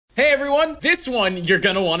Hey everyone, this one you're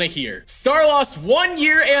gonna want to hear. Starlost's 1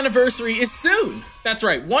 year anniversary is soon. That's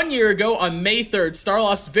right, 1 year ago on May 3rd,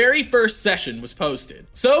 Starlost's very first session was posted.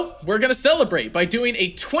 So, we're gonna celebrate by doing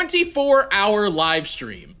a 24-hour live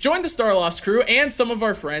stream. Join the Starlost crew and some of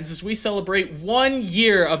our friends as we celebrate 1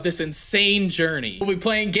 year of this insane journey. We'll be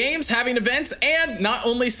playing games, having events, and not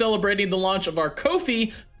only celebrating the launch of our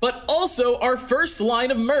Ko-fi, but also our first line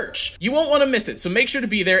of merch. You won't want to miss it, so make sure to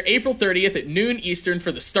be there April 30th at noon Eastern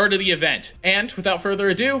for the start of the event. And without further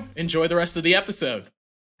ado, enjoy the rest of the episode.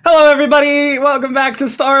 Hello everybody, welcome back to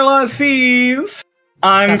Starlost Seas.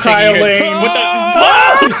 I'm Kyle Lane. With the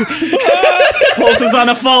pulse! Pulse is on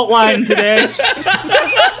a fault line today.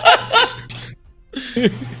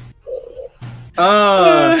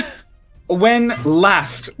 When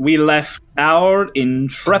last we left our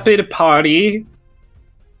intrepid party,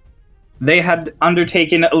 they had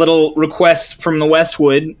undertaken a little request from the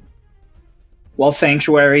Westwood while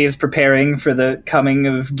Sanctuary is preparing for the coming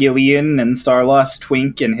of Gillian and Starlost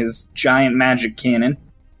Twink and his giant magic cannon.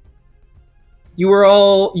 You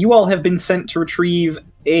all have been sent to retrieve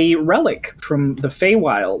a relic from the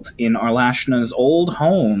Feywild in Arlashna's old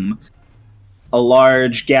home, a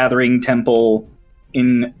large gathering temple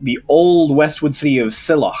in the old Westwood city of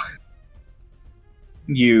Silloch.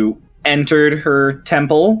 You entered her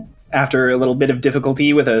temple after a little bit of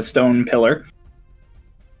difficulty with a stone pillar.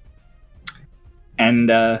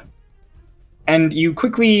 And you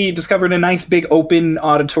quickly discovered a nice big open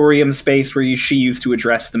auditorium space where she used to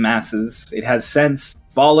address the masses. It has since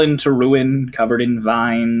fallen to ruin, covered in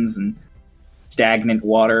vines and stagnant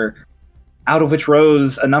water, out of which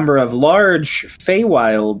rose a number of large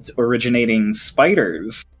Feywild originating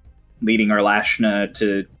spiders, leading Arlashna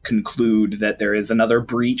to conclude that there is another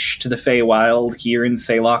breach to the Feywild here in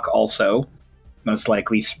Salok also, most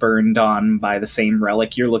likely spurned on by the same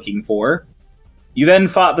relic you're looking for. You then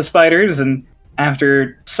fought the spiders, and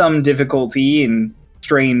after some difficulty and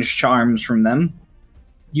strange charms from them,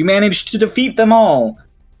 you managed to defeat them all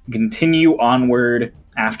and continue onward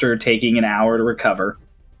after taking an hour to recover.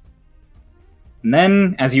 And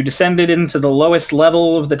then, as you descended into the lowest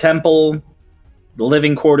level of the temple, the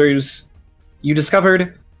living quarters, you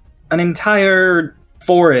discovered an entire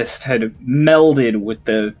forest had melded with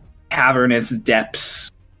the cavernous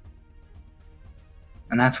depths.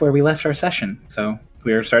 And that's where we left our session. So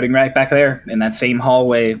we are starting right back there in that same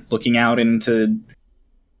hallway, looking out into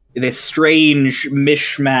this strange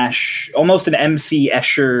mishmash, almost an M.C.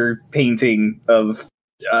 Escher painting of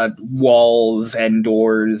walls and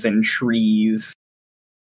doors and trees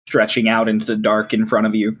stretching out into the dark in front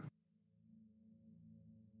of you.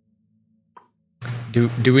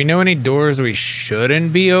 Do we know any doors we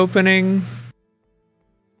shouldn't be opening?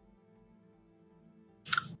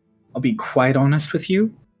 I'll be quite honest with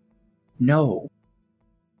you. No.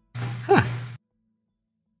 Huh.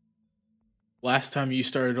 Last time you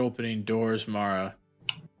started opening doors, Mara,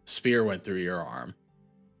 spear went through your arm.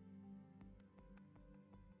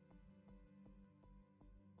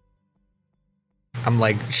 I'm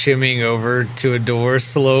like shimmying over to a door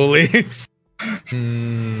slowly.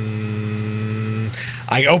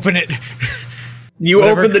 I open it. You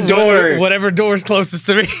open the door. Whatever door's closest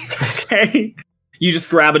to me. Okay. You just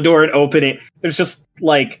grab a door and open it. There's just,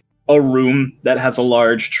 like, a room that has a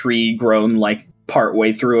large tree grown, like,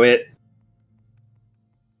 partway through it.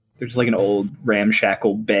 There's, like, an old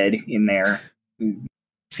ramshackle bed in there.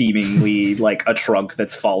 Seemingly, like, a trunk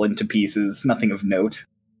that's fallen to pieces. Nothing of note.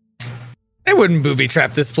 They wouldn't booby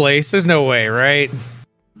trap this place. There's no way, right?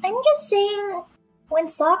 I'm just saying, when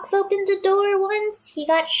Socks opened the door once, he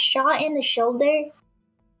got shot in the shoulder.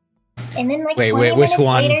 And then, like, 20 minutes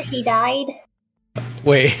later, he died.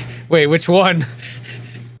 Wait, which one?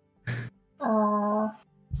 I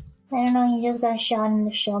don't know, he just got shot in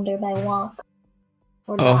the shoulder by Walk.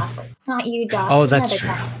 Or Doc. Not you, Doc. Oh, that's true.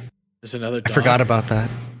 Doc. There's another dog. I forgot about that.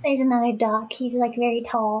 There's another Doc. He's, like, very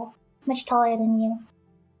tall. Much taller than you.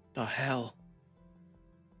 The hell?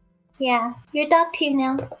 Yeah, you're Doc 2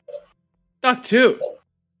 now. Doc 2?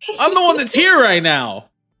 I'm the one that's here right now.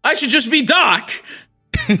 I should just be Doc.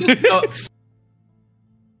 Oh,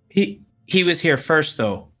 he was here first,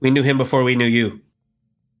 though. We knew him before we knew you.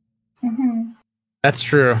 Mm-hmm. That's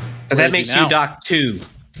true. And that makes you Doc 2.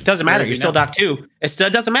 It doesn't matter. You're still Doc 2. It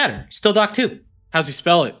doesn't matter. Still Doc 2. How's he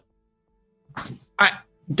spell it? I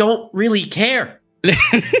don't really care.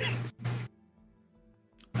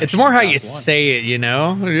 It's more how you say it, you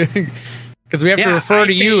know? Because we have to refer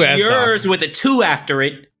to you as yours Doc. with a 2 after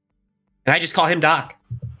it. And I just call him Doc.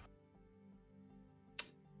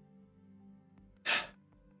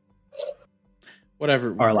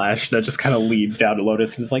 Whatever. Arlashna just kind of leads down to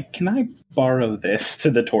Lotus and is like, "Can I borrow this?"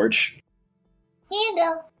 to the torch. Here you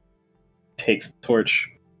go. Takes the torch.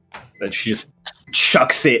 Then she just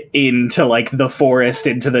chucks it into like the forest,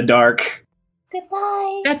 into the dark.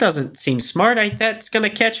 Goodbye. That doesn't seem smart. That's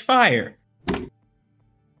gonna catch fire.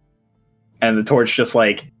 And the torch just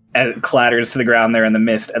like clatters to the ground there in the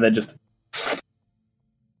mist, and then just,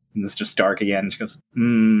 and it's just dark again. She goes,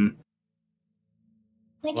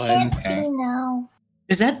 I can't see now.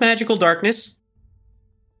 Is that magical darkness?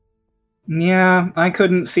 Yeah, I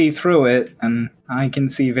couldn't see through it, and I can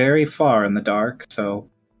see very far in the dark, so...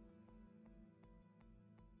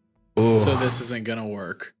 Ooh. So this isn't gonna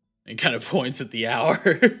work. It kind of points at the hour.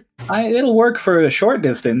 It'll work for a short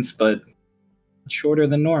distance, but shorter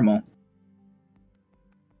than normal.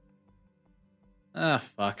 Ah,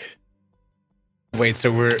 fuck. Wait,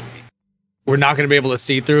 so we're not going to be able to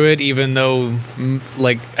see through it, even though,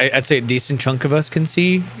 like, I'd say a decent chunk of us can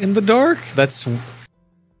see in the dark?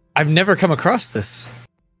 I've never come across this.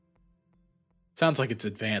 Sounds like it's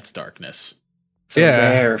advanced darkness. It's a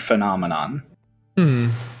rare phenomenon.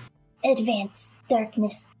 Advanced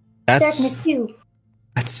darkness. That's, Darkness 2.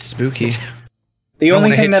 That's spooky. The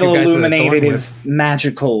only thing that'll illuminate it is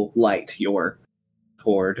magical light. Your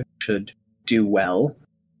horde should do well.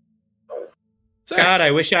 God,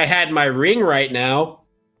 I wish I had my ring right now.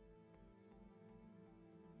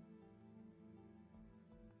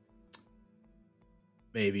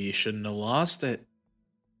 Maybe you shouldn't have lost it.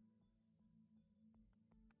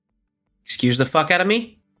 Excuse the fuck out of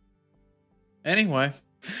me? Anyway.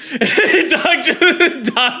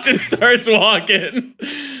 Doc just starts walking.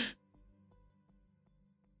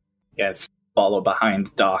 Yes, follow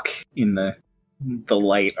behind Doc in the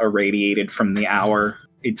light irradiated from the hour.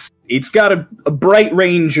 It's got a bright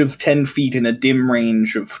range of 10 feet and a dim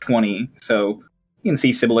range of 20, so you can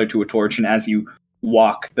see similar to a torch, and as you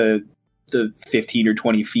walk the 15 or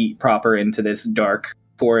 20 feet proper into this dark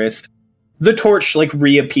forest, the torch like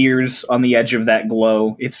reappears on the edge of that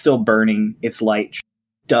glow. It's still burning. Its light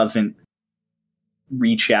doesn't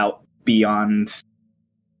reach out beyond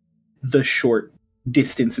the short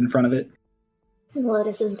distance in front of it.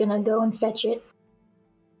 Lotus is gonna go and fetch it.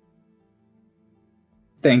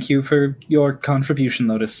 Thank you for your contribution,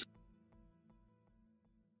 Lotus.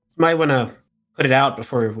 Might want to put it out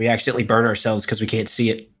before we accidentally burn ourselves because we can't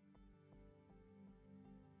see it.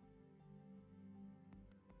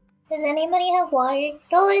 Does anybody have water?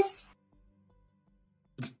 Lotus!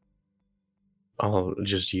 I'll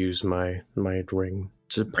just use my ring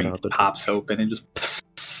to put out the pops open and just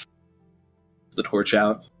the torch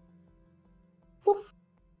out.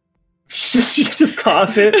 just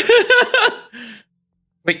toss it.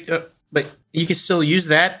 Wait, but you can still use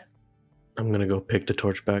that? I'm gonna go pick the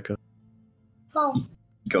torch back up. Oh.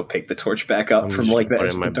 Go pick the torch back up from like the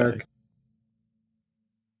edge of the dark. Bag.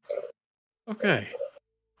 Okay.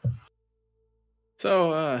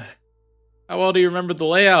 So, how well do you remember the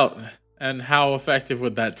layout? And how effective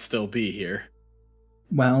would that still be here?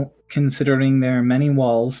 Well, considering there are many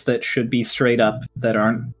walls that should be straight up that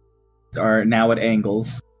are now at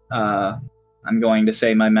angles, I'm going to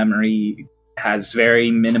say my memory has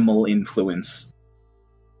very minimal influence.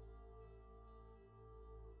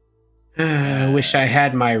 I wish I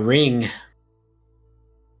had my ring.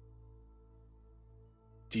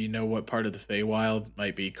 Do you know what part of the Feywild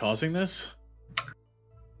might be causing this?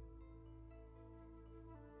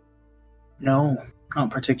 No, not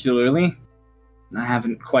particularly. I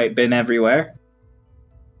haven't quite been everywhere.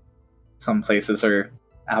 Some places are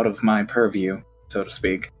out of my purview, so to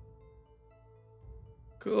speak.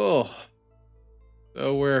 Cool.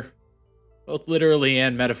 So we're both literally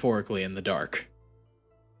and metaphorically in the dark.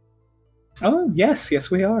 Oh, yes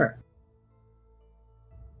we are.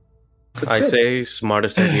 I say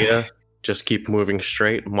smartest idea, just keep moving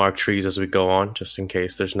straight, mark trees as we go on, just in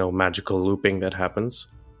case there's no magical looping that happens.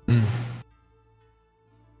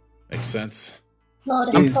 Makes sense.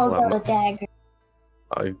 Lotus pulls out a dagger.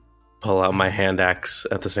 I pull out my hand axe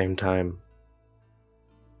at the same time.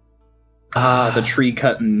 The tree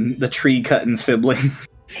cutting siblings.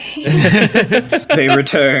 They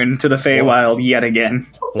return to the Feywild yet again.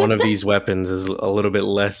 One of these weapons is a little bit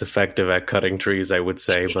less effective at cutting trees, I would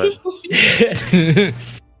say, but...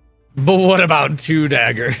 But what about 2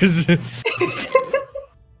 daggers?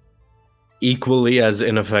 Equally as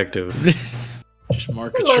ineffective. Just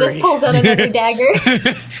mark a Lotus tree. pulls out another dagger.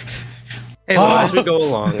 Hey, well, as we go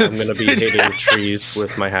along, I'm going to be hitting trees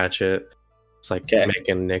with my hatchet. It's like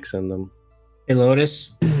making nicks in them. Hey,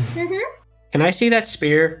 Lotus. Mm-hmm. Can I see that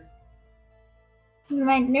spear?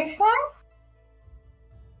 My nerf one?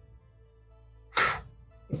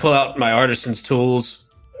 Pull out my artisan's tools.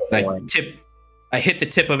 And I hit the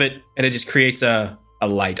tip of it, and it just creates a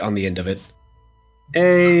light on the end of it.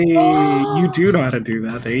 Hey, you do know how to do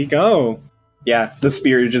that. There you go. Yeah, the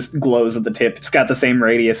spear just glows at the tip. It's got the same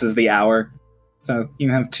radius as the hour. So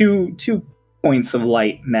you have two points of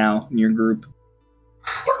light now in your group.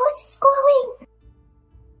 Oh, it's glowing!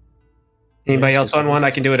 Anybody else want one?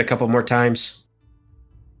 I can do it a couple more times.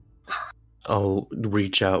 I'll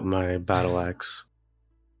reach out my battle axe.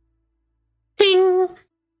 Ding!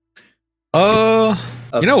 You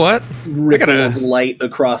know what? Ripple of light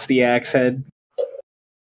across the axe head.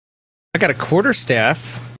 I got a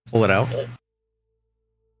quarterstaff. Pull it out.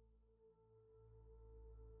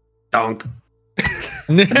 Donk.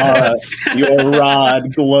 Your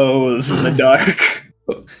rod glows in the dark.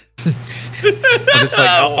 I'm just like,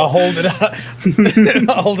 I'll hold it out.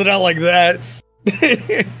 I'll hold it out like that.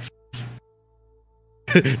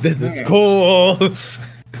 This is cool.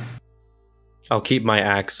 I'll keep my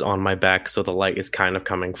axe on my back so the light is kind of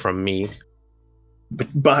coming from me.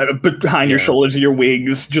 Behind your shoulders, your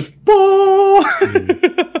wings just. I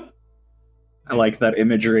like that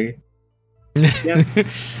imagery. Yeah.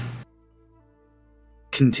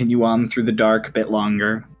 Continue on through the dark a bit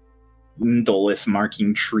longer. Dolus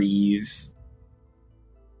marking trees.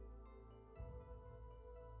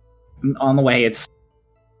 On the way, it's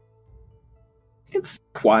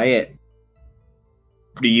quiet.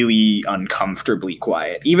 Really uncomfortably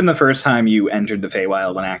quiet. Even the first time you entered the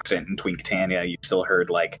Feywild on accident in Twinkatania, you still heard,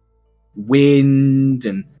 like, wind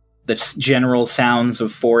and the general sounds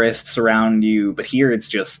of forests around you, but here it's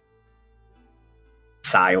just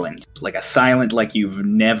silent. Like a silent like you've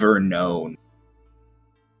never known.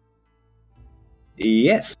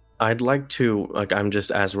 Yes. I'd like to, like, I'm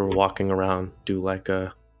just, as we're walking around, do, like,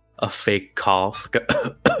 a fake cough.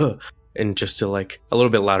 And just to, like, a little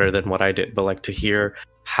bit louder than what I did, but, like, to hear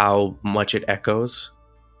how much it echoes.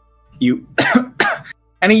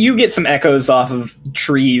 And you get some echoes off of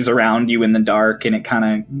trees around you in the dark, and it kind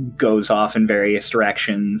of goes off in various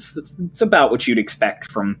directions. It's about what you'd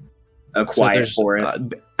expect from a quiet forest.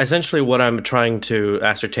 Essentially, what I'm trying to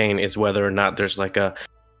ascertain is whether or not there's, like, a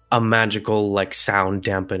magical, like, sound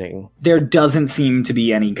dampening. There doesn't seem to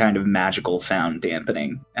be any kind of magical sound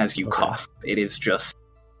dampening as you cough. It is just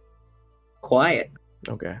quiet.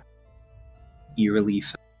 Okay. Eerily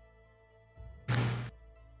so.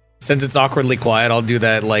 Since it's awkwardly quiet, I'll do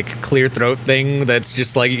that like clear throat thing. That's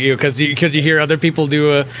just like because you hear other people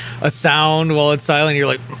do a sound while it's silent. You're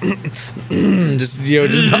like just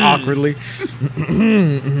awkwardly.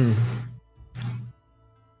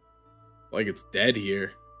 Like it's dead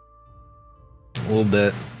here. A little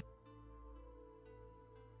bit.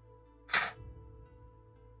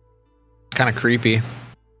 Kind of creepy.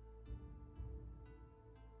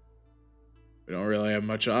 We don't really have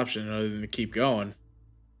much option other than to keep going.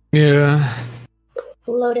 Yeah.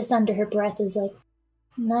 Lotus under her breath is like,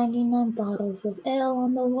 99 bottles of ale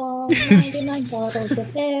on the wall, 99 bottles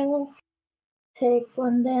of ale. Take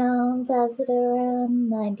one down, pass it around,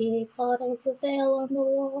 98 bottles of ale on the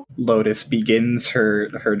wall. Lotus begins her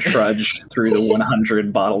trudge through the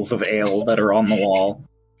 100 bottles of ale that are on the wall.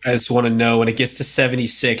 I just want to know when it gets to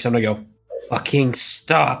 76, I'm going to go, fucking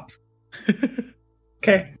stop.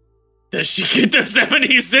 Okay. Does she get to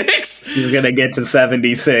 76? You're gonna get to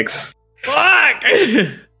 76. Fuck!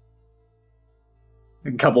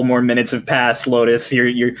 A couple more minutes have passed, Lotus.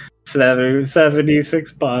 You're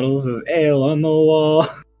 76 bottles of ale on the wall.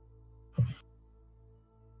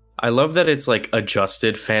 I love that it's, like,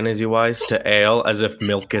 adjusted fantasy-wise to ale, as if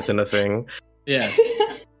milk isn't a thing. Yeah.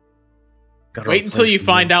 Wait until you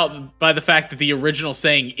find out by the fact that the original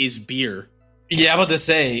saying is beer. Yeah, I'm about to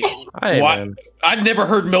say, I've never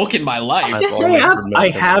heard milk in my life. I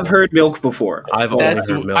have heard milk before. I've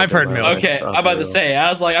heard milk. Okay, I'm about to say,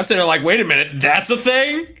 I'm sitting there like, wait a minute, that's a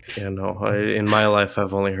thing? Yeah, no, in my life,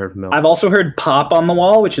 I've only heard milk. I've also heard pop on the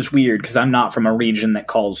wall, which is weird because I'm not from a region that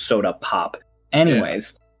calls soda pop.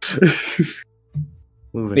 Anyways.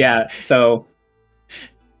 Yeah, so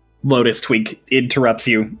Lotus Twink interrupts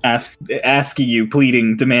you, asking you,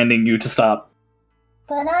 pleading, demanding you to stop.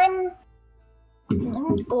 But I'm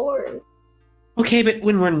bored. Okay, but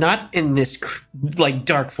when we're not in this like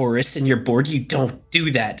dark forest and you're bored, you don't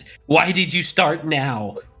do that. Why did you start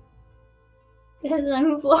now? Because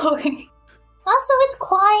I'm bored. Also, it's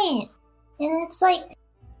quiet, and it's like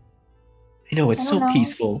I know it's so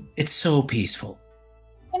peaceful. It's so peaceful.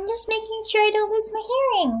 I'm just making sure I don't lose my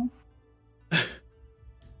hearing.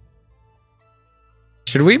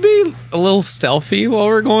 Should we be a little stealthy while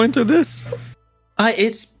we're going through this?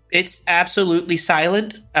 It's absolutely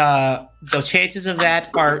silent. The chances of that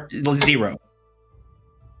are 0.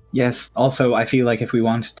 Yes. Also, I feel like if we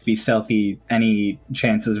wanted to be stealthy, any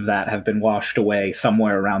chances of that have been washed away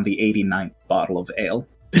somewhere around the 89th bottle of ale.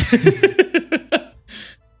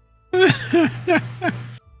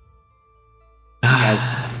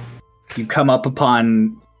 As you come up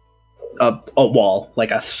upon a wall,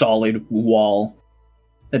 like a solid wall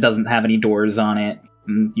that doesn't have any doors on it,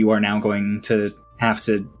 and you are now going to have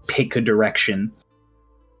to pick a direction.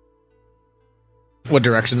 What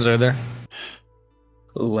directions are there?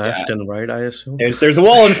 Left and right, I assume. There's a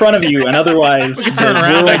wall in front of you, and otherwise We can turn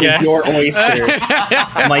around, I guess. is your oyster.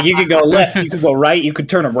 I'm like, you could go left, you could go right, you could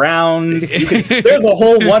turn around. There's a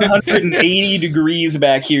whole 180 degrees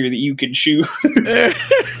back here that you could choose.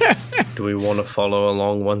 Do we want to follow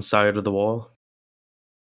along one side of the wall?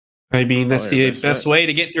 I mean, that's Probably the this best way. way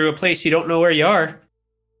to get through a place you don't know where you are.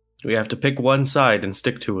 We have to pick one side and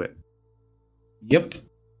stick to it. Yep.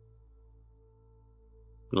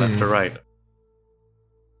 Left or right?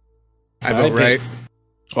 I vote right.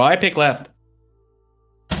 Well, I pick left.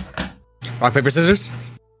 Rock, paper, scissors?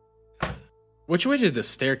 Which way did the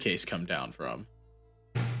staircase come down from?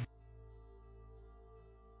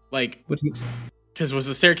 Like, because was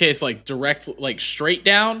the staircase like direct, like straight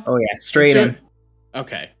down? Oh yeah, straight into in. it?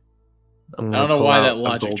 Okay. I'm I gonna don't know pull why out that a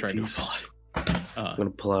logic gold tried to piece. apply. I'm gonna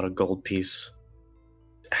pull out a gold piece.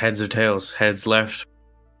 Heads or tails? Heads left,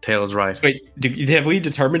 tails right. Wait, have we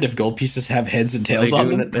determined if gold pieces have heads and tails They on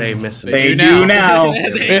do- them? They miss it. They do do now. now.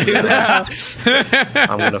 They do now.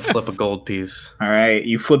 I'm gonna flip a gold piece. All right,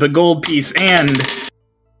 you flip a gold piece, and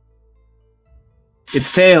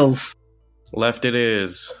it's tails. Left it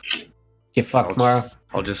is. Get fucked, Mara.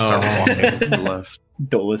 I'll just start Oh. walking to the left.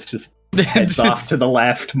 Dolus just heads off to the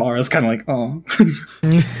left. Mara's kind of like, oh.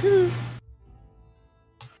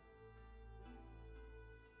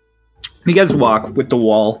 You guys walk with the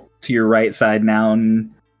wall to your right side now,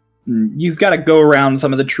 and you've got to go around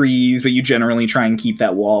some of the trees, but you generally try and keep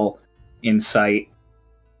that wall in sight.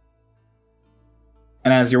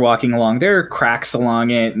 And as you're walking along, there are cracks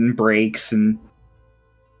along it and breaks, and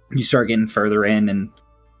you start getting further in,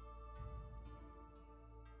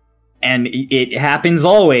 and it happens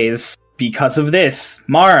always because of this.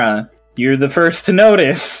 Mara, you're the first to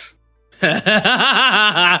notice.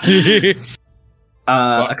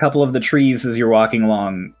 A couple of the trees as you're walking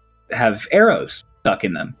along have arrows stuck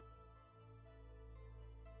in them.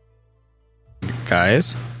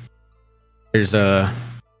 Guys, there's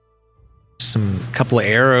some couple of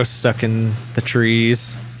arrows stuck in the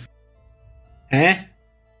trees. Eh?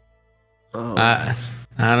 Oh. I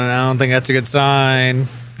don't know. I don't think that's a good sign.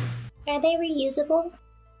 Are they reusable?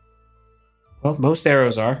 Well, most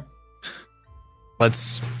arrows are.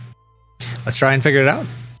 Let's try and figure it out.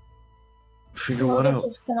 Figure what Lotus out?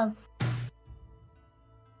 is gonna.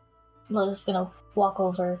 Lotus is gonna walk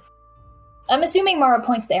over. I'm assuming Mara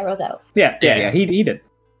points the arrows out. Yeah, he did.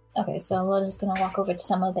 Okay, so Lotus is gonna walk over to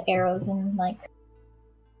some of the arrows and like.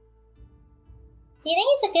 Do you think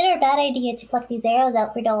it's a good or bad idea to pluck these arrows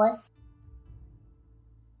out for Dolus?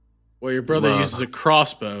 Well, your brother Bruh. uses a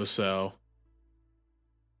crossbow, so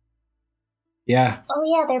Yeah. Oh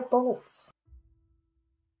yeah, they're bolts.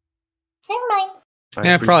 Never mind. I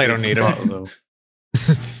Yeah, probably don't appreciate need the 'em. thought,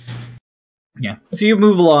 though. Yeah. So you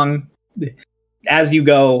move along. As you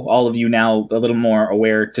go, all of you now a little more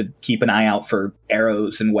aware to keep an eye out for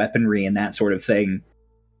arrows and weaponry and that sort of thing.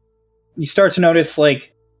 You start to notice,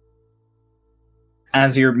 like,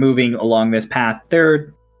 as you're moving along this path, there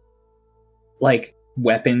are, like,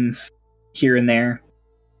 weapons here and there.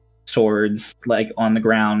 Swords, like, on the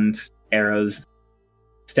ground, arrows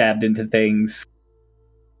stabbed into things.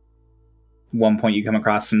 One point you come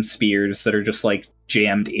across some spears that are just, like,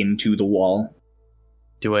 jammed into the wall.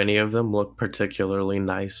 Do any of them look particularly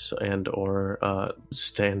nice and or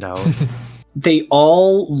stand out? They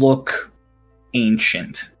all look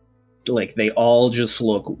ancient. Like, they all just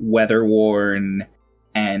look weather-worn.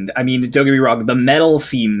 And, I mean, don't get me wrong, the metal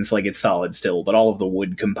seems like it's solid still, but all of the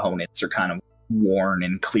wood components are kind of worn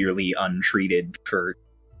and clearly untreated for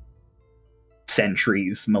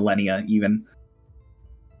centuries, millennia even.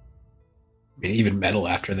 I mean, even metal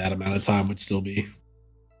after that amount of time would still be.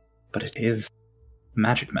 But it is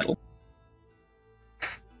magic metal.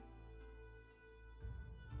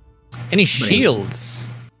 Any shields?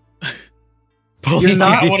 You're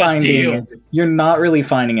not What a finding. shield. You're not really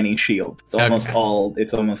finding any shields. It's almost Okay. all.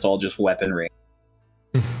 It's almost all just weaponry.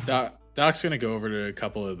 Doc's gonna go over to a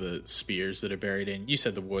couple of the spears that are buried in. You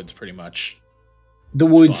said the wood's pretty much. The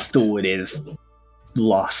wood Fucked. stool is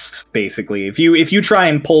lost. Basically, if you try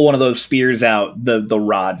and pull one of those spears out, the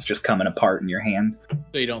rod's just coming apart in your hand.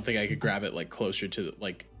 So you don't think I could grab it like closer to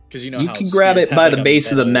like Because you know You how can grab spears it have, by like, the a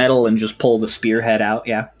base of the metal and just pull the spearhead out.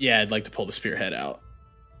 Yeah. Yeah, I'd like to pull the spearhead out.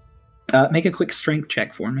 Make a quick strength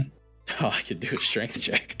check for me. Oh, I could do a strength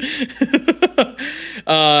check.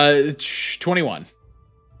 21.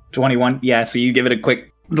 21. Yeah, so you give it a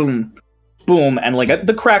quick boom, boom, and like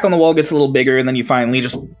the crack on the wall gets a little bigger, and then you finally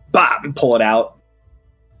just bop and pull it out.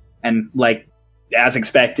 And like as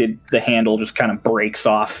expected, the handle just kind of breaks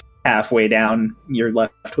off halfway down. You're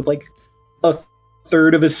left with like a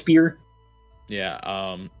third of a spear.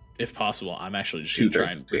 Yeah, if possible, I'm actually just gonna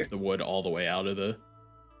try and rip the wood all the way out of the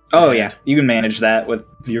Oh head. yeah, you can manage that with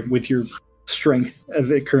your strength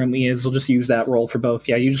as it currently is. We'll just use that roll for both.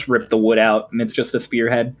 Yeah, you just rip the wood out, and it's just a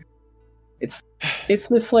spearhead. It's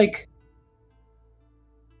this like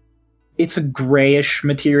it's a grayish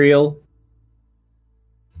material.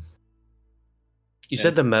 You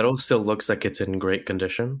said the metal still looks like it's in great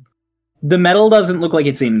condition. The metal doesn't look like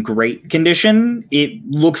it's in great condition. It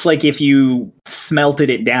looks like if you smelted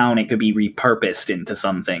it down, it could be repurposed into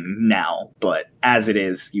something now. But as it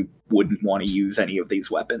is, you wouldn't want to use any of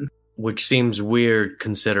these weapons. Which seems weird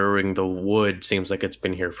considering the wood seems like it's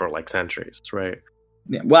been here for like centuries, right?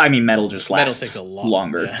 Yeah, well, I mean, metal just lasts Metal takes a lot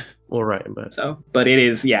longer. Yeah. Well, right, but So, but it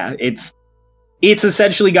is, yeah, it's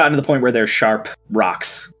essentially gotten to the point where they're sharp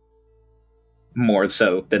rocks, more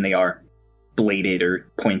so than they are bladed or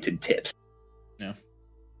pointed tips. Yeah.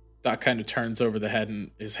 Doc kind of turns over the head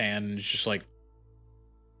in his hand and is just like,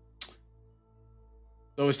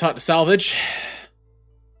 always taught to salvage.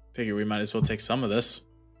 Figure we might as well take some of this.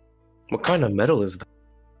 what kind of metal is that?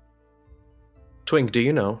 Twink, do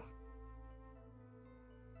you know?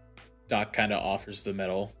 Doc kind of offers the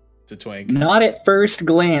metal to Twink. Not at first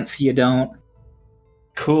glance, you don't.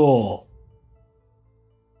 Cool.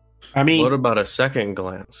 I mean, What about a second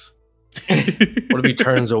glance? What if he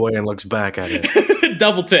turns away and looks back at it?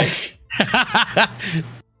 Double take.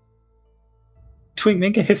 Twink,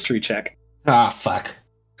 make a history check. fuck.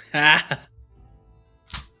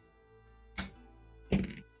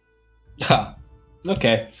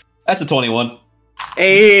 Okay. That's a 21.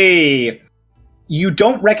 Hey! You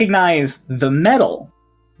don't recognize the metal,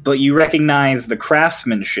 but you recognize the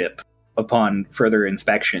craftsmanship upon further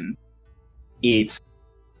inspection. It's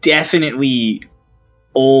definitely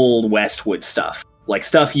old Westwood stuff. Like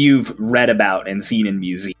stuff you've read about and seen in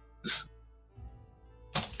museums.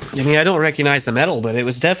 I mean, I don't recognize the metal, but it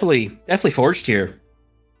was definitely forged here.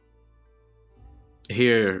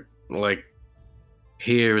 Here, like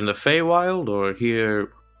here in the Feywild, or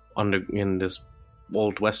here in this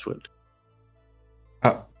old Westwood?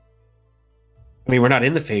 I mean, we're not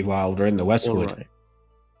in the Feywild, we're in the Westwood. All right.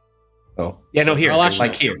 Oh, yeah, no, here, Arlashna.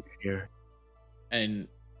 like here. And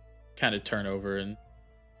kind of turn over and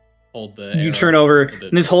hold the You arrow turn over, with it.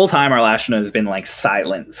 and this whole time Arlashna has been like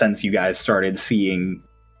silent since you guys started seeing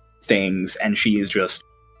things, and she is just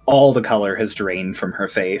all the color has drained from her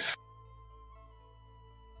face.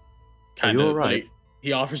 Kind you of alright? like,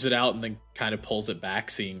 he offers it out and then kind of pulls it back,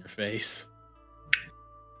 seeing your face.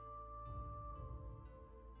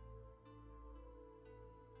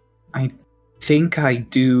 I think I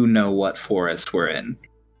do know what forest we're in.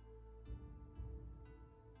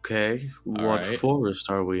 Okay, what right. forest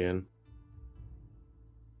are we in?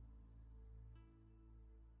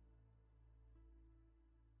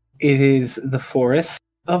 It is the forest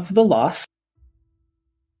of the lost.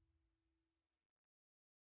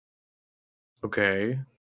 Okay,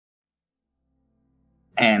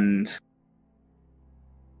 And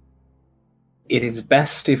it is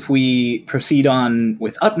best if we proceed on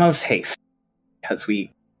with utmost haste, because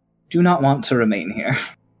we do not want to remain here.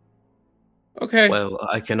 Okay. well,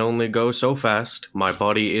 I can only go so fast. My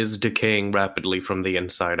body is decaying rapidly from the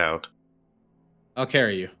inside out. I'll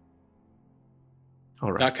carry you.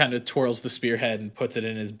 All right. Doc kind of twirls the spearhead and puts it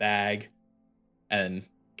in his bag and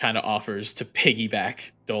kind of offers to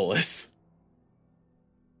piggyback Dolus.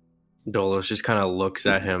 Dolos just kind of looks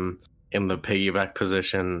at him in the piggyback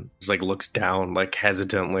position, just like looks down, like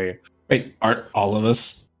hesitantly. Wait, aren't all of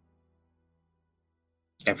us?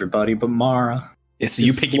 Everybody but Mara. Yeah, so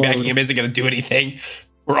you It's piggybacking slow. him isn't going to do anything.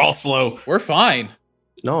 We're all slow. We're fine.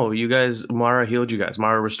 No, you guys, Mara healed you guys.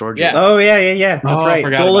 Mara restored you. Yeah. Oh, yeah. That's Oh, I right.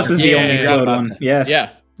 forgot Dolus about is that. the Yeah, only I forgot slowed about one. that. Yes.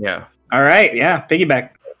 Yeah. Yeah. All right, yeah. Piggyback.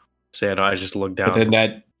 So yeah, no, I just looked down.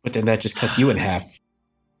 But then that just cuts you in half.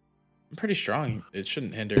 I'm pretty strong. It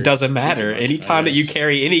shouldn't hinder. It doesn't too matter. much, Anytime I that you guess.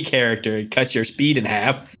 carry any character, it cuts your speed in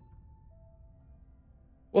half.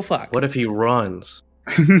 Well, fuck. What if he runs?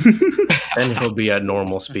 Then he'll be at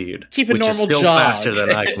normal speed. Keep a which normal is still jog. faster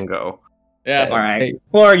than I can go. Yeah. All right. Hey.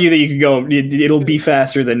 We'll argue that you could go. It'll be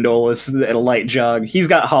faster than Dolus at a light jog. He's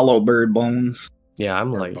got hollow bird bones. Yeah,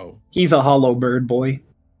 I'm like, Bow. He's a hollow bird boy.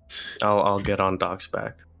 I'll get on Doc's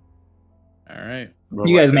back. All right.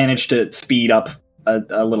 You guys managed to speed up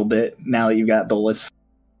a little bit now that you got Dolus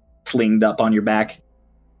slinged up on your back.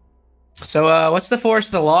 So, what's the Forest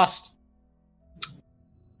of the Lost?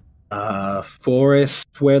 Forest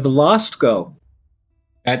where the lost go.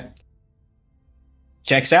 That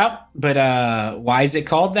checks out, but why is it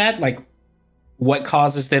called that? Like, what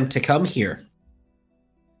causes them to come here?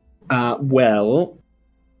 Well,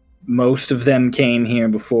 most of them came here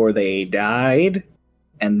before they died,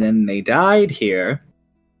 and then they died here.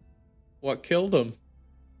 What killed him?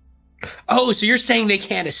 Oh, so you're saying they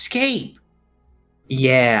can't escape?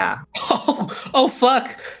 Yeah. Oh,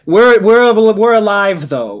 fuck. We're alive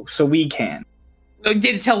though, so we can.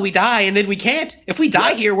 Until we die, and then we can't. If we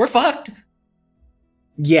die here, we're fucked.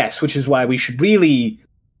 Yes, which is why we should really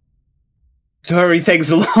hurry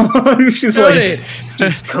things along. She's Noted. like,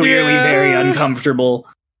 just clearly very uncomfortable.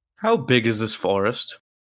 How big is this forest?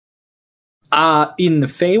 In the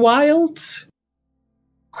Feywild,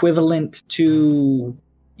 equivalent to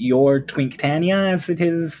your Twinktania as it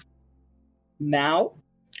is now.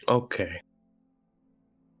 Okay.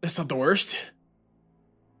 That's not the worst.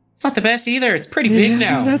 It's not the best either. It's pretty big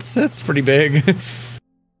now. That's pretty big.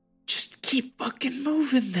 Just keep fucking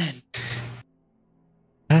moving then.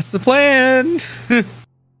 That's the plan.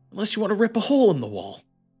 Unless you want to rip a hole in the wall.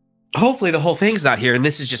 Hopefully the whole thing's not here, and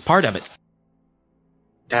this is just part of it.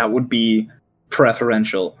 That would be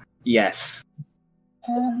preferential. Yes.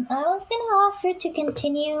 I was gonna offer to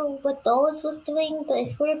continue what Dolus was doing, but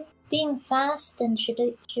if we're being fast, then should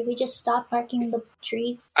we just stop marking the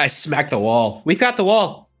trees? I smacked the wall. We've got the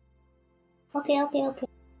wall. Okay. Okay.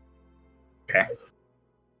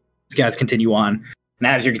 You guys continue on. And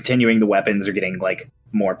as you're continuing, the weapons are getting, like,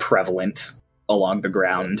 more prevalent along the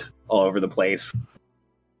ground all over the place.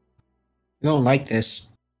 I don't like this.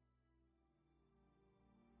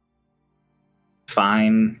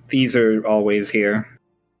 Fine. These are always here.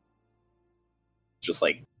 Just,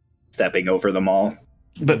 like, stepping over them all.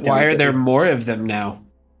 But why are there more of them now?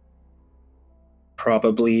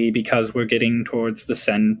 Probably because we're getting towards the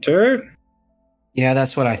center. Yeah,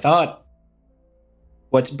 that's what I thought.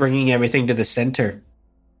 What's bringing everything to the center?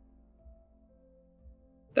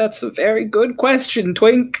 That's a very good question,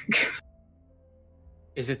 Twink.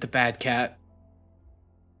 Is it the bad cat?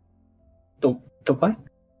 The what?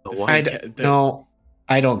 The The what? fake cat- the- No,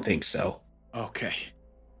 I don't think so. Okay.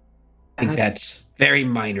 I think that's very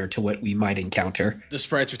minor to what we might encounter. The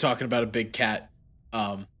sprites were talking about a big cat.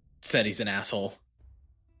 Said he's an asshole.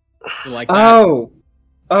 You like that?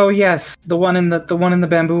 Oh yes, the one in the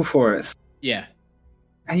bamboo forest. Yeah.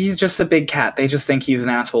 He's just a big cat. They just think he's an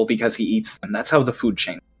asshole because he eats them. That's how the food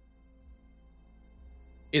chain.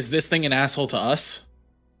 Is this thing an asshole to us?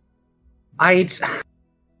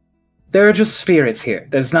 There are just spirits here.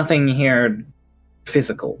 There's nothing here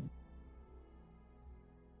physical.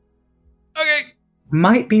 Okay.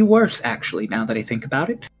 Might be worse, actually, now that I think about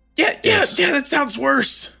it. Yeah, that sounds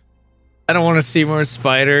worse. I don't want to see more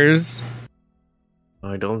spiders.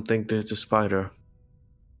 I don't think there's a spider.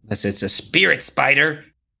 Unless it's a spirit spider.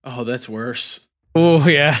 Oh, that's worse. Oh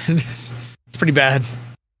yeah, it's pretty bad.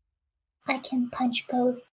 I can punch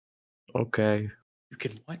ghosts. Okay. You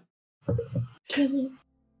can what? Kitty.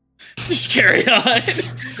 Just carry on.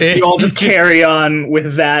 You all just carry on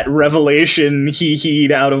with that revelation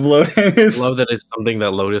he out of Lotus. Love that it's something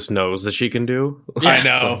that Lotus knows that she can do. I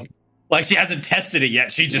know. Like, she hasn't tested it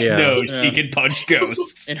yet. She just knows Yeah. she can punch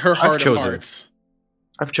ghosts. In her heart of chosen. hearts.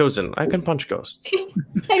 I've chosen. I can punch ghosts.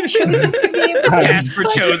 I've chosen to be able to Casper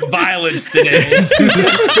chose violence today.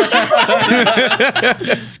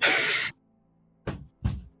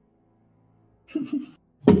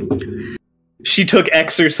 She took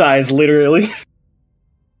exercise, literally.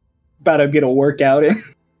 About to get a workout in.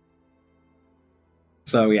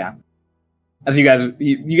 So, yeah. As you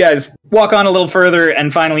guys walk on a little further,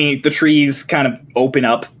 and finally the trees kind of open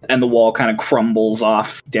up, and the wall kind of crumbles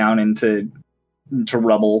off down into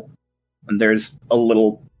rubble. And there's a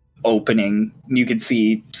little opening. You can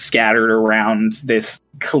see scattered around this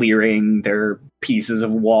clearing. There are pieces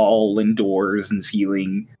of wall and doors and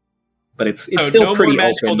ceiling. But it's So still no pretty more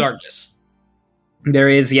magical open. darkness. There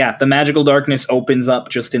is, yeah. The magical darkness opens up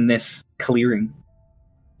just in this clearing.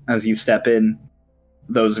 As you step in,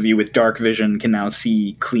 those of you with dark vision can now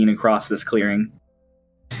see clean across this clearing.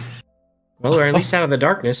 Well, we're at least out of the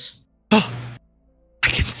darkness. I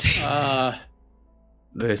can see.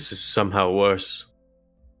 This is somehow worse.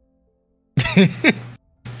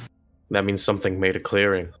 That means something made a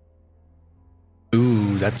clearing.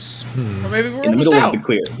 Ooh, that's. Or maybe we're In the almost middle out. of the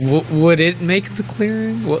clear. Would it make the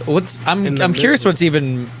clearing? What's? In the I'm curious. middle. What's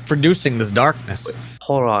even producing this darkness?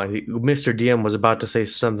 hold on. Mr. DM was about to say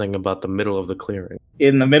something about the middle of the clearing.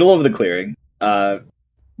 In the middle of the clearing,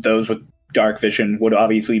 those with dark vision would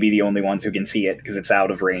obviously be the only ones who can see it because it's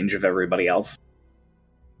out of range of everybody else.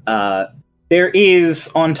 There is,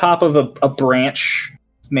 on top of a branch,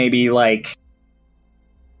 maybe like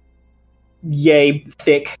yay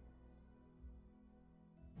thick,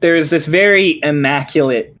 there is this very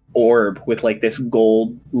immaculate orb with like this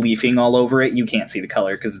gold leafing all over it. You can't see the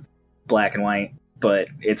color because it's black and white, but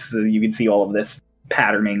it's you can see all of this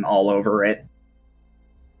patterning all over it,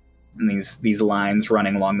 and these lines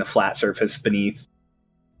running along the flat surface beneath.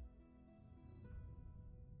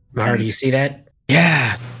 Mara, do you see that?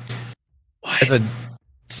 Yeah.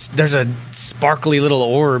 There's a sparkly little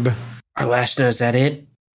orb. Arlashna, is that it?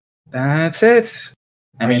 That's it.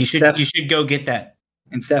 I mean, you should go get that.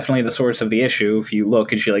 It's definitely the source of the issue. If you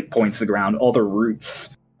look, and she like points to the ground, all the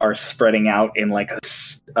roots are spreading out in like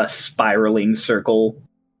a spiraling circle.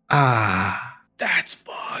 That's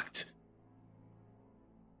fucked.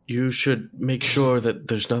 You should make sure that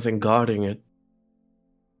there's nothing guarding it.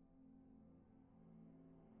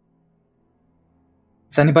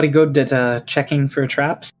 Is anybody good at checking for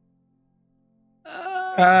traps?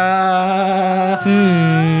 I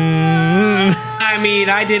mean,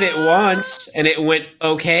 I did it once, and it went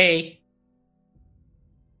okay.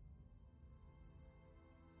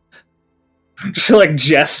 She like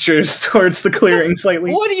gestures towards the clearing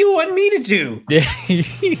slightly. What do you want me to do?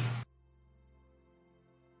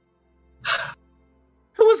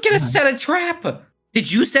 Who was gonna set a trap?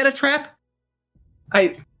 Did you set a trap?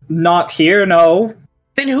 Not here, no.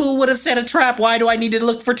 Then who would have set a trap? Why do I need to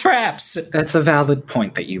look for traps? That's a valid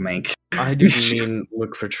point that you make. I didn't mean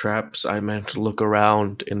look for traps. I meant look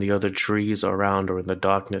around in the other trees around or in the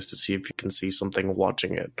darkness to see if you can see something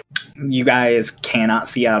watching it. You guys cannot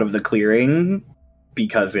see out of the clearing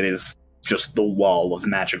because it is just the wall of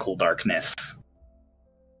magical darkness.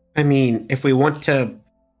 I mean, if we want to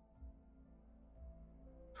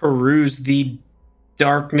peruse the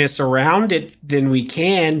darkness around it, then we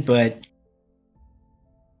can, but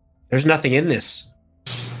there's nothing in this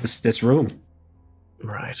room.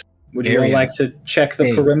 Right. Would you all like to check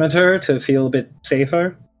the perimeter to feel a bit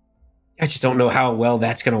safer? I just don't know how well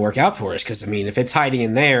that's going to work out for us, because, I mean, if it's hiding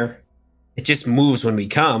in there, it just moves when we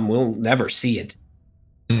come. We'll never see it.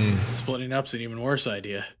 Splitting up's an even worse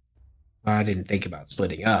idea. I didn't think about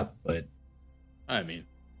splitting up, but... I mean...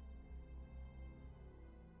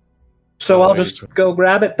 So I'll just go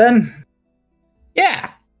grab it then?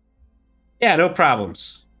 Yeah. Yeah, no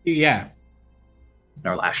problems. Yeah.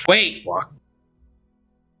 Arlashna. Wait. Walk.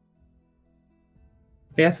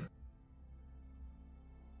 Yes?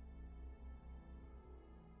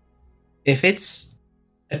 If it's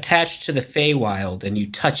attached to the Feywild and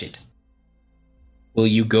you touch it, will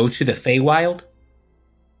you go to the Feywild?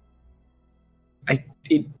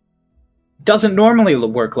 It doesn't normally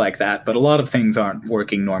work like that, but a lot of things aren't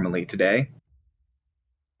working normally today.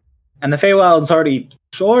 And the Feywild's already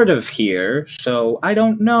sort of here, so I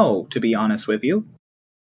don't know, to be honest with you.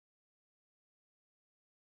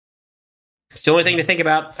 It's the only thing to think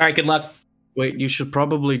about. All right, good luck. Wait, you should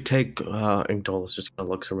probably take. Inkdolus just kind of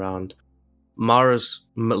looks around. Mara's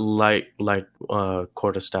light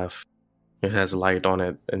quarterstaff. It has light on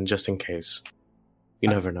it, and just in case, you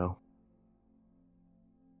never know.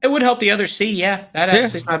 It would help the others see. Yeah, that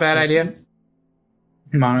actually is not a bad idea.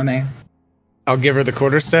 Monome. I'll give her the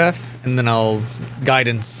quarterstaff, and then I'll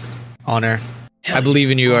guidance on her. I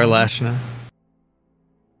believe in you, Arlashna.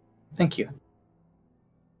 Thank you.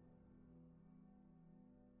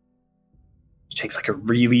 She takes like a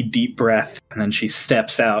really deep breath, and then she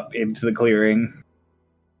steps out into the clearing.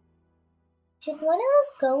 Should one of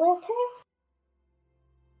us go with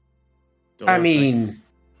her? I mean...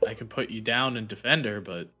 I could put you down and defend her,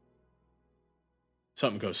 but...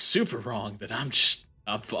 something goes super wrong, then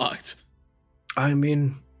I'm fucked. I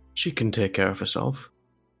mean, she can take care of herself.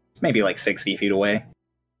 It's maybe like 60 feet away.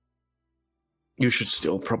 You should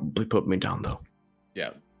still probably put me down, though.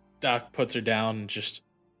 Yeah. Doc puts her down and just...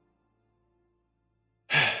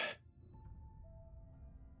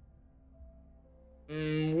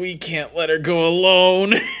 we can't let her go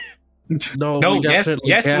alone. No, yes,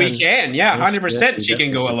 we can. Yeah, 100% she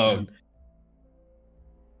can go alone.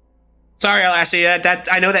 Sorry, Arlashna, that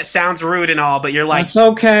I know that sounds rude and all, but you're like... It's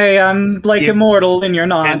okay, I'm like immortal and you're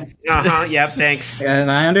not. Yep, thanks.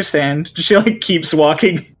 And I understand. She like keeps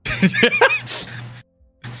walking.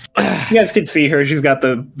 You guys can see her, she's got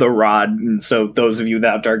the rod, and so those of you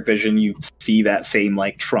without dark vision, you see that same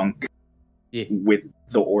like trunk with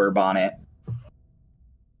the orb on it.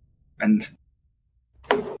 And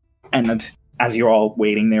as you're all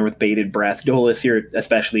waiting there with bated breath, Dolus, you're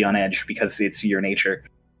especially on edge because it's your nature.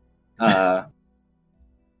 And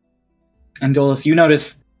Dolus, you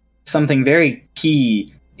notice something very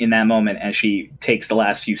key in that moment as she takes the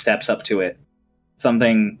last few steps up to it.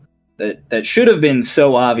 Something that should have been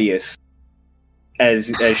so obvious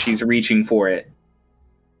as she's reaching for it.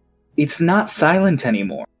 It's not silent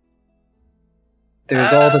anymore.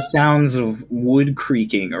 There's all the sounds of wood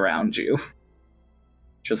creaking around you.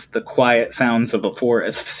 Just the quiet sounds of a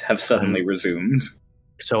forest have suddenly resumed.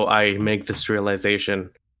 So I make this realization.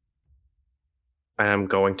 I am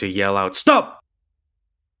going to yell out, "Stop!"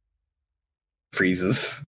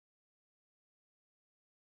 Freezes.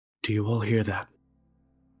 Do you all hear that?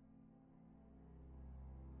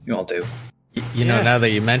 You all do. You know, now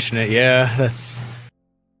that you mention it, yeah, that's...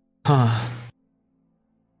 Huh.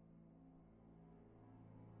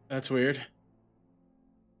 That's weird.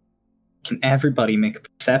 Can everybody make a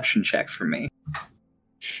perception check for me?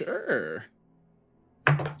 Sure.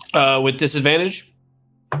 With disadvantage?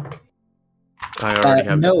 I already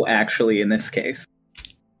have no, actually, in this case.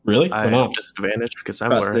 Really? I Why have not? disadvantage because I'm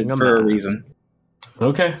But wearing a for a mask. reason.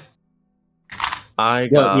 Okay. I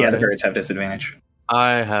got Well, yeah, the birds have disadvantage.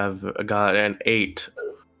 I have got an 8. I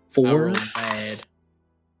 4. rolled bad.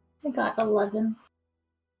 I got 11.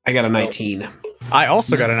 I got a 19. I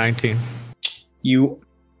also got a 19.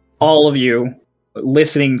 All of you,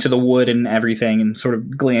 listening to the wood and everything and sort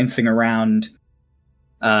of glancing around,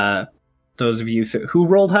 those of you who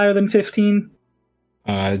rolled higher than 15?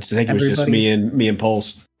 I think it was just Everybody? me and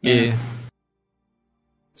Pulse. Yeah.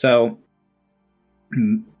 So,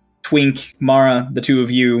 Twink, Mara, the two of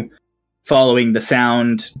you, following the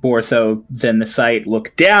sound more so than the sight,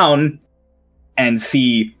 look down and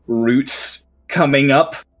see roots coming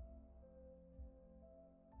up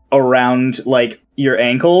around, like, your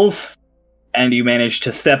ankles, and you manage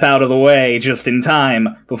to step out of the way just in time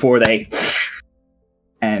before they...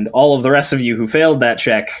 And all of the rest of you who failed that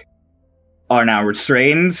check are now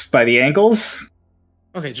restrained by the ankles.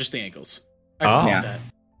 Okay, just the ankles. Oh. I Yeah. that.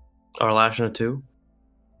 Arlashna too?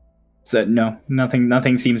 So no,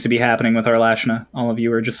 nothing seems to be happening with Arlashna. All of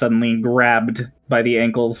you are just suddenly grabbed by the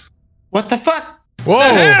ankles. What the fuck? Whoa!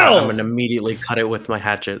 I'm gonna immediately cut it with my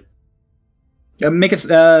hatchet. Make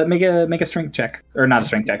a strength check, or not a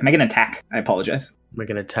strength check. Make an attack. I apologize. Make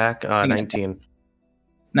an attack. 19.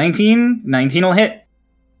 19 will hit.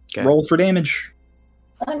 Okay. Roll for damage.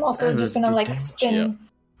 I'm also just gonna like spin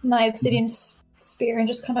my obsidian spear and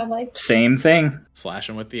just kind of like Same thing. Slash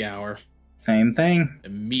him with the hour. Same thing.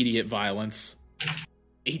 Immediate violence.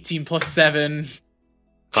 18 plus 7.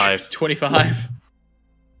 5. 25.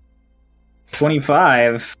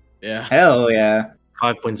 25. Yeah. Hell yeah.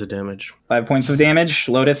 5 points of damage. 5 points of damage.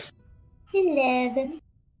 Lotus. 11.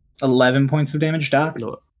 11 points of damage. Doc.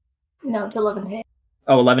 No, No, it's 11 to hit.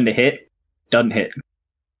 Oh, 11 to hit. Doesn't hit.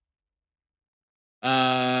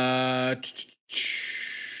 10.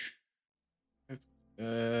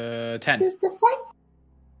 Does the fact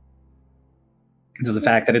Does the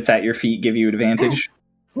fact that it's at your feet give you advantage?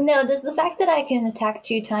 does the fact that I can attack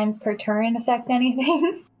 2 times per turn affect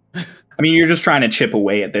anything? I mean, you're just trying to chip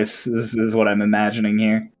away at this, is what I'm imagining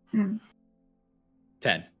here. 10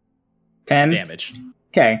 10? damage.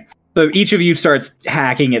 Okay. So each of you starts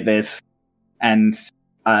hacking at this, and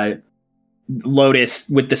Lotus,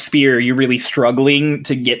 with the spear, you're really struggling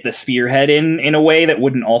to get the spearhead in a way that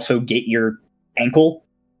wouldn't also get your ankle.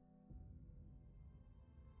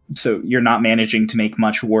 So you're not managing to make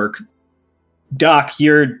much work. Doc,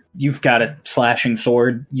 you've got a slashing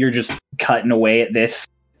sword. You're just cutting away at this.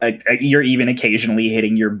 You're even occasionally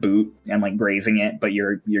hitting your boot and like grazing it, but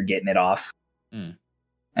you're getting it off. Mm.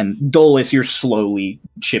 And Dolus, you're slowly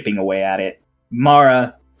chipping away at it.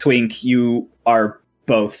 Mara, Twink, you are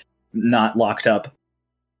both not locked up.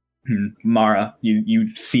 Mara,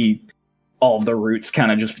 you see all of the roots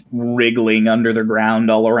kind of just wriggling under the ground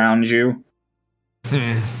all around you.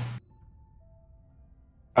 I'm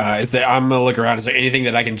gonna look around. Is there anything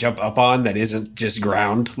that I can jump up on that isn't just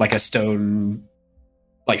ground, like a stone,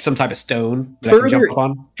 like some type of stone that I can jump up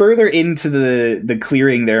on? Further into the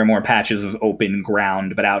clearing, there are more patches of open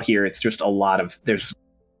ground, but out here, it's just there's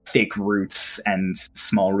thick roots and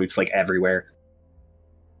small roots like everywhere.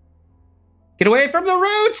 Get away from the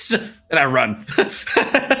roots! And I run.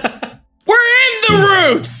 We're in the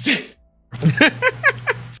roots!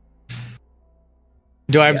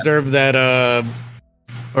 Do I observe that,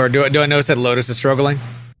 or do I notice that Lotus is struggling?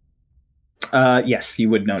 Yes, you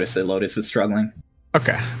would notice that Lotus is struggling.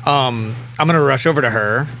 Okay. I'm gonna rush over to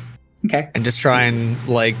her Okay. and just try and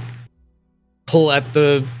like pull at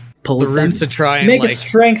the Pull roots to try and Make like a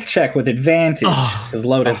strength check with advantage, Oh. because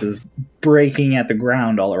Lotus is breaking at the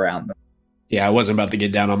ground all around them. Yeah, I wasn't about to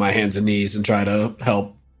get down on my hands and knees and try to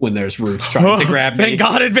help when there's roots trying to grab me. Thank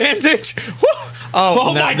God advantage. Woo!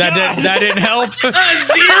 Oh, my that God. that didn't help. A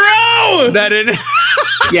 0! That didn't.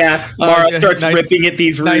 Yeah, Mara yeah, starts nice- ripping at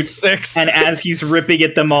these roots, Nice 6. and as he's ripping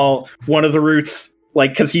at them all, one of the roots,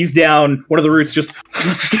 like, because he's down, one of the roots just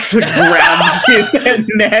grabs his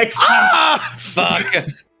neck. Fuck.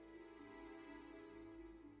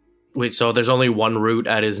 Wait, so there's only one root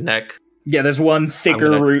at his neck? Yeah, there's one I'm thicker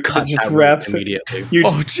gonna root cut that just that root wraps it. immediately. You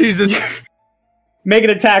Oh Jesus. make an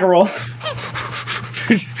attack roll.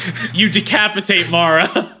 You decapitate Mara.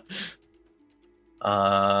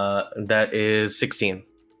 That is 16.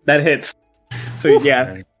 That hits. So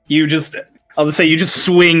yeah, you just, I'll just say you just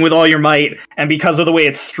swing with all your might, and because of the way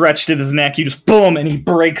it's stretched at his neck, you just boom, and he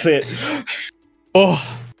breaks it.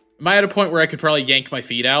 Oh. Am I at a point where I could probably yank my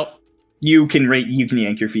feet out? You can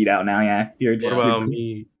yank your feet out now. Yeah, What about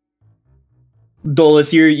me?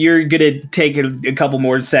 Dolus, you're gonna take a couple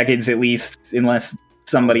more seconds at least, unless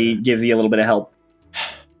somebody gives you a little bit of help.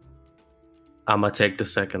 I'm gonna take the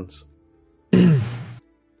seconds.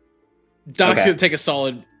 Doc's Okay. gonna take a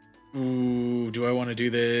solid. Ooh, do I want to do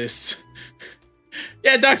this?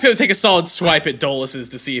 Yeah, Doc's gonna take a solid swipe at Dolus's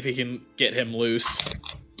to see if he can get him loose.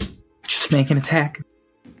 Just make an attack.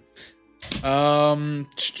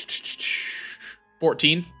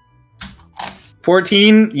 14.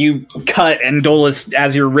 14, you cut, and Dolus,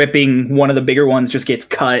 as you're ripping, one of the bigger ones just gets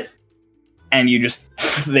cut, and you just,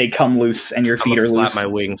 they come loose, and your I'm feet are gonna flap loose. my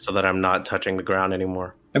wings so that I'm not touching the ground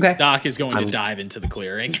anymore. Okay. Doc is going I'm- to dive into the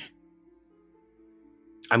clearing.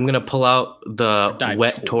 I'm gonna pull out the Dive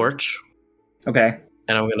wet toward. torch, Okay.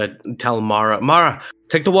 and I'm gonna tell Mara,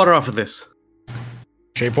 take the water off of this.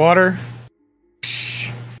 Shape water.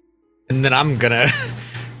 And then I'm gonna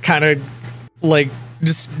kind of like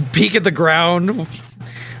just peek at the ground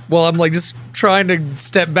while I'm like just trying to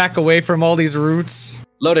step back away from all these roots.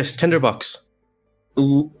 Lotus, tinderbox.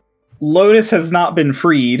 Lotus has not been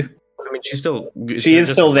freed. I mean, she's still. She is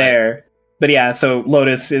still there. But yeah, so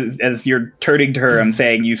Lotus, as you're turning to her, I'm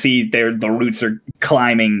saying you see the roots are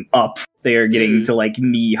climbing up. They are getting to like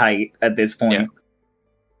knee height at this point.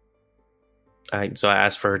 Yeah. So I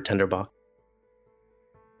asked for her tinderbox.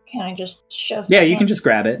 Can I just shove? Yeah, my you can hand- just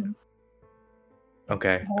grab it.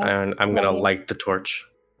 Okay, Oh, and I'm gonna right. light the torch,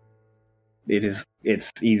 It's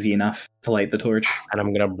easy enough to light the torch. and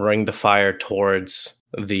I'm gonna bring the fire towards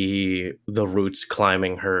the roots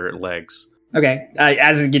climbing her legs. Okay.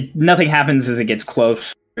 Nothing happens as it gets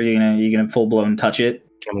close. Are you gonna full blown touch it?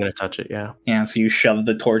 I'm gonna touch it. Yeah. Yeah. So you shove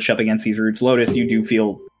the torch up against these roots. Lotus, you do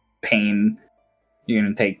feel pain. You're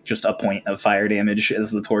gonna take just a point of fire damage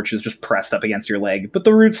as the torch is just pressed up against your leg. But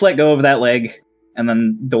the roots let go of that leg, and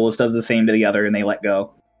then Dolus does the same to the other, and they let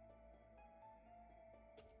go.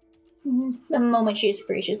 The moment she's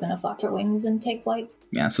free, she's gonna flap her wings and take flight.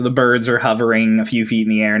 Yeah, so the birds are hovering a few feet in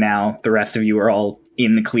the air now. The rest of you are all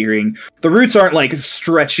in the clearing. The roots aren't like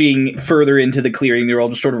stretching further into the clearing. They're all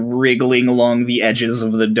just sort of wriggling along the edges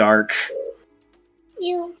of the dark.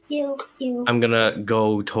 You. I'm gonna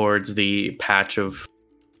go towards the patch of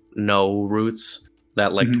no roots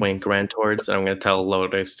that like Mhm. Twink ran towards, and I'm gonna tell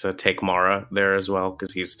Lotus to take Mara there as well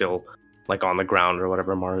because he's still like on the ground or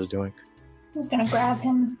whatever Mara's doing. I was gonna grab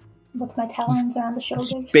him with my talons around the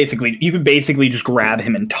shoulders. Basically, you can basically just grab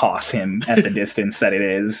him and toss him at the distance that it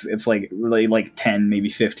is. It's like really like 10, maybe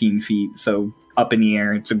 15 feet. So up in the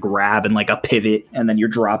air, it's a grab and like a pivot, and then you're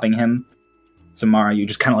dropping him. So Mara, you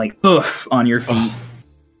just kind of like on your feet.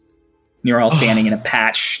 You're all standing in a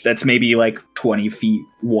patch that's maybe like 20 feet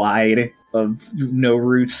wide of no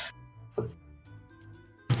roots.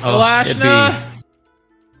 Arlashna,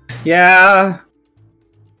 Yeah.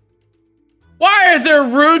 why are there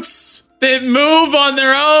roots that move on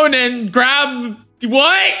their own and grab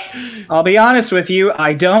what? I'll be honest with you,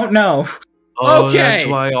 I don't know. Oh, Okay. that's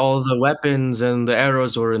why all the weapons and the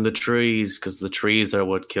arrows were in the trees, because the trees are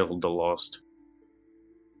what killed the Lost.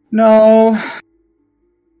 No.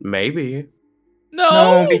 Maybe.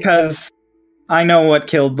 No, because I know what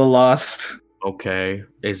killed the Lost. Okay.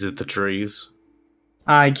 Is it the trees?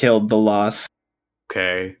 I killed the Lost.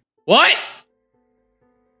 Okay. What?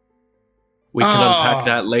 We can Oh. unpack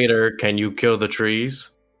that later. Can you kill the trees?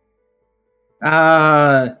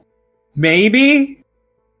 Maybe?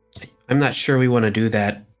 I'm not sure we want to do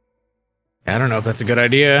that. I don't know if that's a good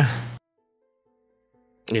idea.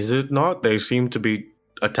 Is it not? They seem to be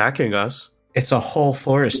attacking us. It's a whole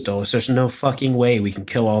forest, though, so there's no fucking way we can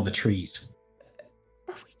kill all the trees.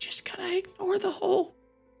 Are we just gonna ignore the whole?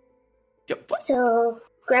 Yeah, what? So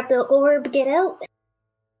grab the orb, get out.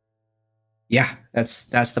 Yeah, that's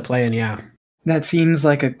the plan, yeah. That seems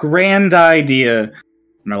like a grand idea.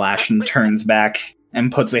 And Arlashna turns back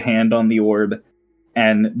and puts a hand on the orb.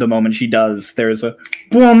 And the moment she does, there's a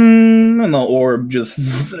boom, and the orb just,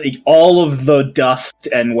 all of the dust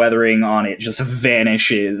and weathering on it just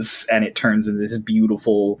vanishes, and it turns into this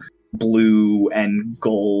beautiful blue and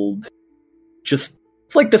gold. Just,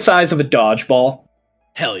 it's like the size of a dodgeball.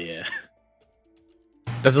 Hell yeah.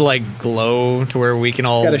 Does it like glow to where we can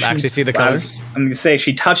all actually see the colors? I'm gonna say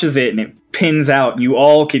she touches it and it pins out. You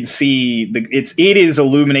all can see it is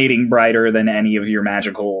illuminating brighter than any of your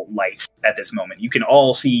magical lights at this moment. You can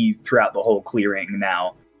all see throughout the whole clearing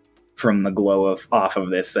now from the glow off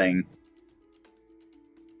of this thing.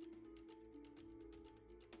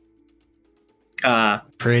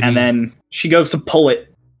 Pretty. And then she goes to pull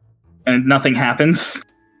it and nothing happens.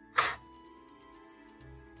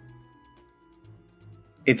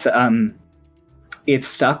 It's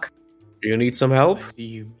stuck. You need some help?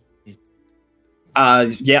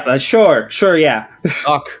 Yeah, sure, yeah.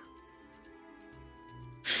 Doc.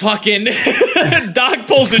 Fucking Doc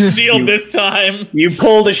pulls a shield this time. You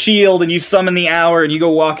pull the shield and you summon the hour and you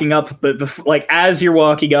go walking up, but as you're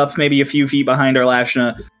walking up, maybe a few feet behind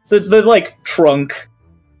Arlashna, the like trunk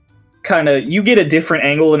kind of, you get a different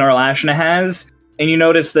angle than Arlashna has, and you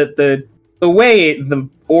notice that the way the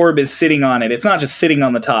orb is sitting on it, it's not just sitting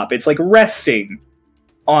on the top, it's like resting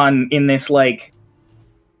in this like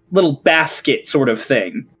little basket sort of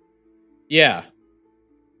thing. Yeah.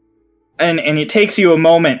 And it takes you a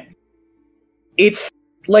moment. It's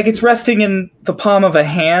like it's resting in the palm of a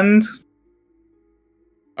hand.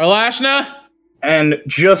 Arlashna? And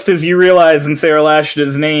just as you realize and say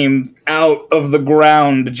Arlashna's name, out of the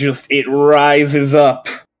ground, it rises up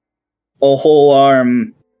a whole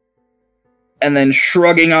arm. And then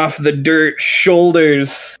shrugging off the dirt,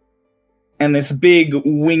 shoulders, and this big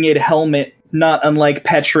winged helmet, not unlike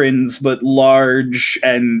Petrin's, but large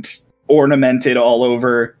and ornamented all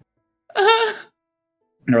over.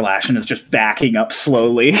 And Arlashna is just backing up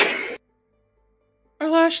slowly.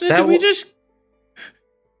 Arlashna, did we just...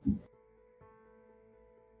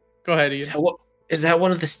 Go ahead, Ian. Is that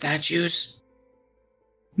one of the statues?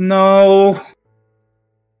 No.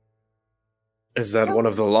 Is that one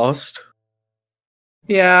of the lost?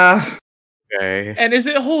 Yeah. Okay. And is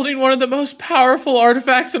it holding one of the most powerful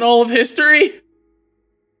artifacts in all of history?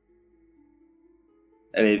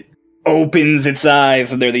 And it opens its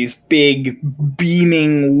eyes, and they're these big,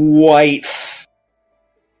 beaming whites.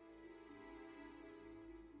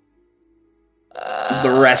 As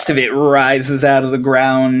the rest of it rises out of the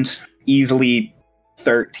ground, easily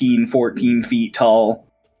 13, 14 feet tall.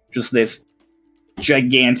 Just this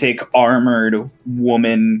gigantic, armored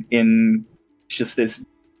woman in just this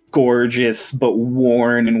gorgeous but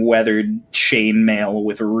worn and weathered chainmail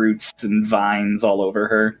with roots and vines all over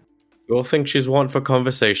her. You'll think she's one for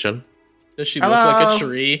conversation. Does she look like a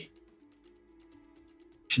tree?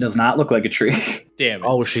 She does not look like a tree. Damn it.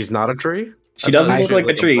 Oh, she's not a tree? She doesn't look like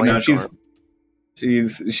a tree. No,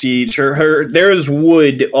 there's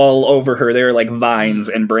wood all over her. There are like vines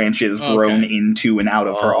and branches grown into and out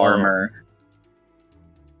of her armor.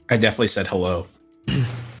 I definitely said hello.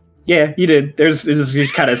 Yeah, you did. There's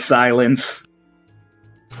just kind of silence.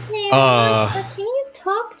 Can you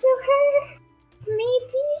talk to her?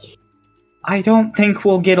 Maybe? I don't think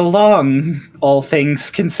we'll get along, all things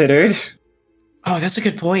considered. Oh, that's a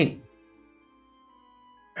good point.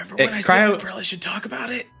 Remember when I said we probably should talk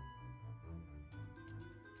about it?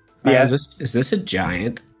 Yeah. Is this a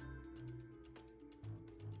giant?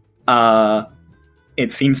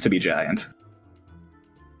 It seems to be giant.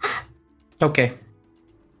 Okay.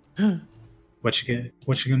 What you gonna do?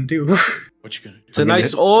 What you gonna do? It's a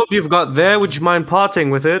nice orb you've got there. Would you mind parting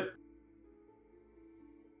with it?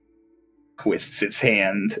 Twists its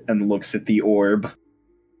hand and looks at the orb.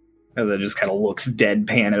 And then just kind of looks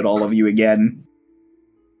deadpan at all of you again.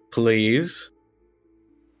 Please.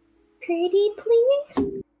 Pretty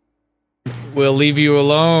please? We'll leave you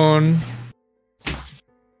alone.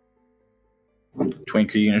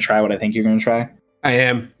 Twink, are you gonna try what I think you're gonna try? I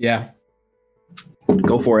am, yeah.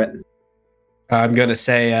 Go for it. I'm gonna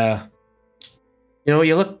say,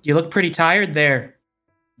 you look pretty tired there,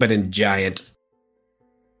 but in giant.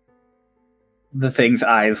 The thing's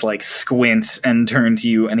eyes like squint and turn to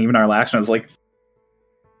you, and even Arlashna is like,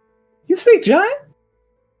 "You speak giant?"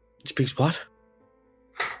 Speaks what?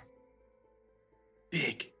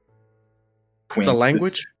 Big. Twink, The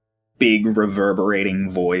language? this big reverberating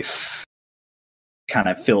voice kind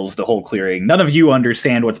of fills the whole clearing. None of you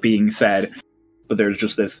understand what's being said, but there's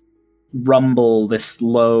just this rumble, this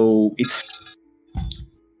low.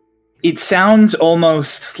 It sounds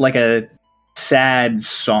almost like a sad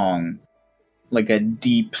song, like a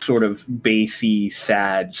deep sort of bassy,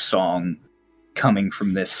 sad song coming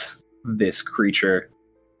from this creature.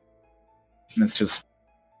 And it's just,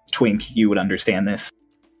 Twink, you would understand this.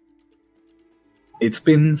 It's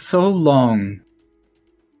been so long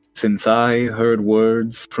since I heard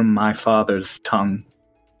words from my father's tongue.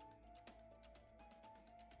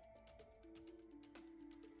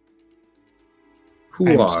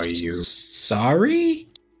 Who are you? Sorry?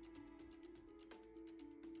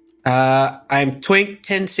 I'm Twink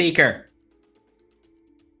Tenseeker.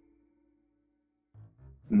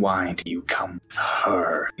 Why do you come with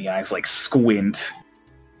her? The eyes like squint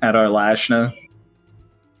at Arlashna.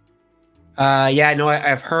 Yeah, no,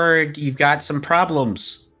 I've heard you've got some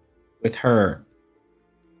problems with her.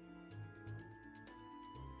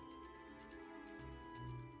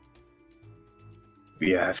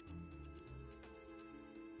 Yes.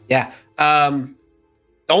 Yeah.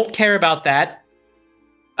 Don't care about that.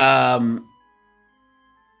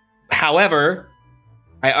 However,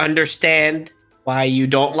 I understand why you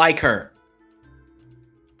don't like her.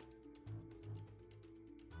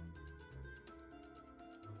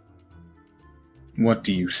 What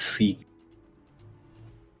do you seek?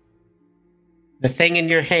 The thing in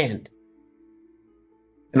your hand.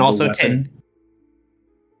 And also Ted.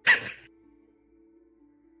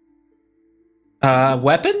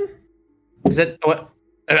 Weapon? Is it what?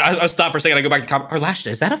 I'll stop for a second. I go back to Arlashna,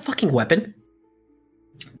 is that a fucking weapon?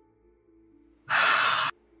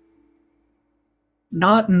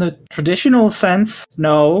 Not in the traditional sense,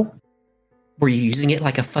 no. Were you using it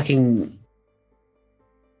like a fucking...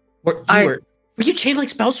 Were you channeling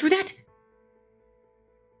spells through that?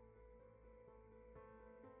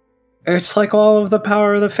 It's like all of the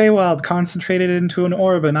power of the Feywild concentrated into an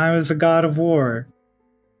orb, and I was a god of war.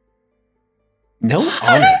 No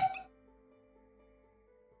honor.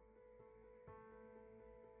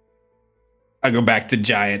 I go back to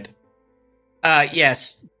Giant.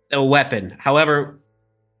 Yes, a weapon. However,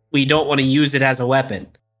 we don't want to use it as a weapon.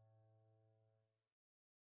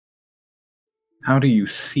 How do you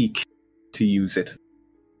seek to use it?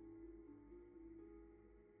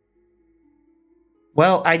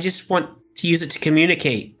 Well, I just want to use it to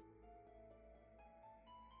communicate.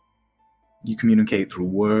 You communicate through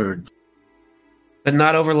words. But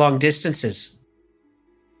not over long distances.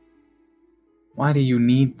 Why do you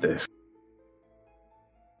need this?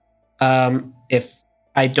 If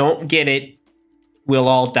I don't get it, we'll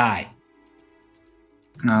all die.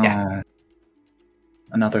 Oh, Yeah.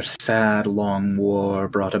 Another sad, long war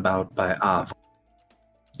brought about by Av.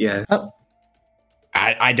 Yeah. Oh.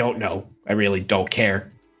 I don't know. I really don't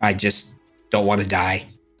care. I just don't want to die.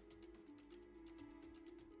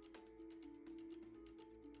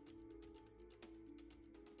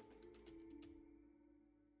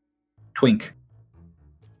 Twink.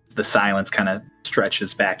 The silence kind of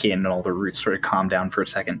stretches back in and all the roots sort of calm down for a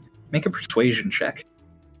second. Make a persuasion check.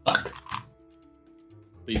 Fuck.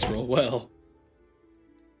 Please roll well.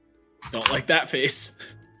 Don't like that face.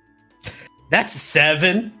 That's a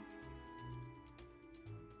 7.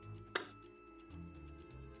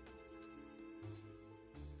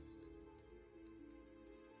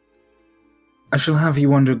 I shall have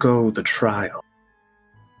you undergo the trial.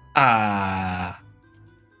 Can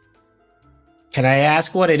I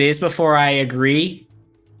ask what it is before I agree?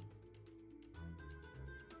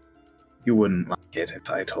 You wouldn't like it if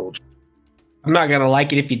I told you. I'm not gonna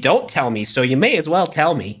like it if you don't tell me, so you may as well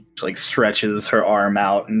tell me. She like stretches her arm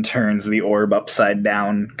out and turns the orb upside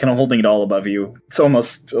down, kind of holding it all above you. It's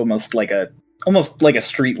almost like a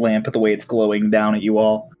street lamp the way it's glowing down at you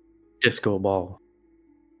all. Disco ball.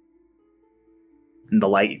 And the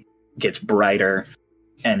light gets brighter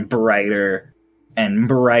and brighter and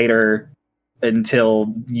brighter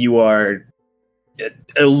until you are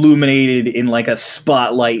illuminated in like a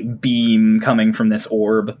spotlight beam coming from this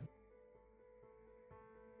orb.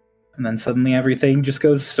 And then suddenly everything just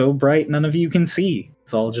goes so bright none of you can see.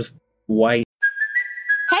 It's all just white.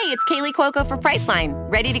 Hey, it's Kaylee Cuoco for Priceline.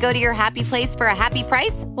 Ready to go to your happy place for a happy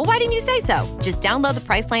price? Well, why didn't you say so? Just download the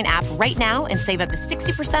Priceline app right now and save up to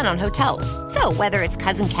 60% on hotels. So whether it's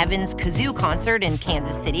Cousin Kevin's Kazoo Concert in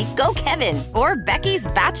Kansas City, go Kevin, or Becky's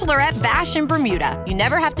Bachelorette Bash in Bermuda, you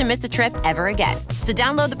never have to miss a trip ever again. So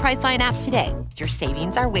download the Priceline app today. Your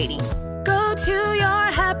savings are waiting. Go to your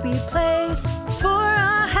happy place for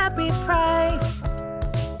a happy price.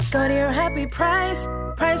 Go to your happy price,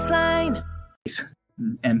 Priceline.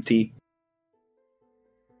 Empty.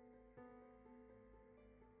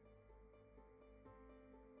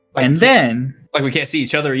 And then Like we can't see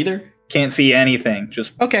each other either? can't see anything.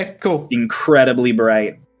 Just Okay, cool. incredibly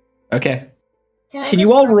bright. Okay. Can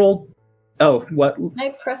you all roll? Oh, what? Can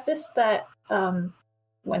I preface that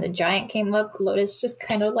when the giant came up, Lotus just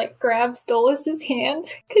kind of like grabs Dolus's hand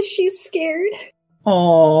because she's scared.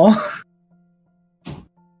 Aww.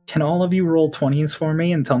 Can all of you roll 20s for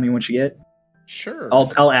me and tell me what you get? Sure.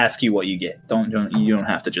 I'll ask you what you get. You don't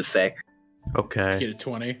have to just say. Okay. Get a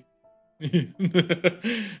 20.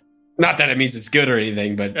 Not that it means it's good or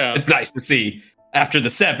anything, but Yeah. it's nice to see. After the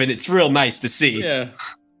 7, it's real nice to see. Yeah.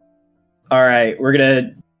 All right, we're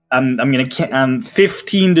gonna. I'm gonna.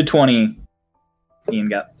 15 to 20. Ian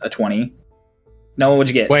got a 20. No,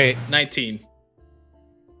 what'd you get? Wait, 19.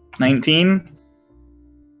 19.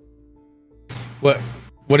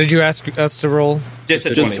 what did you ask us to roll? Just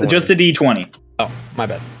a Just 20. just a D20. Oh, my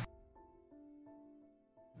bad.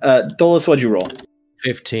 Dolus, what'd you roll?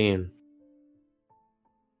 15.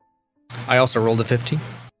 I also rolled a 15.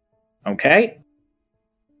 Okay.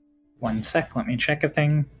 1 sec. Let me check a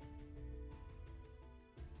thing.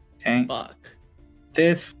 Okay. Fuck.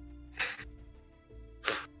 This.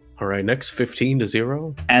 All right, next 15 to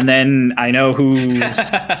 0. And then I know who.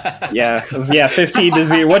 Yeah, 15 to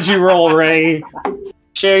 0. What'd you roll, Ray?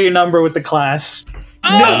 Share your number with the class.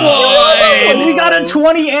 Oh, We got a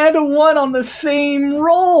 20 and a 1 on the same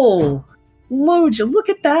roll. Loja, look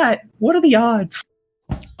at that. What are the odds?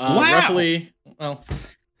 Wow. Roughly, well,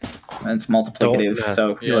 That's multiplicative, Don't-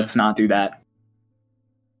 so yeah. let's not do that.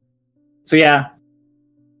 So yeah,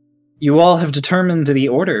 you all have determined the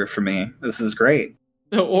order for me. This is great.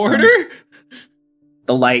 the order?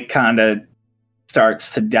 The light kind of starts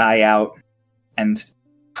to die out and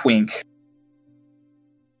twink.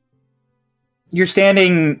 You're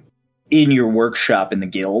standing in your workshop in the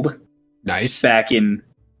guild, Nice. back in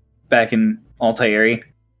Altairi.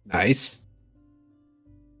 Nice.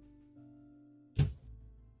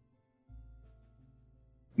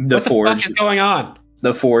 The What the forge, fuck is going on?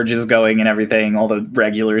 the forge is going and everything. All the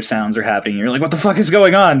regular sounds are happening. You're like, what the fuck is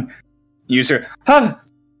going on? You hear, I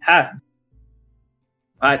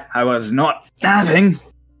was not napping.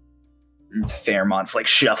 And Fairmont's like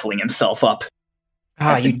shuffling himself up.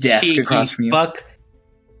 Ah, At the you desk cheeky across from you. fuck.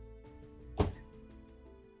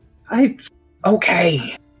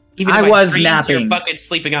 Okay. Even I in my was dreams, napping. You're fucking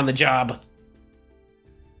sleeping on the job.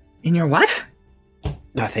 In your what?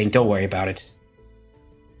 Nothing. Don't worry about it.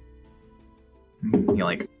 He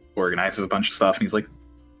like organizes a bunch of stuff and he's like,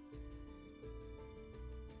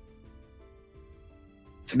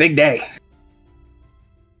 it's a big day.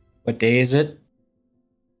 What day is it?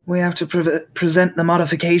 We have to present the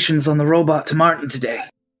modifications on the robot to Martin today.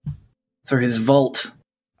 For his vault.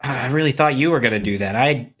 I really thought you were gonna do that.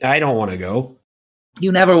 I don't want to go.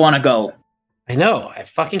 You never want to go. I know. I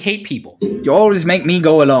fucking hate people. You always make me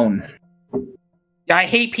go alone. I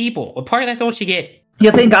hate people. What part of that don't you get? You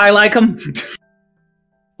think I like him?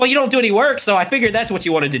 Well, you don't do any work, so I figured that's what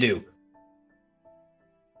you wanted to do.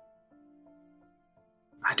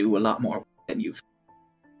 I do a lot more than you.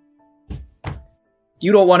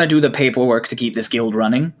 You don't want to do the paperwork to keep this guild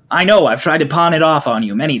running. I know, I've tried to pawn it off on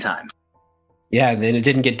you many times. Yeah, and then it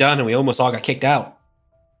didn't get done, and we almost all got kicked out.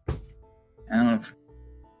 I don't know, if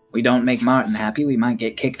we don't make Martin happy, we might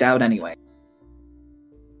get kicked out anyway.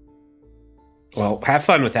 Well, have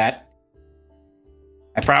fun with that.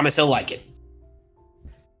 I promise he'll like it.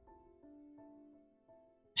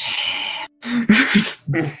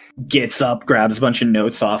 Gets up, grabs a bunch of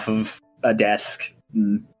notes off of a desk.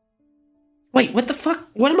 Wait, what the fuck?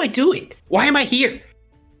 What am I doing? Why am I here?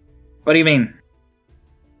 What do you mean?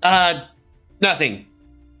 Nothing.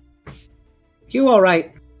 You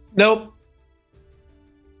alright? Nope.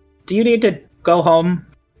 Do you need to go home?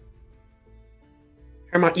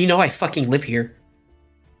 Hermon, you know I fucking live here.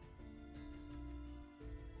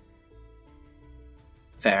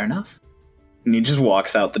 Fair enough. And he just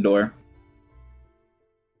walks out the door.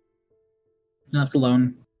 Left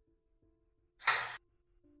alone.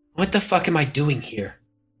 What the fuck am I doing here?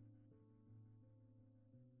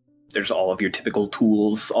 There's all of your typical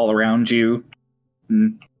tools all around you.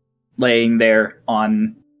 Laying there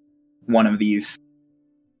on one of these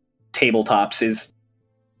tabletops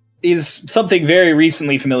is something very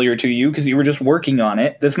recently familiar to you because you were just working on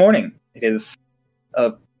it this morning. It is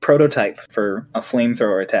a prototype for a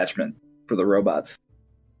flamethrower attachment for the robots.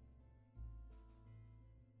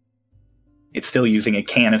 It's still using a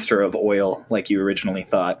canister of oil like you originally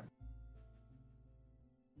thought.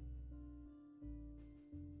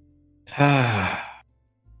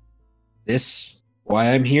 This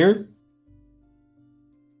why I'm here?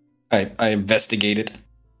 I investigated.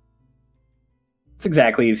 It's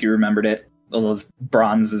exactly as you remembered it. All those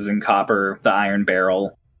bronzes and copper, the iron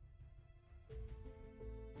barrel.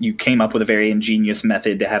 You came up with a very ingenious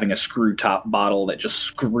method to having a screw top bottle that just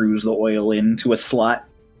screws the oil into a slot.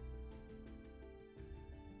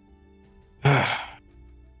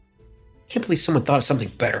 can't believe someone thought of something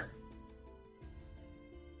better.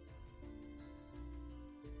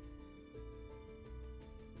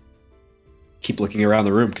 Keep looking around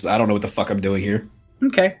the room because I don't know what the fuck I'm doing here.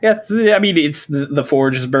 Okay, yeah. It's the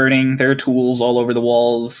forge is burning. There are tools all over the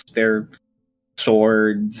walls. There are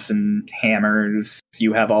swords and hammers.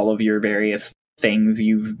 You have all of your various things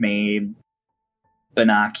you've made.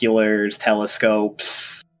 Binoculars,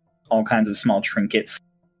 telescopes, all kinds of small trinkets.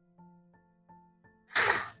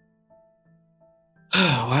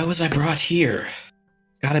 Why was I brought here?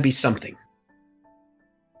 Gotta be something.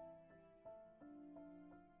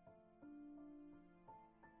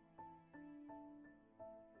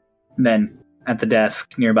 And then, at the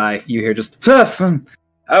desk nearby, you hear just, I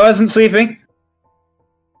wasn't sleeping.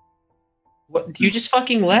 What? You just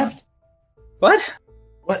fucking left? What?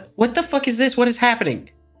 What the fuck is this? What is happening?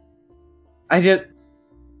 Okay,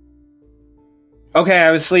 I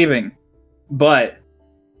was sleeping, but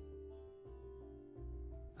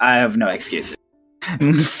I have no excuses.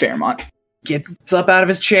 Fairmont gets up out of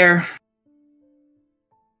his chair.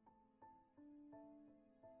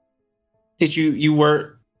 Did you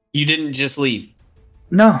didn't just leave?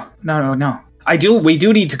 No. We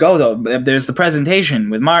do need to go, though. There's the presentation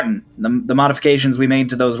with Martin, the modifications we made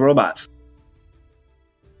to those robots.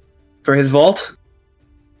 For his vault?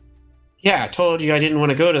 Yeah, I told you I didn't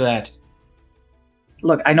want to go to that.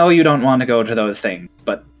 Look, I know you don't want to go to those things,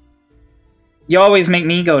 but you always make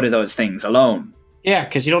me go to those things alone. Yeah,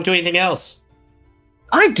 because you don't do anything else.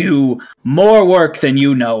 I do more work than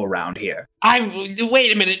you know around here.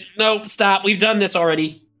 Wait a minute. No, stop. We've done this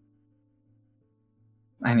already.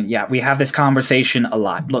 I mean, yeah, we have this conversation a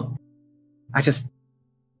lot. Look,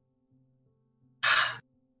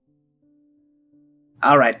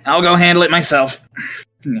 all right, I'll go handle it myself.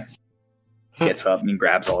 Gets up and he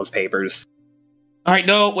grabs all his papers. All right,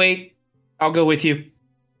 no, wait. I'll go with you.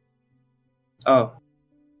 Oh.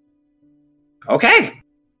 Okay.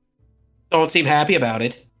 Don't seem happy about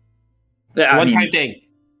it. One-time thing.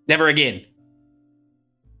 Never again.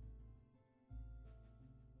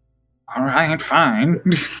 All right, fine.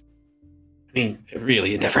 I mean,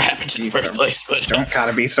 it never happened in the first place, but... Don't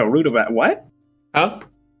gotta be so rude about it. What? Huh?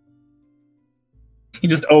 He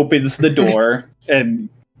just opens the door, and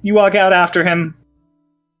you walk out after him.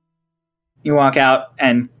 You walk out,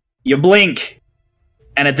 and you blink.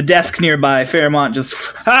 And at the desk nearby, Fairmont just...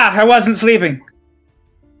 I wasn't sleeping.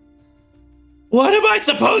 What am I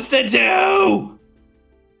supposed to do?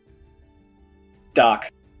 Doc.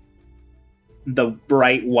 The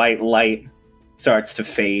bright white light starts to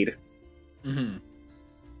fade. Mm-hmm.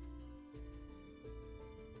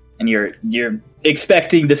 And you're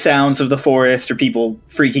expecting the sounds of the forest or people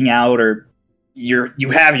freaking out, or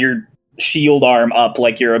you have your shield arm up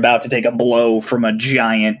like you're about to take a blow from a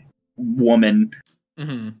giant woman.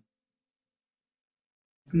 Mm-hmm.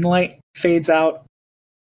 And the light fades out.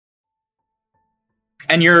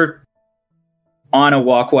 And you're on a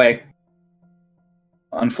walkway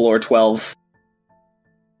on floor 12,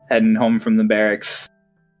 heading home from the barracks.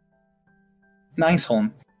 Nice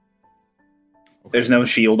home. There's no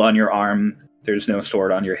shield on your arm. There's no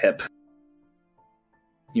sword on your hip.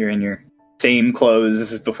 You're in your same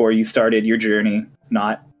clothes as before you started your journey,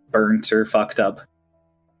 not burnt or fucked up.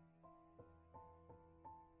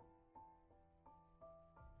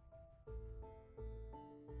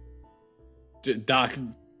 Doc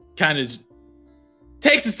kind of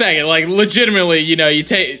takes a second, like legitimately, you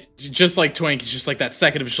take just like Twink, it's just like that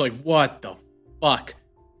second of just like, what the fuck?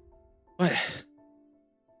 What?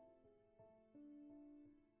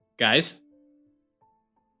 Guys?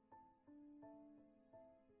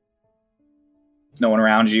 No one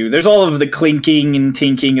around you. There's all of the clinking and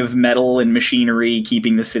tinking of metal and machinery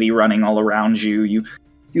keeping the city running all around you.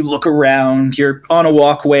 You look around. You're on a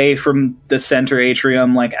walkway from the center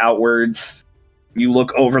atrium, like outwards. You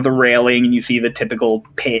look over the railing and you see the typical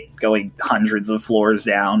pit going hundreds of floors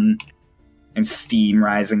down and steam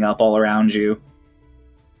rising up all around you.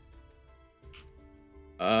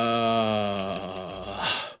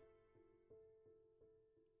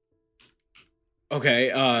 Okay,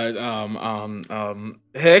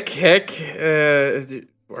 Hick,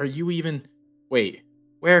 are you even... Wait,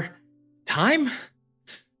 where? Time?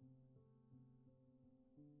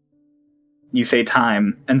 You say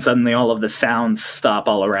time, and suddenly all of the sounds stop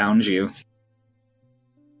all around you.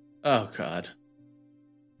 Oh, God.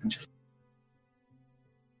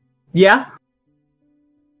 Yeah?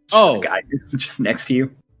 Oh. The guy just next to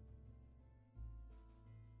you.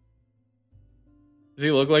 Does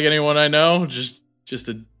he look like anyone I know? Just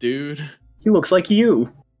a dude? He looks like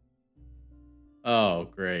you. Oh,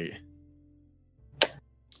 great.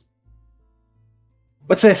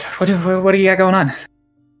 What's this? What do you got going on? What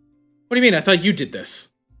do you mean? I thought you did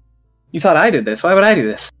this. You thought I did this? Why would I do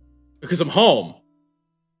this? Because I'm home.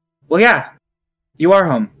 Well, yeah. You are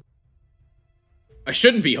home. I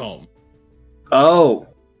shouldn't be home. Oh.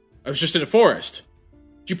 I was just in a forest.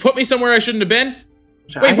 Did you put me somewhere I shouldn't have been?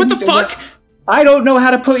 Wait, what the fuck? I don't know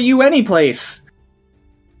how to put you anyplace.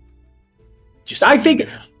 I think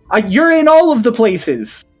you're in all of the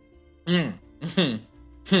places.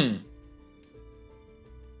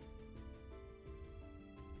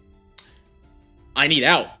 I need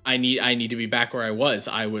out. I need to be back where I was.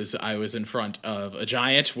 I was in front of a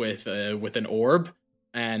giant with an orb,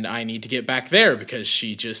 and I need to get back there because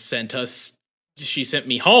she just sent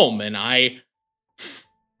me home, and I'm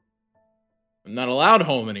not allowed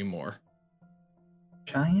home anymore.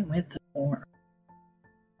 Giant with the orb.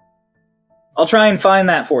 I'll try and find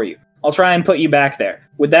that for you. I'll try and put you back there.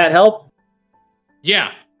 Would that help?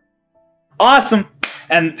 Yeah. Awesome.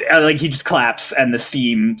 And he just claps, and the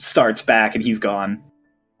steam starts back, and he's gone.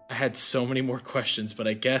 I had so many more questions, but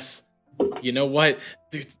I guess, you know what?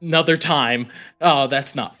 Another time. Oh,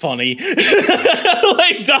 that's not funny.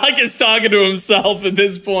 Doc is talking to himself at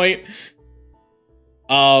this point.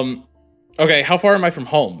 Okay, how far am I from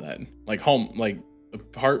home then?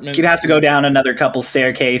 Apartment? You'd have to go down another couple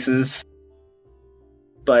staircases,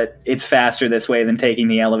 but it's faster this way than taking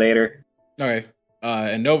the elevator. Okay.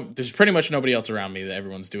 And there's pretty much nobody else around me that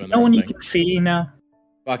everyone's doing their no own one thing. You can see, no.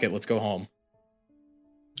 Fuck it, let's go home.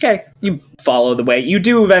 Okay, you follow the way. You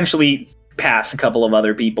do eventually pass a couple of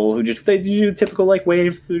other people who they do a typical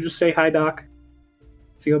wave, who just say hi, Doc.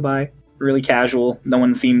 So you go by. Really casual. No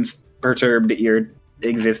one seems perturbed at your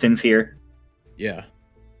existence here. Yeah.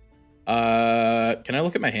 Can I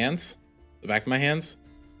look at my hands? The back of my hands?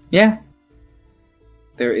 Yeah.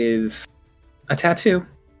 There is a tattoo.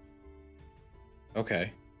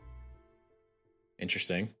 Okay.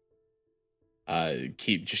 Interesting.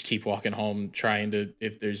 Keep walking home, trying to,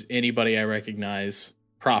 if there's anybody I recognize,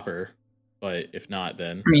 proper. But if not,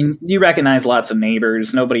 then... I mean, you recognize lots of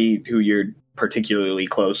neighbors, nobody who you're particularly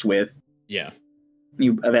close with. Yeah.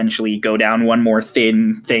 You eventually go down one more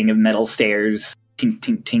thin thing of metal stairs, tink,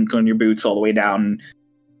 tink, tink on your boots all the way down.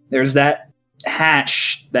 There's that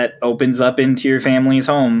hatch that opens up into your family's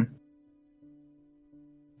home.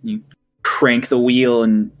 You crank the wheel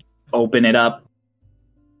and open it up.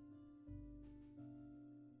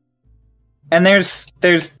 And there's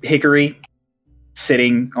Hickory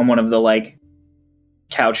sitting on one of the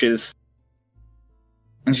couches.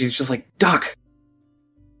 And she's just like, Doc.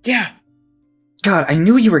 Yeah. God, I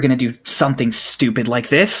knew you were gonna do something stupid like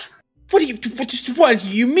this. What do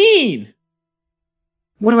you mean?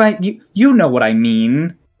 What do you know what I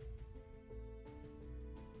mean.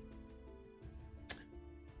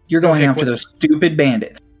 You're going after those stupid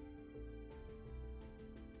bandits.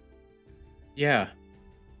 Yeah.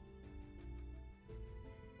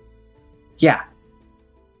 Yeah.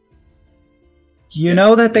 You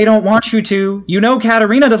know that they don't want you to. You know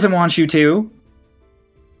Katarina doesn't want you to.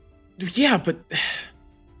 Yeah, but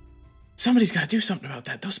somebody's got to do something about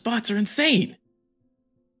that. Those bots are insane.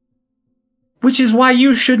 Which is why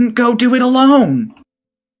you shouldn't go do it alone.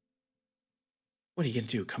 What are you going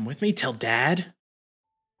to do? Come with me? Tell Dad?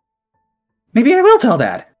 Maybe I will tell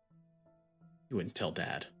Dad. You wouldn't tell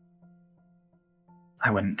Dad.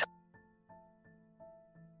 I wouldn't.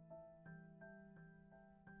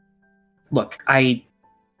 Look, I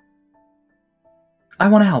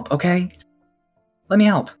want to help, okay? Let me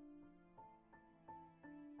help.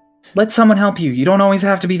 Let someone help you. You don't always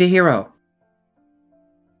have to be the hero.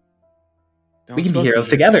 We can be heroes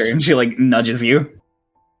together. And she nudges you.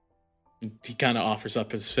 He kind of offers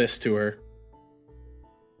up his fist to her.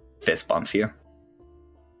 Fist bumps you.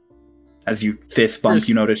 As you fist bump,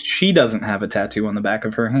 you notice she doesn't have a tattoo on the back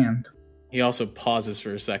of her hand. He also pauses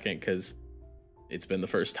for a second because it's been the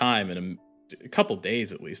first time in a couple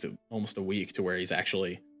days, at least, almost a week, to where he's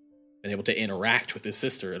actually been able to interact with his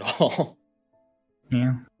sister at all.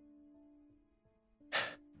 Yeah.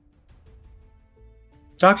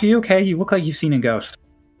 Doc, are you okay? You look like you've seen a ghost.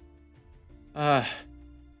 I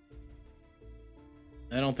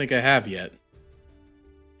don't think I have yet.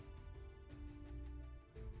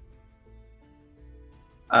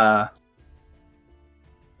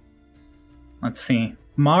 Let's see.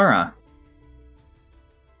 Mara.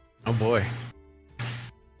 Oh boy.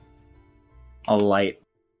 A light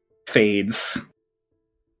fades.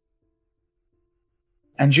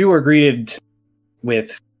 And you are greeted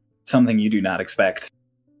with something you do not expect.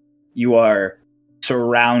 You are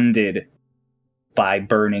surrounded by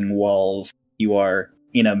burning walls. You are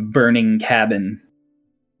in a burning cabin.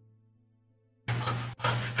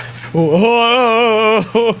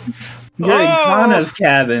 Whoa! You're in Kana's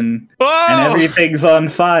cabin, and everything's on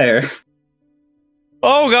fire.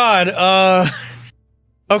 Oh God.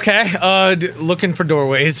 Okay. Looking for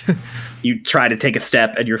doorways. You try to take a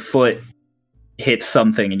step, and your foot hits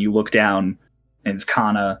something, and you look down, and it's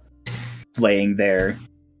Kana laying there,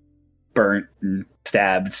 burnt and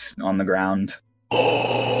stabbed on the ground.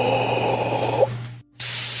 Oh,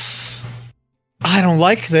 I don't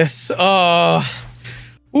like this.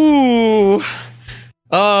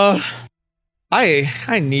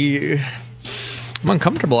 I need. I'm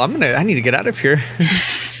uncomfortable. I need to get out of here.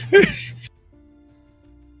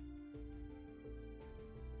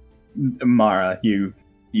 Mara, you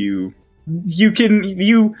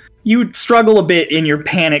struggle a bit in your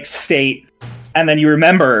panicked state, and then you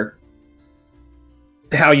remember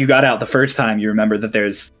how you got out the first time. You remember that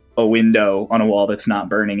there's a window on a wall that's not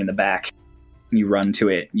burning in the back. And you run to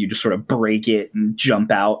it. You just sort of break it and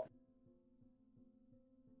jump out.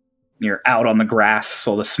 You're out on the grass,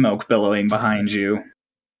 all the smoke billowing behind you.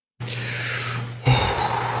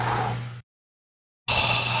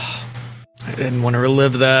 I didn't want to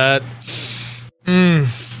relive that. I'm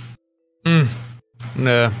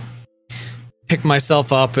gonna pick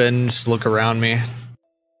myself up and just look around me.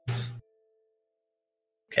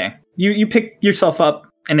 Okay. You pick yourself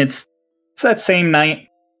up, and it's that same night,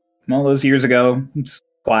 all those years ago. It's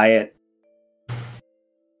quiet.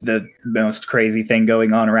 The most crazy thing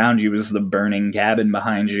going on around you is the burning cabin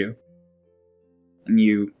behind you. And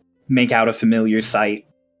you make out a familiar sight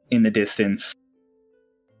in the distance.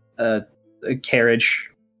 A carriage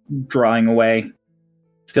drawing away,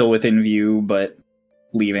 still within view, but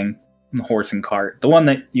leaving. The horse and cart. The one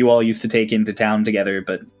that you all used to take into town together,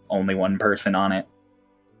 but only one person on it.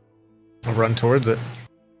 I'll run towards it.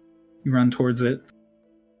 You run towards it.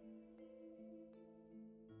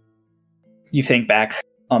 You think back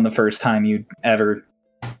on the first time you'd ever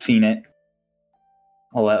seen it.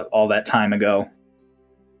 All that time ago.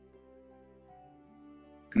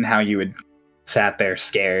 And how you had sat there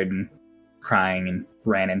scared and crying and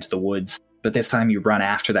ran into the woods. But this time you run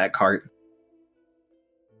after that cart.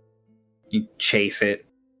 You chase it.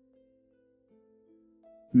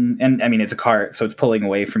 And I mean, it's a cart, so it's pulling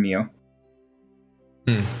away from you.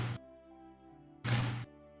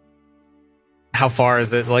 How far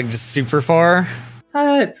is it? Like, just super far?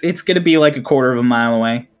 It's gonna be like a quarter of a mile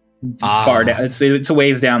away. Far down. It's a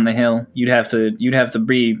ways down the hill. You'd have to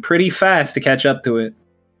be pretty fast to catch up to it.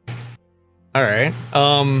 All right.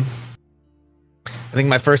 I think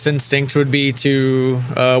my first instinct would be to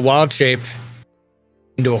wild shape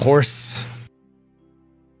into a horse.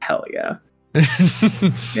 Hell yeah.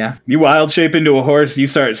 Yeah. You wild shape into a horse, you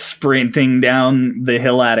start sprinting down the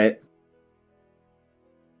hill at it.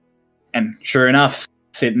 And sure enough,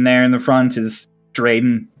 sitting there in the front is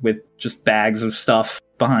Drayden with just bags of stuff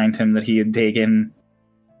behind him that he had taken.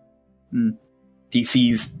 And he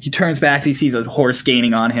turns back, he sees a horse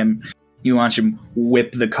gaining on him. You watch him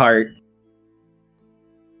whip the cart.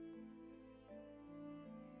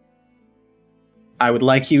 I would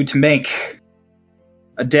like you to make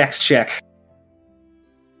a dex check.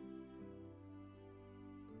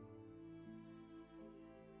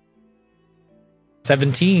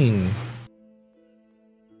 $17.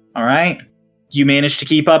 All right. You manage to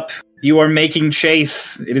keep up. You are making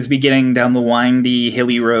chase. It is beginning down the windy,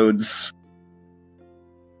 hilly roads.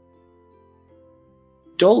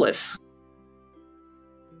 Dolus.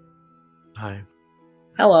 Hi.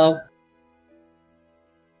 Hello.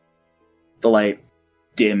 The light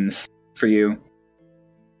dims for you.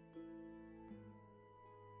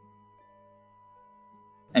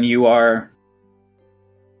 And you are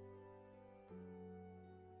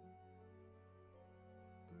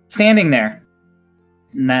standing there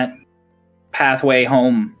in that pathway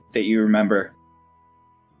home that you remember,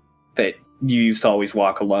 that you used to always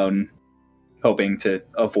walk alone, hoping to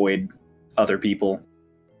avoid other people.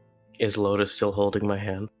 Is Lotus still holding my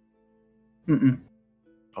hand? Mm-mm.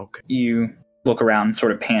 Okay. You look around,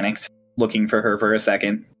 sort of panicked, looking for her for a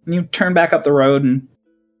second. And you turn back up the road, and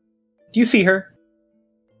do you see her?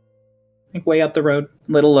 I think way up the road.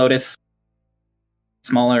 Little Lotus.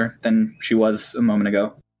 Smaller than she was a moment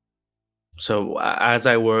ago. So as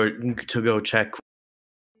I were to go check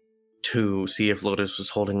to see if Lotus was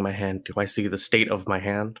holding my hand, do I see the state of my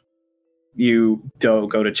hand? You don't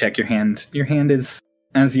go to check your hand. Your hand is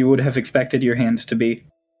as you would have expected your hand to be.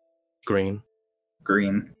 Green.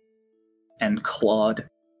 Green. And clawed.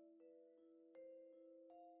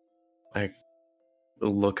 I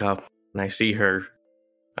look up and I see her,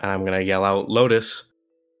 and I'm gonna yell out, Lotus.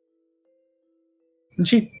 And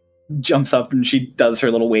she jumps up and she does her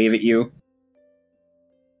little wave at you.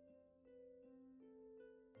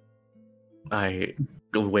 I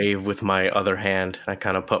wave with my other hand. I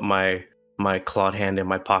kind of put my clawed hand in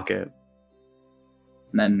my pocket.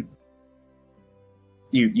 And then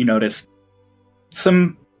you notice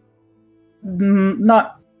some,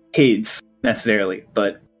 not kids necessarily,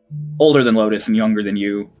 but older than Lotus and younger than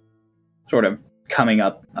you, sort of coming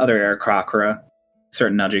up. Other Aarakocra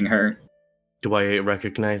start nudging her. Do I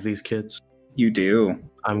recognize these kids? You do.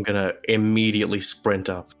 I'm gonna immediately sprint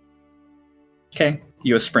up. Okay,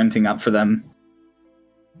 you are sprinting up for them.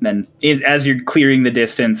 Then, as you're clearing the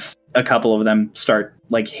distance, a couple of them start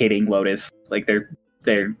like hitting Lotus. Like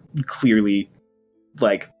they're clearly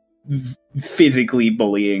like physically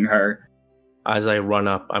bullying her. As I run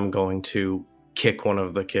up, I'm going to kick one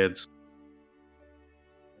of the kids.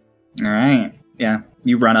 All right, yeah.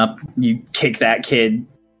 You run up, you kick that kid.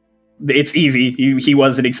 It's easy. He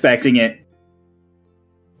wasn't expecting it.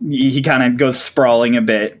 He kind of goes sprawling a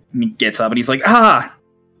bit, and he gets up and he's like, ah!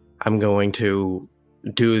 I'm going to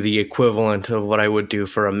do the equivalent of what I would do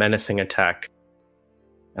for a menacing attack.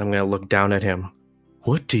 I'm going to look down at him.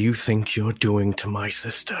 What do you think you're doing to my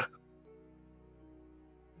sister?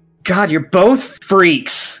 God, you're both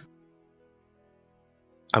freaks!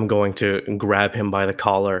 I'm going to grab him by the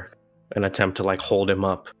collar and attempt to, hold him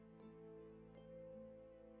up.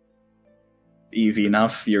 Easy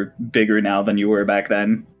enough. You're bigger now than you were back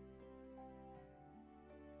then.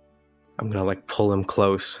 I'm gonna, pull him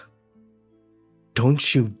close.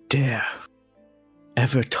 Don't you dare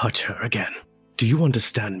ever touch her again. Do you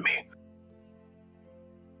understand me?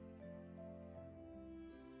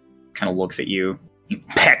 Kind of looks at you. He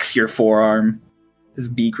pecks your forearm. His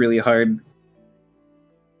beak really hard.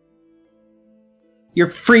 Your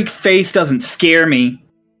freak face doesn't scare me.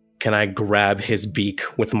 Can I grab his beak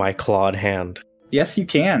with my clawed hand? Yes, you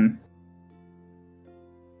can.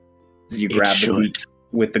 As you grab the beak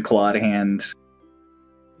with the clawed hand,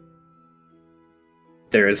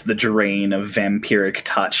 there is the drain of vampiric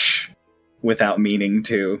touch without meaning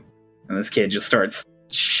to. And this kid just starts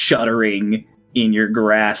shuddering in your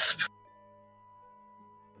grasp.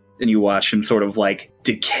 And you watch him sort of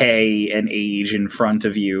decay and age in front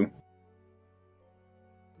of you.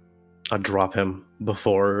 I'll drop him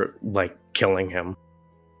before, killing him.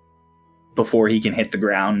 Before he can hit the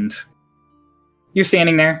ground. You're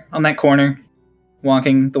standing there on that corner,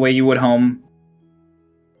 walking the way you would home,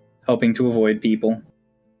 hoping to avoid people.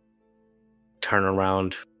 Turn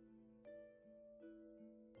around.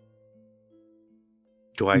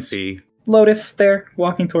 Do I see Lotus there,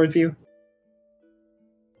 walking towards you?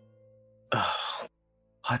 Oh,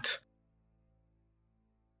 what?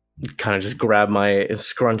 Kind of just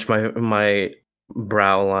scrunch my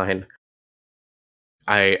brow line.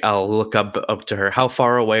 I'll look up to her. How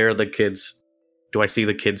far away are the kids? Do I see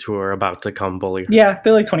the kids who are about to come bully her? Yeah,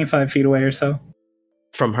 they're 25 feet away or so.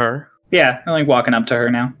 From her? Yeah, they're walking up to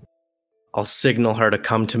her now. I'll signal her to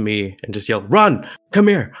come to me and just yell, "Run! Come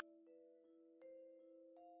here!"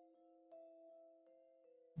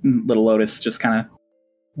 Little Lotus just kind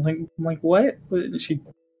of like what?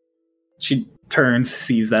 She turns,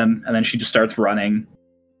 sees them, and then she just starts running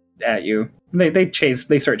at you. They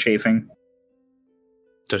start chasing.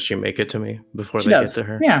 Does she make it to me before She they does. get to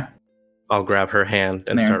her? Yeah. I'll grab her hand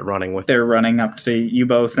and start running with her. They're running up to you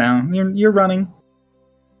both now. You're running.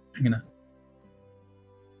 I'm gonna...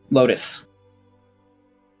 Lotus.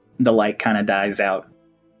 The light kind of dies out.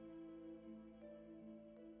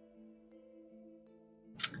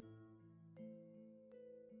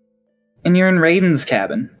 And you're in Raiden's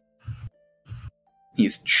cabin.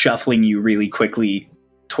 He's shuffling you really quickly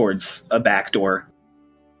towards a back door.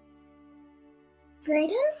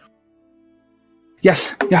 Raiden?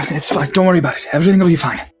 Yes, yeah, it's fine. Don't worry about it. Everything will be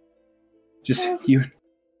fine. Just you.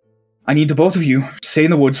 I need the both of you stay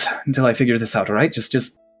in the woods until I figure this out. All right?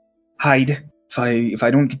 Just hide. If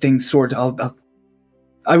I don't get things sorted,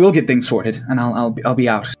 I will get things sorted, and I'll be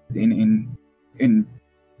out in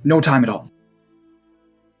no time at all.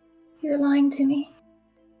 You're lying to me.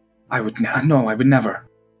 I would never.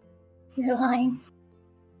 You're lying.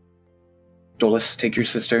 Dolus, take your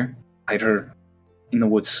sister, hide her in the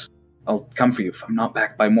woods. I'll come for you if I'm not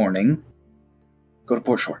back by morning. Go to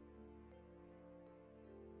Port Shore.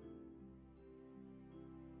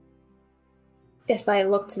 If I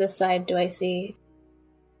look to the side, do I see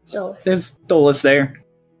Dolus? There's Dolus there.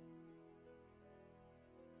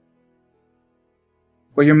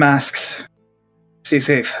 Wear your masks. Stay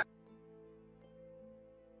safe.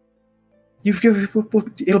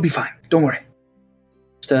 It'll be fine. Don't worry.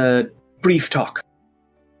 Just a brief talk.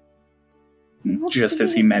 What's Just the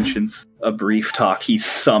as he mentions a brief talk, he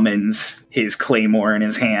summons his claymore in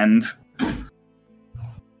his hand.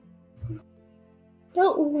 Do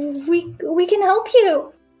Well, we can help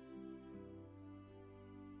you.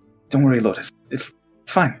 Don't worry, Lotus. It's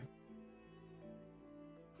fine.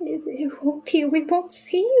 It won't be. We won't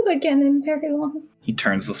see you again in very long. He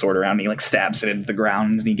turns the sword around and he stabs it into the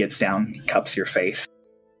ground and he gets down, he cups your face.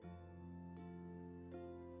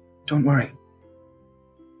 Don't worry.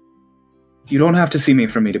 You don't have to see me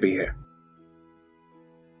for me to be here.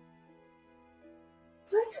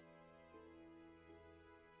 What?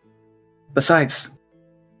 Besides,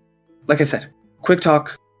 like I said, quick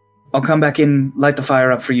talk. I'll come back in, light the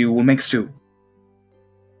fire up for you, we'll make stew.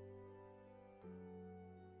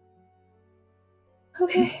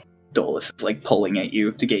 Okay. Dolus is pulling at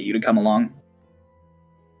you to get you to come along.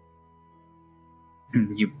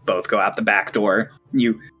 You both go out the back door.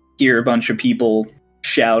 You hear a bunch of people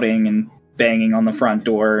shouting and banging on the front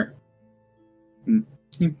door.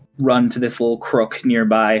 You run to this little crook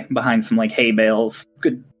nearby behind some hay bales,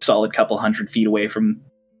 good solid couple 100 feet away from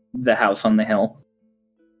the house on the hill.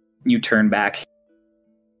 You turn back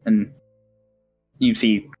and you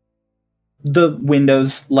see the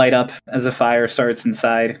windows light up as a fire starts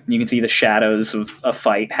inside. You can see the shadows of a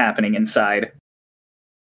fight happening inside.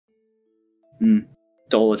 And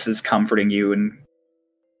Dolus is comforting you and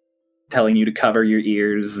telling you to cover your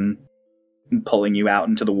ears and pulling you out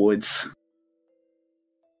into the woods.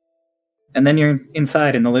 And then you're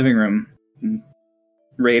inside in the living room.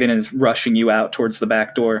 Raiden is rushing you out towards the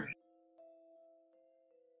back door.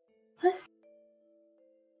 What?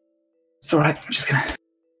 It's alright, I'm just gonna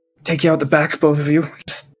take you out the back, both of you.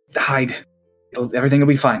 Just hide. Everything will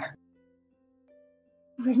be fine.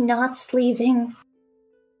 We're not leaving.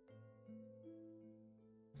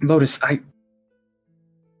 Lotus, I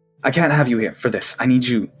can't have you here for this. I need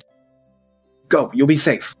you. Go, you'll be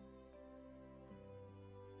safe.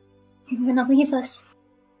 You're gonna leave us.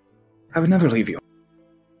 I would never leave you.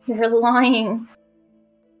 You're lying.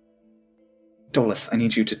 Dolus, I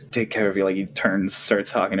need you to take care of you. He turns,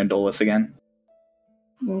 starts talking to Dolus again.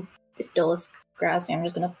 If Dolus grabs me, I'm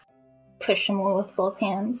just gonna push him with both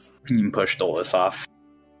hands. You can push Dolus off.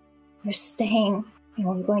 We're staying, and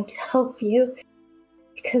we're going to help you,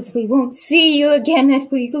 because we won't see you again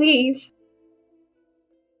if we leave.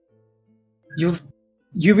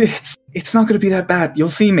 It's not going to be that bad. You'll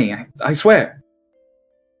see me. I swear.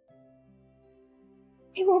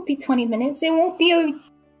 It won't be 20 minutes. It won't be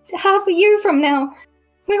half a year from now.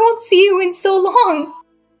 We won't see you in so long.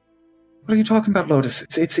 What are you talking about, Lotus?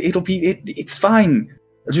 It's fine.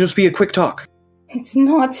 It'll just be a quick talk. It's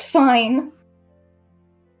not fine.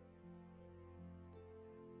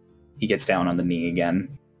 He gets down on the knee again.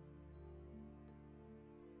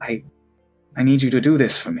 I need you to do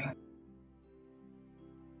this for me.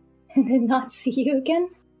 And then not see you again?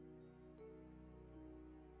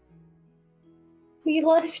 We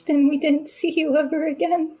left and we didn't see you ever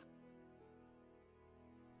again.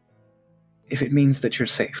 If it means that you're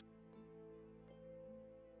safe.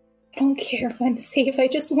 I don't care if I'm safe, I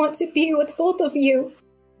just want to be with both of you.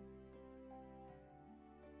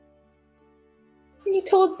 You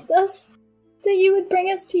told us that you would bring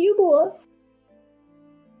us to Yubawa.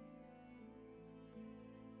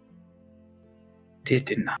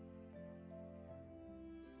 Didn't I?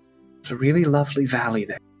 It's a really lovely valley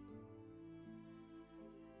there.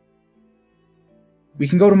 We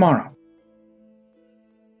can go tomorrow.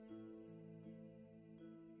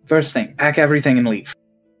 First thing, pack everything and leave.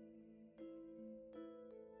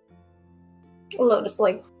 Lotus,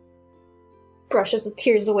 brushes the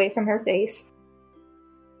tears away from her face.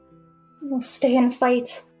 We'll stay and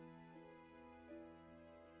fight.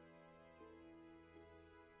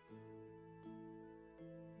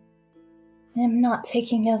 I'm not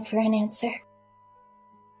taking no for an answer.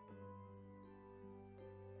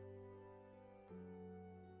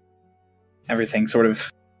 Everything sort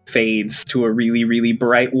of fades to a really, really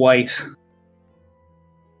bright white.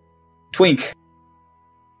 Twink.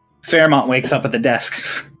 Fairmont wakes up at the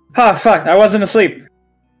desk. Ah, fuck, I wasn't asleep.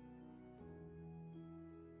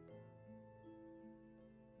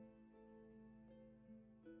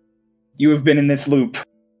 You have been in this loop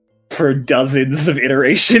for dozens of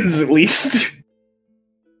iterations at least.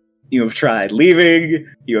 You have tried leaving,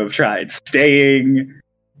 you have tried staying,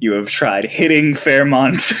 you have tried hitting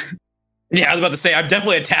Fairmont. Yeah, I was about to say, I'm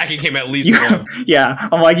definitely attacking him at least once. Yeah,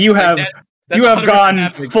 I'm like, you have that's you have 100% gone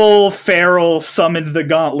happening. full feral, summoned the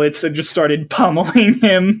gauntlets, and just started pummeling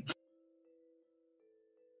him.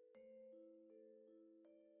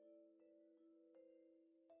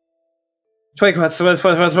 Twig, what's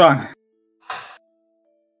wrong?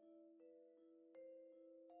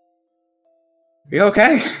 You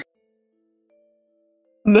okay?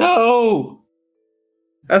 No!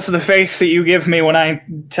 That's the face that you give me when I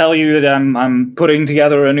tell you that I'm putting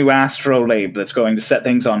together a new astrolabe that's going to set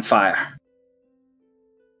things on fire.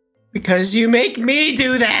 Because you make me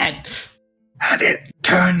do that! And it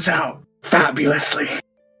turns out fabulously.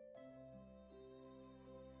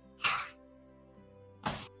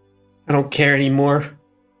 I don't care anymore.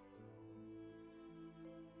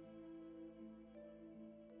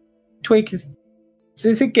 Twig, is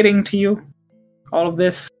it getting to you? All of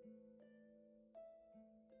this?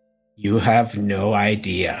 You have no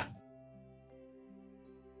idea.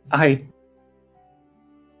 I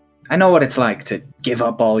know what it's like to give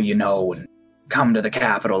up all you know and come to the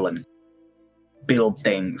capital and build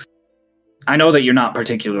things. I know that you're not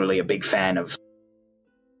particularly a big fan of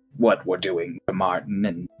what we're doing for Martin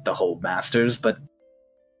and the Hold Masters, but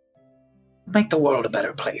make the world a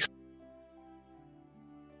better place.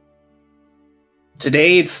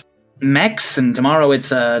 Today it's mechs, and tomorrow it's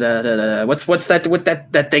what's that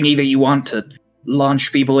thingy that you want to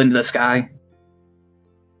launch people into the sky?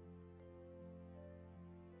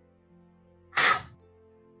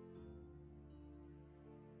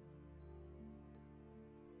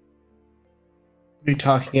 You're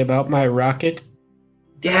talking about my rocket?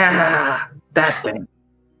 Yeah, that thing.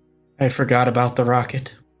 I forgot about the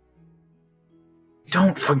rocket.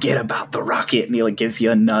 Don't forget about the rocket. And he gives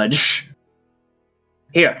you a nudge.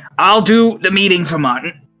 Here, I'll do the meeting for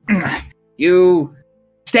Martin. You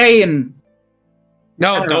stay and...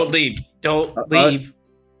 No, don't leave. Don't leave.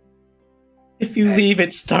 If you leave,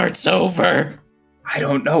 it starts over. I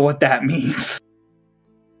don't know what that means.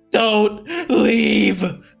 Don't leave.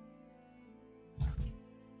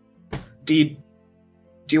 Do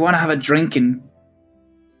you want to have a drink and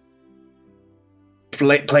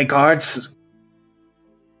play cards?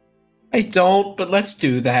 I don't, but let's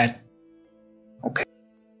do that. Okay.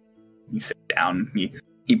 You sit down.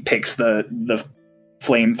 He picks the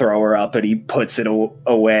flamethrower up and he puts it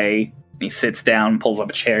away. And he sits down, pulls up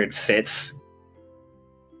a chair and sits.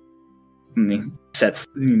 And he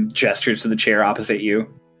gestures to the chair opposite you.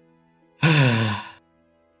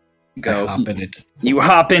 Go. I hop in it. You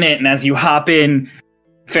hop in it, and as you hop in,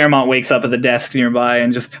 Fairmont wakes up at the desk nearby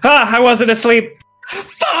and just, I wasn't asleep!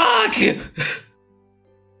 Fuck!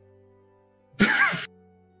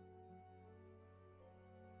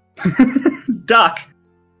 Doc!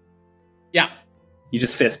 Yeah. You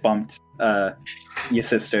just fist bumped your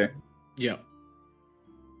sister. Yeah.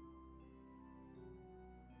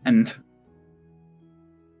 And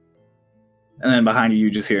then behind you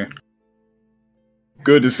just hear,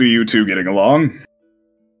 good to see you two getting along.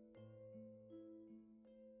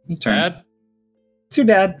 You turn. Dad? It's your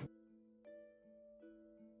dad.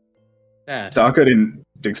 Dad. Doc, I didn't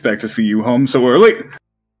expect to see you home so early.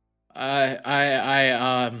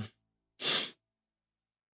 Yeah.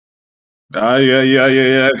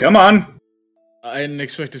 Come on. I didn't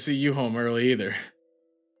expect to see you home early either.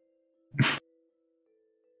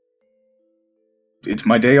 It's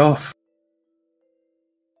my day off.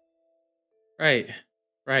 Right.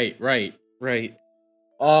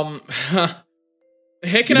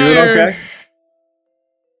 Hick and You I doing are... okay?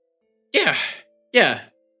 Yeah.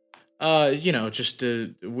 Just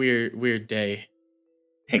a weird day.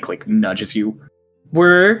 Hank nudges you.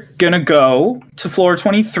 We're gonna go to floor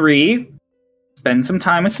 23, spend some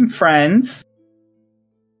time with some friends.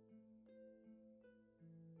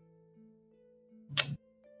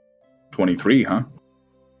 "23, huh?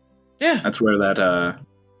 Yeah. That's where that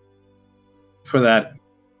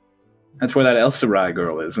Elsa Rai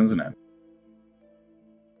girl is, isn't it?"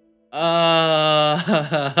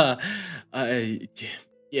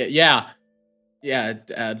 Yeah,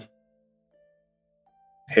 Dad.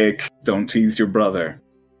 Hick, don't tease your brother.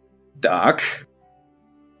 Doc?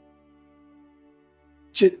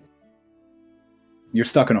 You're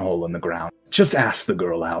stuck in a hole in the ground. Just ask the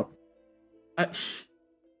girl out.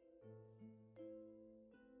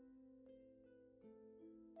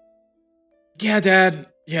 Yeah, Dad.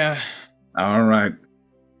 Yeah. Alright.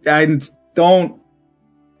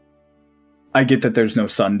 I get that there's no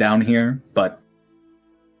sun down here, but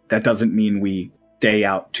that doesn't mean we stay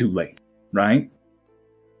out too late, right?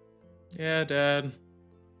 Yeah, Dad.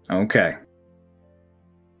 Okay.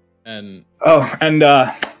 And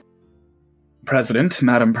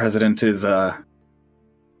Madam President is,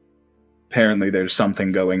 apparently there's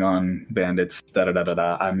something going on, bandits,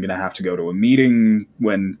 da-da-da-da-da. I'm gonna have to go to a meeting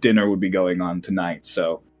when dinner would be going on tonight,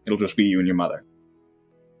 so it'll just be you and your mother.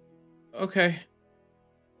 okay.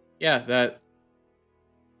 Yeah, that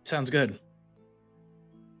sounds good.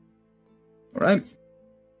 Alright.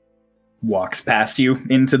 Walks past you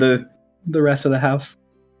into the rest of the house.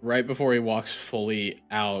 Right before he walks fully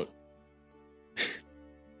out,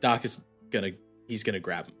 Doc is he's gonna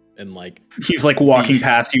grab him and like he's like walking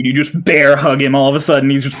past you, and you just bear hug him. All of a sudden,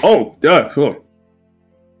 he's just okay,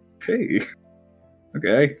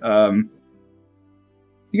 okay.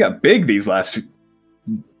 You got big these last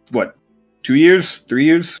 2 years, 3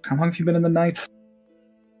 years? How long have you been in the Knights?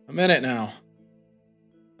 A minute now.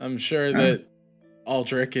 I'm sure that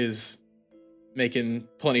Aldrich is making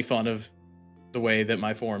plenty fun of the way that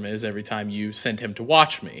my form is every time you send him to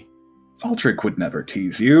watch me. Aldrich would never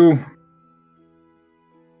tease you.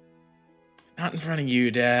 Not in front of you,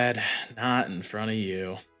 Dad. Not in front of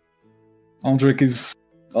you. Aldrich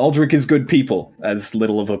is good people, as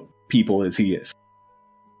little of a people as he is.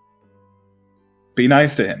 Be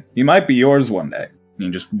nice to him. He might be yours one day. And he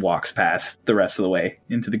just walks past the rest of the way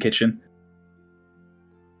into the kitchen.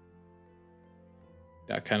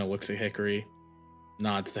 Doc kind of looks at Hickory,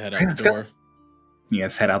 nods to head out the door. You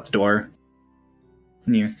guys head out the door.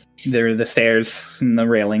 And there are the stairs and the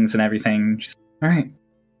railings and everything. Just, all right.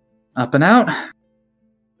 Up and out.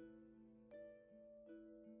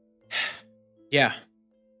 Yeah.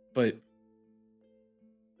 But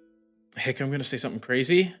Hick, I'm going to say something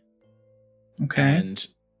crazy. Okay. And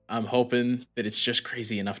I'm hoping that it's just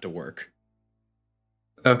crazy enough to work.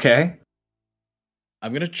 Okay.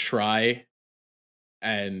 I'm going to try,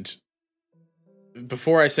 and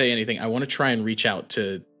before I say anything, I want to try and reach out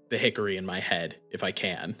to the Hickory in my head, if I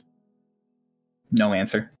can. No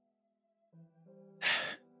answer.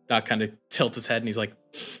 Doc kind of tilts his head and he's like,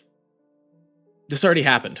 this already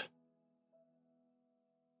happened.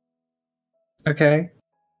 Okay.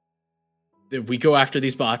 We go after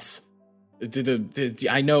these bots.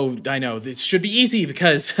 I know. This should be easy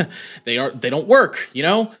because they don't work, you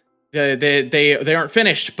know? They aren't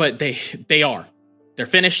finished, but they are. They're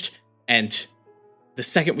finished, and the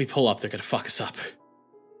second we pull up, they're gonna fuck us up.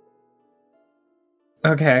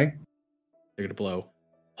 Okay. They're gonna blow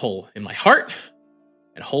a hole in my heart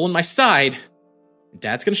and a hole in my side. And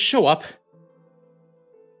Dad's gonna show up.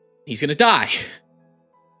 He's gonna die.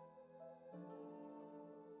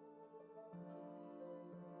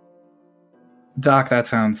 Doc, that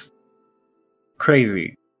sounds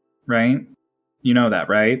crazy, right? You know that,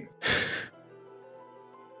 right?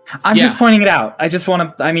 I'm just pointing it out. I just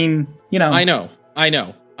want to, you know. I know.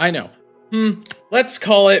 Let's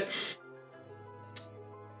call it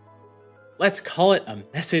a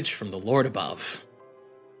message from the Lord above.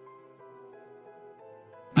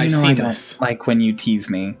 I don't this. Like when you tease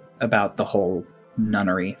me about the whole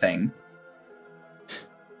nunnery thing.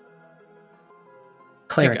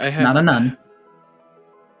 Cleric, not a nun.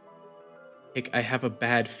 I have a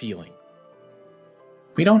bad feeling.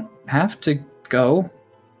 We don't have to go.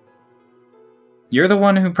 You're the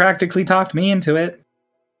one who practically talked me into it.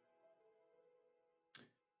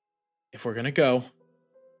 If we're gonna go,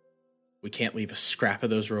 we can't leave a scrap of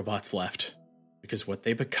those robots left, because what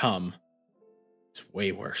they become is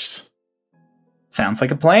way worse. Sounds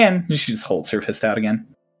like a plan. She just holds her fist out again.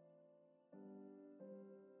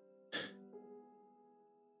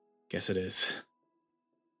 Guess it is.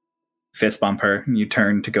 Fist bump her, and you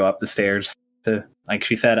turn to go up the stairs to, like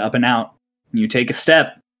she said, up and out. And you take a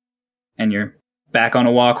step, and you're back on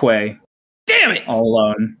a walkway. Damn it! All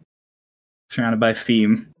alone. Surrounded by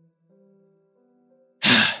steam.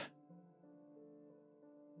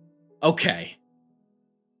 Okay.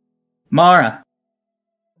 Mara.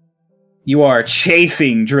 You are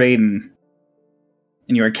chasing Drayden.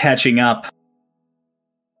 And you are catching up.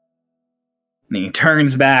 And he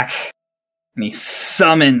turns back. And he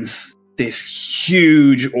summons this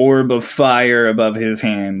huge orb of fire above his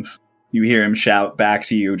hands. You hear him shout back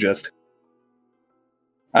to you just,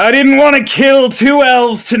 I didn't want to kill 2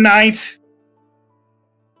 elves tonight!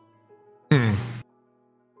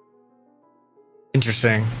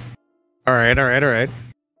 Interesting. Alright.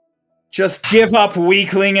 Just give up,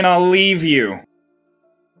 weakling, and I'll leave you.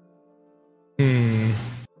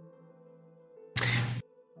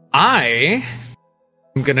 I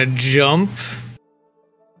am gonna jump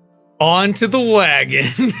onto the wagon.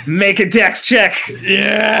 Make a dex check!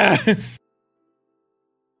 Yeah!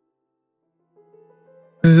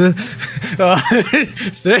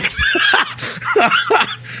 6.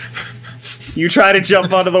 You try to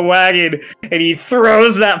jump onto the wagon, and he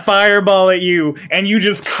throws that fireball at you, and you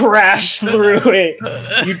just crash through it.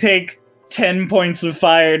 You take 10 points of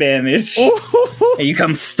fire damage, and you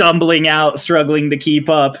come stumbling out, struggling to keep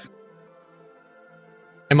up.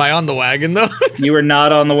 Am I on the wagon, though? You are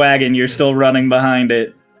not on the wagon, you're still running behind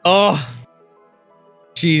it. Oh.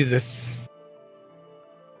 Jesus.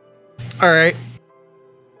 Alright.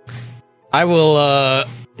 I will, I'm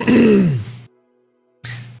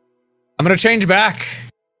gonna change back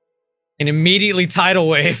An immediately tidal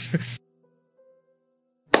wave.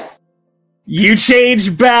 You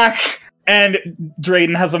change back, and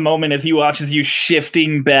Drayden has a moment as he watches you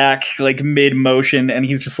shifting back, like mid-motion, and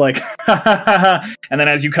he's just like, ha ha ha ha. And then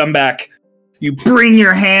as you come back, you bring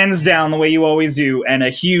your hands down the way you always do, and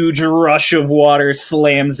a huge rush of water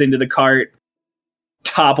slams into the cart,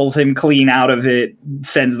 topples him clean out of it,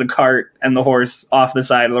 sends the cart and the horse off the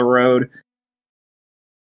side of the road.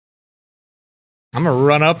 I'm gonna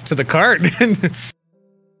run up to the cart. And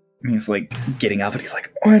he's like getting up, and he's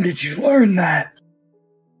like, "When did you learn that?"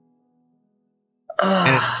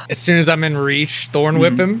 And as soon as I'm in reach, Thorn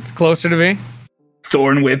Whip him closer to me.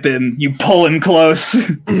 Thorn Whip him. You pull him close.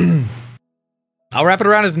 I'll wrap it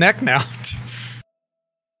around his neck now.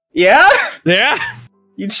 Yeah? Yeah?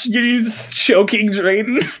 You're just choking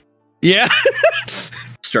Drayden? Yeah.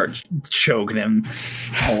 Start choking him,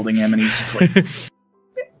 holding him, and he's just like...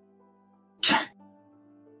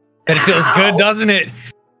 It feels good, doesn't it?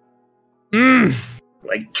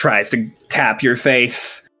 Like, tries to tap your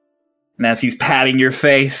face. And as he's patting your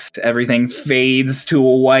face, everything fades to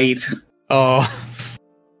a white. Oh.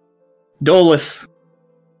 Dolus.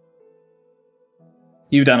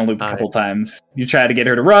 You've done a loop a couple times. You tried to get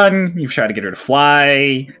her to run. You've tried to get her to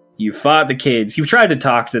fly. You fought the kids. You've tried to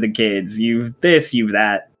talk to the kids. You've this, you've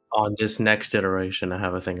that. On this next iteration, I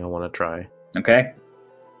have a thing I want to try. Okay.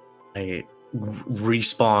 I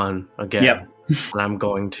respawn again. Yep. And I'm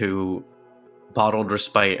going to bottled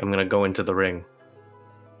respite. I'm going to go into the ring.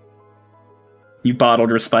 You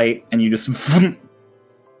bottled respite, and you just...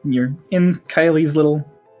 You're in Kylie's little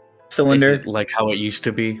cylinder. Is it like how it used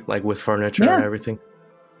to be, like with furniture Yeah. and everything?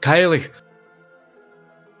 Kylie!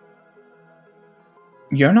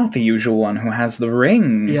 You're not the usual one who has the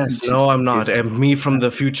ring. Yes, no, I'm not. I'm me from the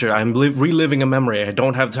future. I'm reliving a memory. I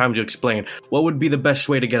don't have time to explain. What would be the best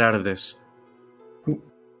way to get out of this?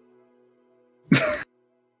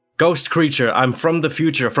 Ghost creature, I'm from the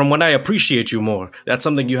future, from when I appreciate you more. That's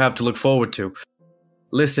something you have to look forward to.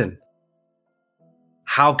 Listen.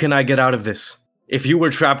 How can I get out of this? If you were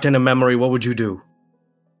trapped in a memory, what would you do?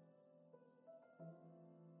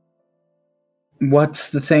 What's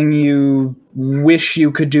the thing you wish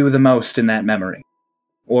you could do the most in that memory?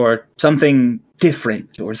 Or something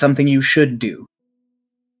different, or something you should do?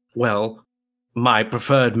 Well, my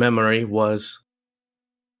preferred memory was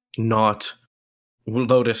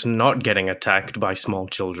Lotus not getting attacked by small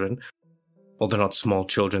children. Well, they're not small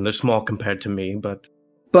children. They're small compared to me, but...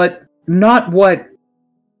 But not what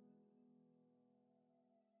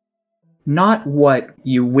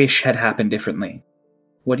you wish had happened differently.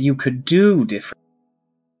 What you could do different.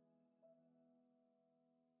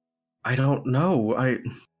 I don't know. I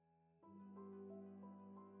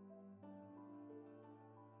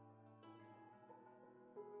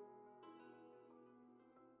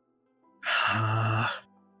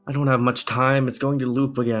don't have much time. It's going to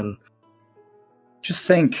loop again. Just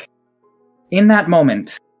think, in that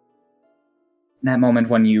moment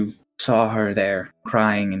when you saw her there,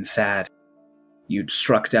 crying and sad, you'd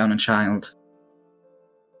struck down a child.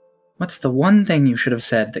 What's the one thing you should have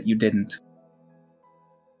said that you didn't?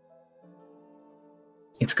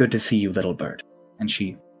 It's good to see you, little bird. And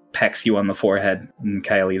she pecks you on the forehead, and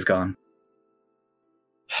Kylie's gone.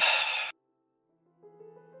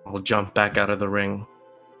 I'll jump back out of the ring.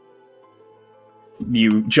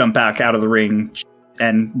 You jump back out of the ring,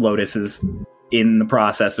 and Lotus is in the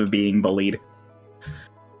process of being bullied.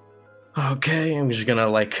 Okay, I'm just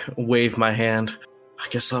gonna, wave my hand. I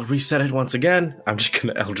guess I'll reset it once again. I'm just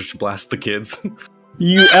gonna Eldritch Blast the kids.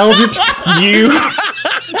 You Eldritch... you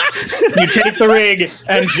take the ring,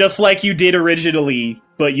 and just like you did originally,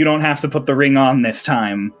 but you don't have to put the ring on this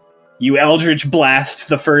time, you Eldritch Blast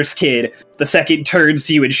the first kid. The second turns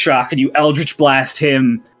to you in shock, and you Eldritch Blast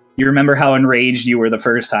him. You remember how enraged you were the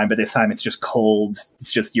first time, but this time it's just cold.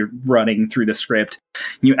 It's just you're running through the script.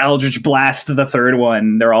 You Eldritch Blast the third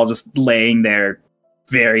one. They're all just laying there,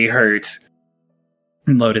 very hurt.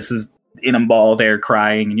 And Lotus is in a ball there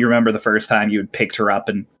crying. And you remember the first time you had picked her up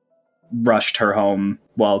and rushed her home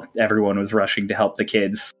while everyone was rushing to help the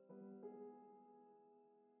kids.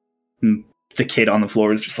 And the kid on the floor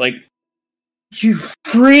was just like, "You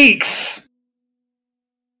freaks!"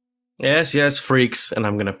 Yes, freaks. And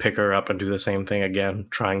I'm gonna pick her up and do the same thing again,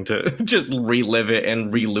 trying to just relive it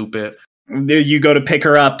and re-loop it. You go to pick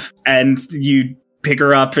her up, and you pick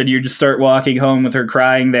her up, and you just start walking home with her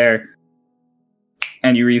crying there.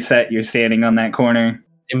 And you reset, you're standing on that corner.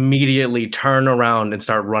 Immediately turn around and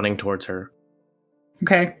start running towards her.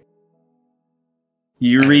 Okay.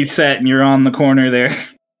 You reset, and you're on the corner there.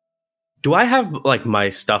 Do I have, my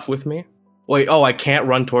stuff with me? Wait, oh, I can't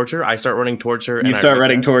run towards her? I start running towards her. You start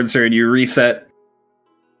running towards her and you reset.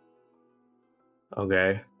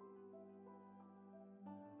 Okay.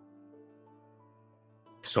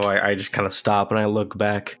 So I just kind of stop and I look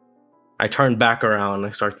back. I turn back around and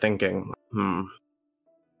I start thinking,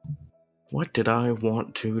 what did I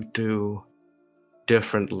want to do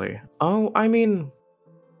differently? Oh, I mean,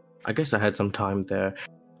 I guess I had some time there.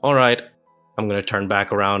 All right, I'm gonna turn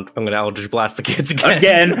back around. I'll just blast the kids again.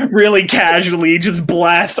 Again, really casually, just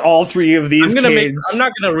blast all 3 of these kids. I'm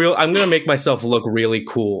gonna make myself look really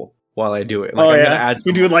cool while I do it. Like, I'm gonna add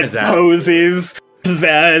some you do like pizzazz. poses,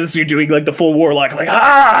 pizzazz. You're doing like the full warlock, like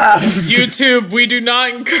ah. YouTube, we do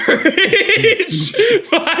not encourage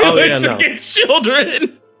violence against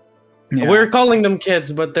children. Yeah. We're calling them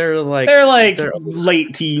kids, but they're late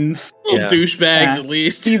teens. Little douchebags, at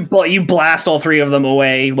least. You blast all 3 of them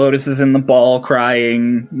away. Lotus is in the ball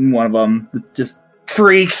crying. One of them just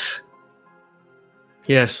freaks.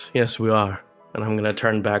 Yes, we are. And I'm gonna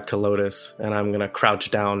turn back to Lotus, and I'm gonna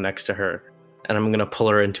crouch down next to her, and I'm gonna pull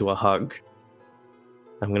her into a hug.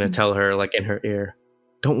 I'm gonna tell her, like, in her ear,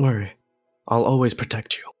 don't worry, I'll always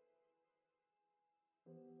protect you.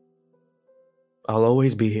 I'll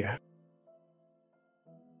always be here.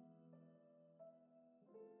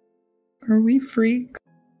 Are we freaks?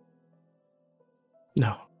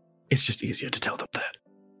 No, it's just easier to tell them that.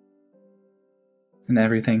 And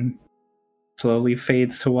everything slowly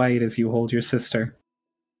fades to white as you hold your sister.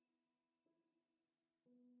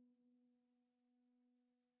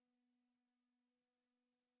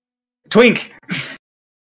 Twink!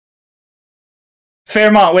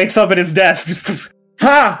 Fairmont wakes up at his desk. Just,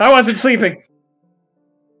 I wasn't sleeping.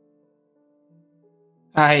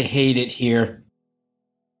 I hate it here.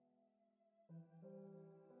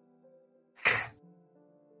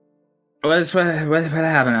 What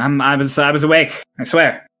happened? I was awake. I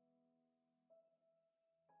swear.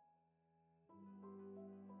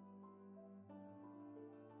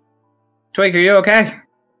 Twink, are you okay?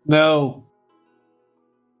 No.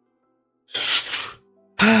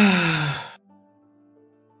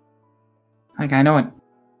 Like, I know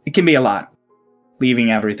it can be a lot.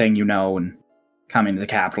 Leaving everything you know and coming to the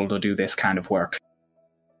capital to do this kind of work.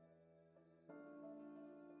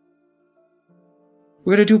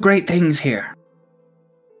 We're gonna do great things here.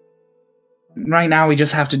 Right now we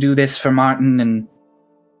just have to do this for Martin and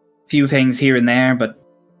a few things here and there, but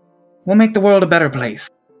we'll make the world a better place.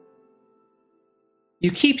 You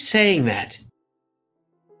keep saying that.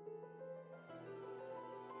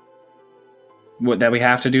 What, that we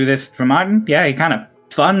have to do this for Martin? Yeah, he kind of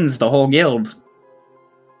funds the whole guild.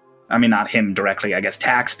 I mean, not him directly, I guess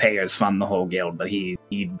taxpayers fund the whole guild, but he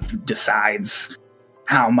decides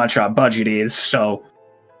how much our budget is, so...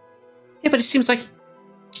 Yeah, but it seems like...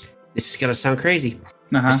 This is gonna sound crazy.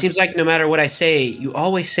 Uh-huh. It seems like no matter what I say, you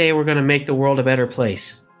always say we're gonna make the world a better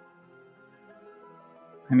place.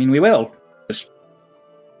 I mean, we will. Just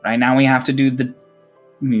right now we have to do the...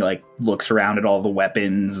 He, like, looks around at all the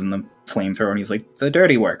weapons and the flamethrower, and he's like, the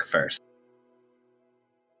dirty work first.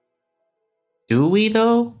 Do we,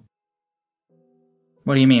 though?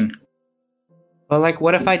 What do you mean? Well, like,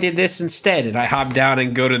 what if I did this instead, and I hop down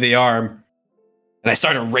and go to the arm, and I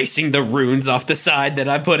start erasing the runes off the side that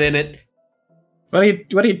I put in it? What are you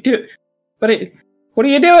doing? What are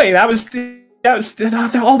you doing? That was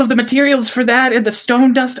all of the materials for that and the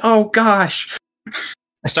stone dust. Oh gosh!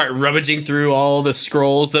 I start rummaging through all the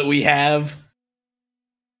scrolls that we have.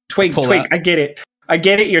 Twink, I get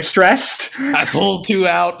it. You're stressed. I pull 2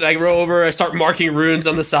 out. I roll over. I start marking runes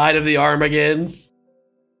on the side of the arm again.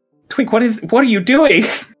 Twink, what are you doing?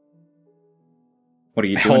 What are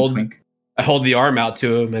you doing, Twink? I hold the arm out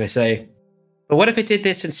to him and I say, but what if it did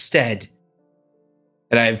this instead?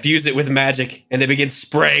 And I infuse it with magic and it begins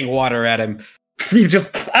spraying water at him. He's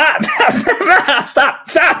just, stop.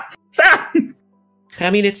 I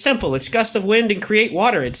mean, it's simple. It's gust of wind and create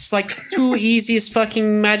water. It's like 2 easiest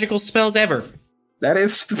fucking magical spells ever. That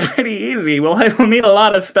is pretty easy. We'll need a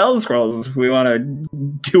lot of spell scrolls if we want to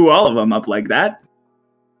do all of them up like that.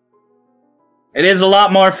 It is a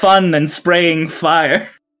lot more fun than spraying fire.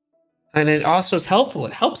 And it also is helpful.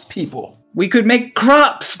 It helps people. We could make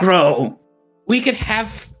crops grow. We could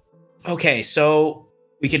have... Okay, so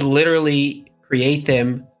we could literally create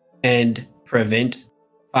them and prevent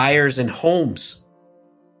fires in homes.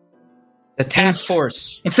 The task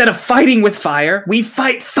force. Instead of fighting with fire, we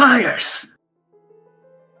fight fires.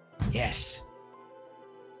 Yes.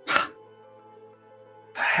 I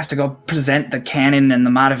have to go present the cannon and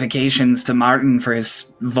the modifications to Martin for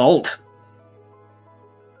his vault.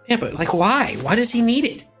 Yeah, but like, why? Why does he need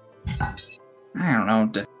it? I don't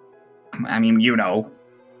know. I mean,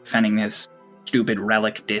 defending his stupid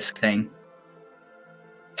relic disc thing.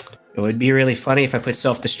 It would be really funny if I put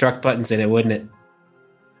self-destruct buttons in it, wouldn't it?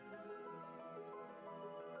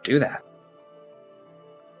 Do that.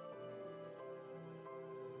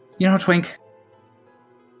 You know, Twink,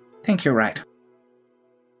 I think you're right.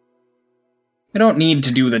 I don't need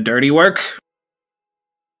to do the dirty work.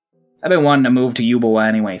 I've been wanting to move to Yubawa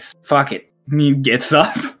anyways. Fuck it. He gets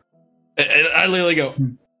up. I literally go,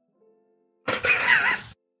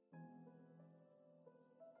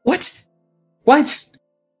 What? What?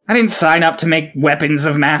 I didn't sign up to make weapons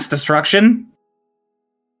of mass destruction.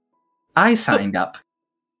 I signed up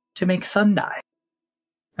to make sundial.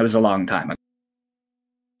 That was a long time ago.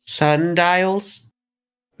 Sundials?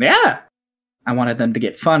 Yeah. I wanted them to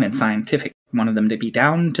get fun and scientific. I wanted them to be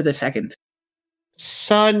down to the second.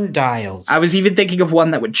 Sundials. I was even thinking of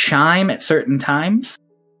one that would chime at certain times.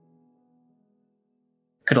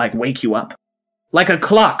 Could, like, wake you up. Like a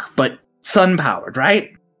clock, but sun-powered,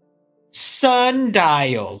 right?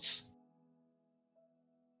 Sundials.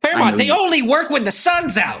 Paramount, they only work when the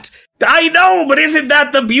sun's out. I know, but isn't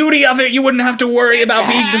that the beauty of it? You wouldn't have to worry about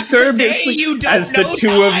being disturbed as the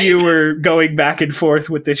two of you were going back and forth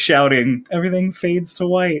with this shouting. Everything fades to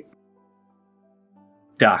white.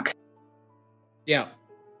 Doc. Yeah.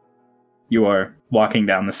 You are walking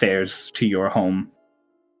down the stairs to your home.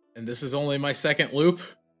 And this is only my second loop?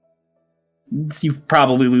 You've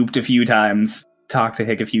probably looped a few times, talked to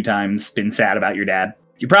Hick a few times, been sad about your dad.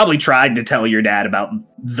 You probably tried to tell your dad about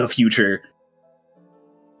the future,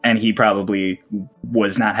 and he probably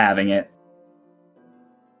was not having it.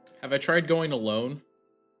 Have I tried going alone?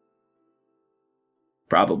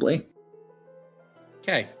 Probably.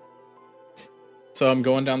 Okay. So I'm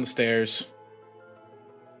going down the stairs.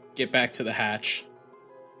 Get back to the hatch.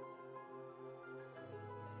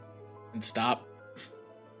 And stop.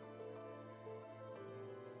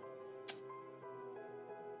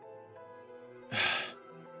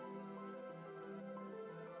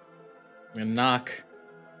 I'm gonna knock.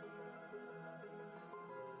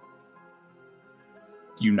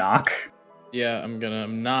 You knock? Yeah, I'm gonna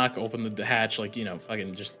knock, open the hatch, like, you know,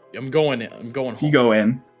 fucking just, I'm going home. You go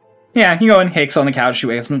in. Yeah, you go in, Hick's on the couch,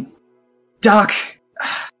 you ask him, Doc,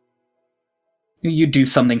 you do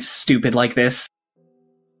something stupid like this.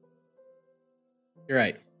 You're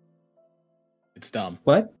right. It's dumb.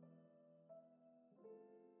 What?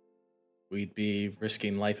 We'd be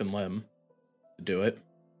risking life and limb to do it.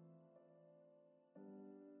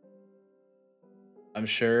 I'm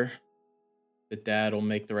sure that Dad will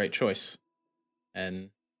make the right choice and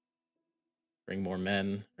bring more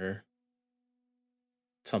men or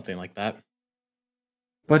something like that.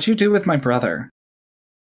 What'd you do with my brother?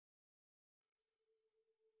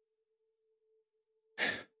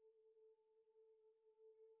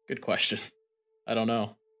 Good question. I don't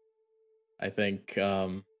know. I think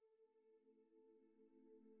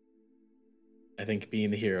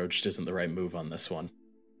being the hero just isn't the right move on this one.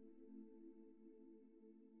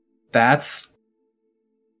 That's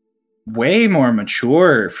way more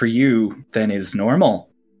mature for you than is normal.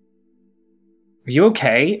 Are you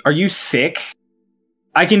okay? Are you sick?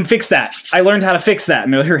 I can fix that. I learned how to fix that.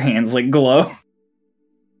 And her hands like glow.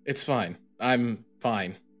 It's fine. I'm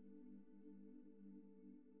fine.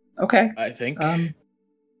 Okay. I think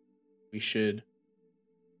we should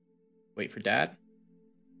wait for Dad.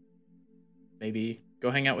 Maybe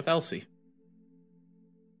go hang out with Elsie.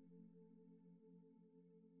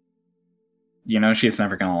 You know she's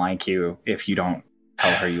never gonna like you if you don't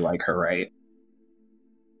tell her you like her, right?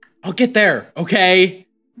 I'll get there, okay?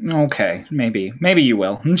 Okay, maybe. Maybe you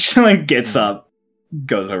will. And she like gets up,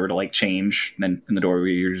 goes over to like change, and then in the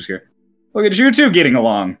doorway you just hear, look at you two getting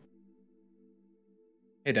along.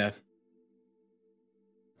 Hey, Dad.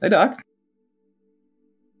 Hey, Doc.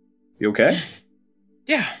 You okay?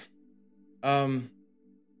 Yeah.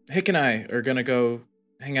 Hick and I are gonna go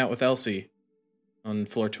hang out with Elsie on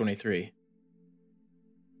floor 23.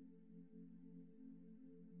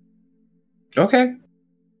 Okay.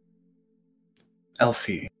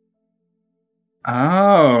 Elsie.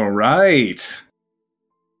 Oh, right.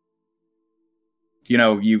 You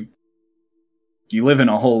know, you live in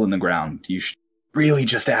a hole in the ground. You should really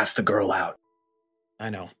just ask the girl out. I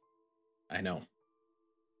know.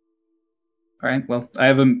 All right, well, I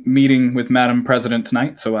have a meeting with Madam President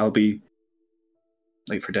tonight, so I'll be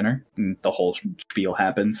late for dinner, and the whole spiel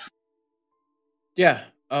happens. Yeah,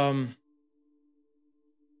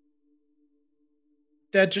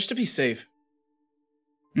 Dad, just to be safe.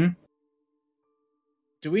 Do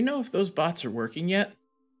we know if those bots are working yet?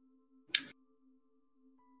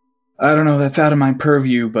 I don't know, that's out of my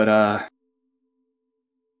purview, but,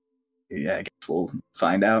 yeah, I guess we'll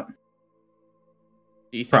find out.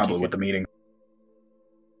 Do you think Probably you with could, the meeting.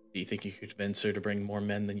 Do you think you could convince her to bring more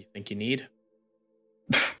men than you think you need?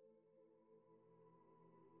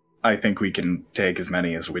 I think we can take as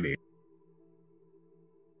many as we need.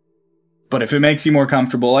 But if it makes you more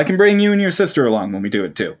comfortable, I can bring you and your sister along when we do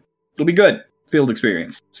it too. It'll be good. Field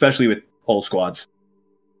experience, especially with whole squads.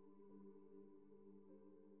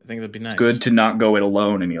 I think that'd be nice. It's good to not go it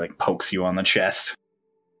alone, and he like pokes you on the chest.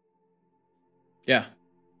 Yeah.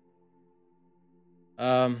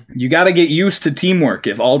 You gotta get used to teamwork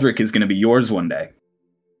if Aldrich is gonna be yours one day.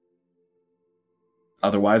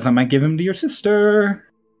 Otherwise, I might give him to your sister.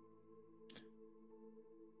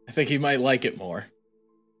 I think he might like it more.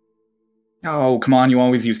 Oh, come on, you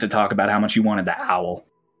always used to talk about how much you wanted the owl.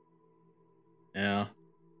 Yeah.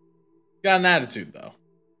 Got an attitude, though.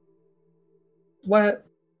 What?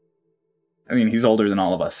 I mean, he's older than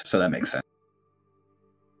all of us, so that makes sense.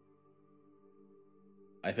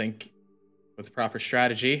 I think with the proper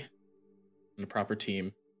strategy and the proper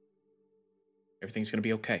team, everything's going to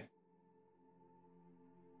be okay.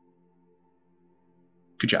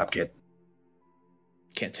 Good job, kid.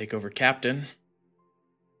 Can't take over captain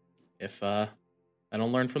if I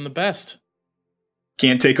don't learn from the best.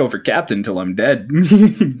 Can't take over captain till I'm dead.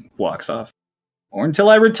 Walks off. Or until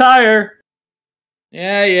I retire.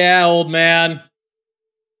 Yeah, old man.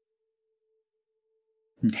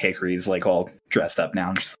 Hickory's like all dressed up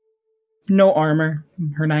now. Just no armor.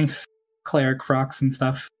 Her nice cleric frocks and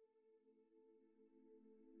stuff.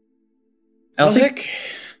 Elsie? Hick.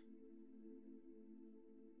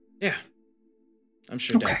 Yeah. I'm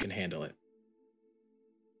sure Dad Okay. can handle it.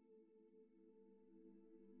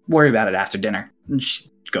 Worry about it after dinner. And she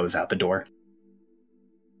goes out the door.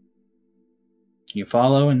 You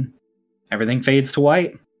follow and everything fades to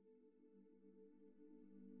white.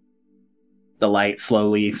 The light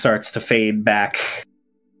slowly starts to fade back.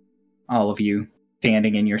 All of you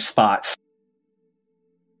standing in your spots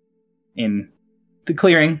in the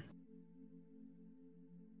clearing.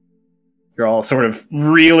 You're all sort of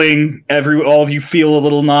reeling. All of you feel a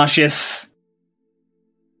little nauseous.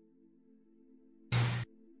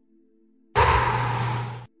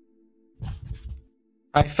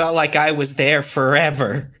 I felt like I was there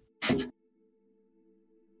forever.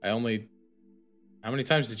 How many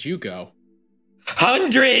times did you go?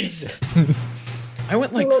 Hundreds! I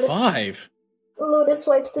went like Lotus. 5. Lotus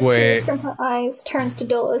wipes the Wait. tears from her eyes, turns to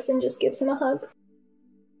Dolus, and just gives him a hug.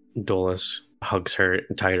 Dolus hugs her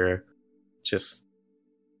tighter. Just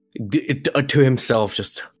to himself,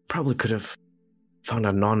 just probably could have found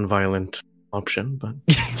a non-violent option, but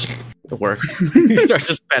it worked. He starts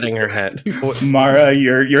just petting her head. Mara,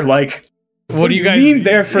 you're like, What do you guys mean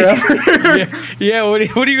there forever? yeah, what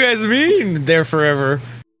do you guys mean there forever?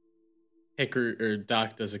 Hick or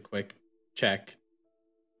Doc does a quick check.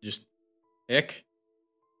 Just Hick,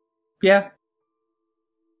 Yeah.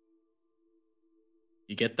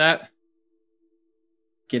 you get that?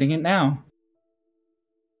 Getting it now.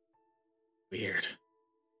 Weird.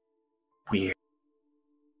 Weird.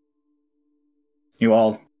 You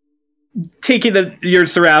all take in your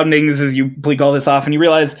surroundings as you blink all this off, and you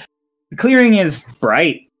realize the clearing is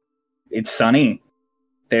bright. It's sunny.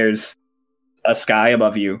 There's a sky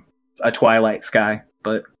above you. A twilight sky,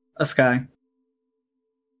 but a sky.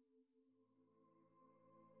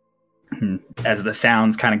 As the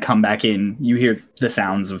sounds kind of come back in, you hear the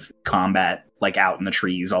sounds of combat, like out in the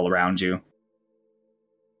trees all around you.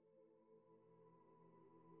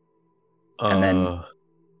 And then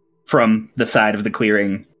from the side of the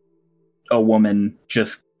clearing, a woman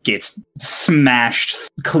just gets smashed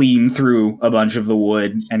clean through a bunch of the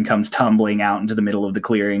wood and comes tumbling out into the middle of the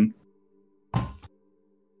clearing.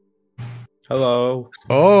 Hello.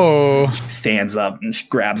 Oh, Stands up and she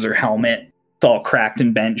grabs her helmet. It's all cracked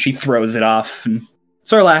and bent. She throws it off. And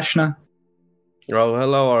it's Arlashna. Oh,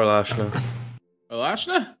 hello, Arlashna.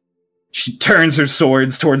 Arlashna? She turns her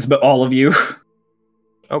swords towards all of you.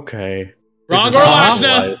 Okay. Wrong This is Arlashna!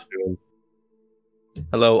 how I assume.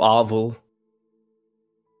 Hello, Oval.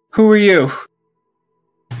 Who are you?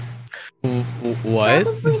 what?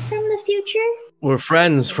 Probably from the future. We're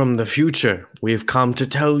friends from the future. We've come to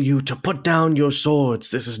tell you to put down your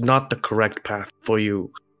swords. This is not the correct path for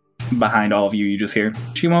you. Behind all of you, you just hear,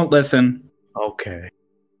 she won't listen. Okay.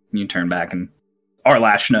 You turn back and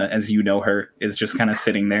Arlashna, as you know her, is just kind of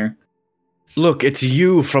sitting there. Look, it's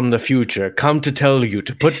you from the future. Come to tell you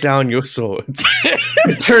to put down your swords.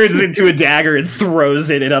 Turns into a dagger and throws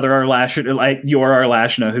it at other Arlashna, like your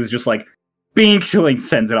Arlashna, who's just like, bink, like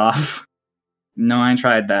sends it off. No, I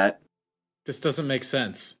tried that. This doesn't make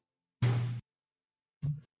sense.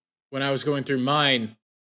 When I was going through mine,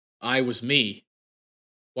 I was me.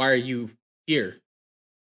 Why are you here?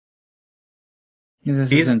 This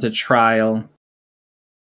He's- isn't a trial.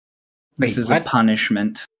 This Wait, is what? a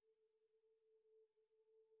punishment.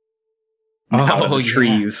 And out of Oh, the yeah.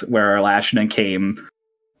 trees where Arlashna came,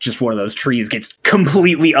 just one of those trees gets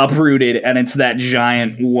completely uprooted, and it's that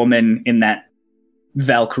giant woman in that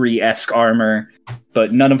Valkyrie-esque armor,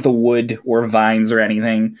 but none of the wood or vines or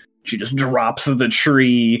anything. She just drops the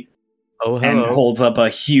tree Oh, and hello. holds up a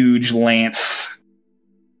huge lance.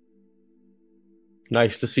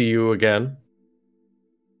 Nice to see you again.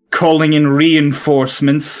 Calling in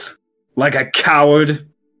reinforcements like a coward.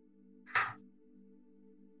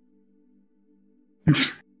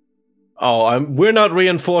 Oh, we're not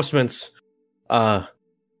reinforcements. We're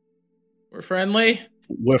friendly.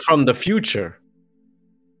 We're from the future.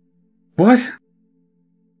 What?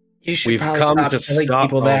 You should We've probably come stop to telling stop.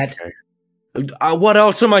 people that. Okay. What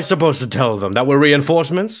else am I supposed to tell them? That we're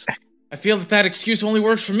reinforcements? I feel that excuse only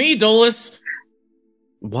works for me, Dolus.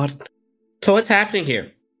 What? So what's happening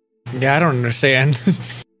here? Yeah, I don't understand.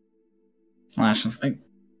 Arlashna's like,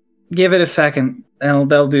 give it a second.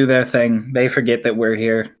 They'll do their thing. They forget that we're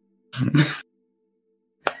here.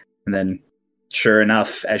 And then, sure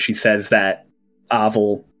enough, as she says that,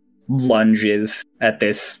 Oval lunges at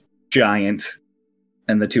this giant,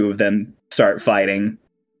 and the two of them start fighting.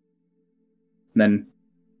 And then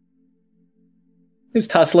there's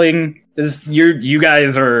tussling. You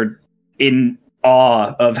guys are in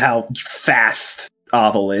awe of how fast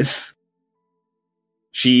Oval is.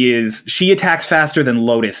 She attacks faster than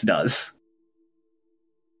Lotus does.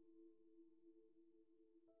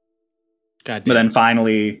 God But damn. then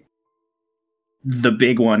finally, the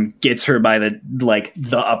big one gets her by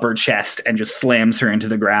the upper chest and just slams her into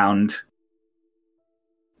the ground.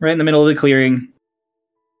 Right in the middle of the clearing.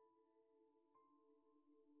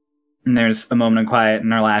 And there's a moment of quiet,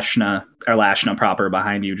 and Arlashna proper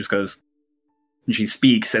behind you just goes, and she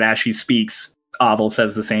speaks, and as she speaks, Oval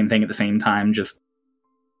says the same thing at the same time, just,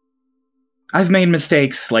 I've made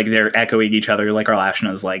mistakes. Like, they're echoing each other, like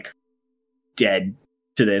Arlashna's, like, dead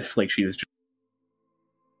to this, like she's just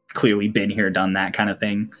clearly been here, done that kind of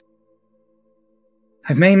thing.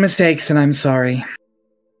 I've made mistakes and I'm sorry.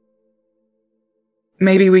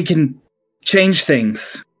 Maybe we can change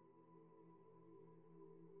things.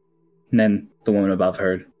 And then the woman above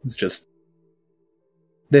her is just,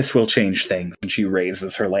 this will change things. And she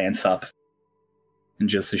raises her lance up. And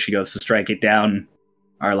just as she goes to strike it down,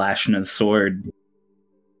 Arlashna's sword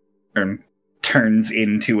turns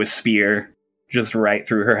into a spear just right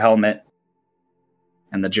through her helmet.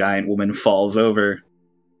 And the giant woman falls over.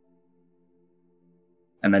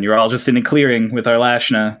 And then you're all just in a clearing with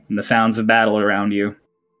Arlashna and the sounds of battle around you.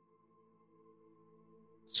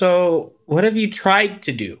 So, what have you tried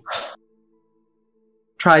to do?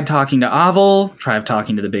 Tried talking to Oval, tried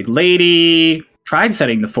talking to the big lady, tried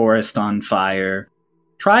setting the forest on fire,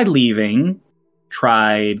 tried leaving,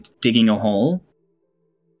 tried digging a hole.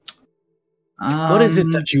 What is it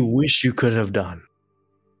that you wish you could have done?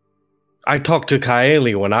 I talked to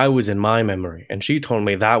Kaeli when I was in my memory, and she told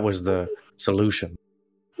me that was the solution.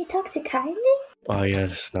 You talked to Kylie? Oh,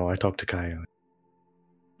 yes. No, I talked to Kaeli.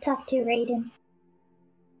 Talk to Raiden.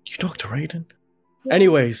 You talked to Raiden? Yeah.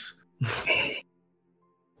 Anyways.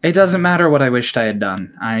 It doesn't matter what I wished I had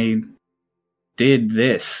done. I did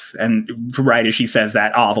this. And right as she says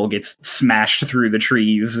that, Oval gets smashed through the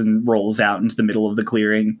trees and rolls out into the middle of the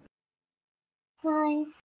clearing. Hi.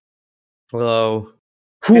 Hello.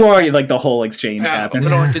 Who are you? Like, the whole exchange We happened.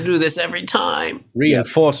 don't have to do this every time.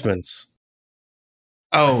 Reinforcements.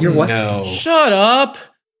 Oh, You're what? no. Shut up.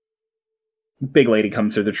 Big lady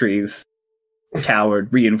comes through the trees.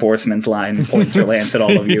 Coward, reinforcements line, points her lance at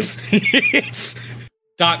all of you.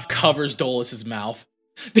 Doc covers Dolus's mouth.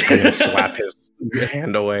 I'm gonna slap his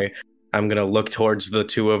hand away. I'm gonna look towards the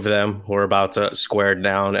two of them who are about to square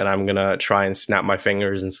down, and I'm gonna try and snap my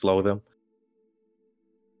fingers and slow them.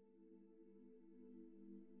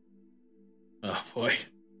 Oh boy.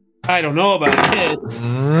 I don't know about this,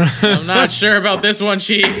 I'm not sure about this one,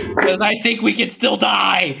 Chief. because I think we could still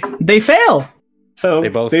die. They fail. So They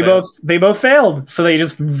both they failed. both failed. So they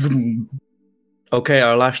just Okay,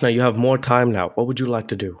 Arlashna, you have more time now. What would you like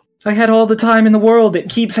to do? I had all the time in the world. It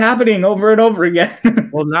keeps happening over and over again.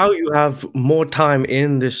 Well, now you have more time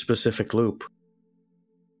in this specific loop.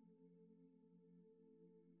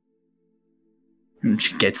 And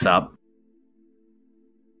she gets up.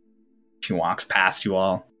 She walks past you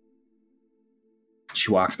all.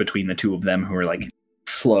 She walks between the two of them who are like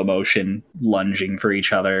slow motion lunging for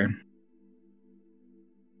each other.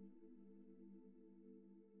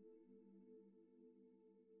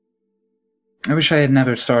 I wish I had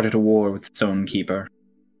never started a war with Stonekeeper.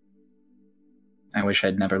 I wish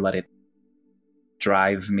I'd never let it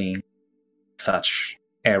drive me such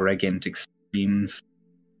arrogant extremes.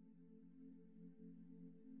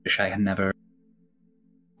 Wish I had never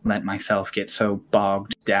let myself get so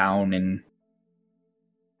bogged down in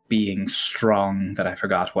being strong that I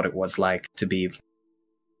forgot what it was like to be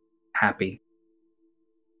happy.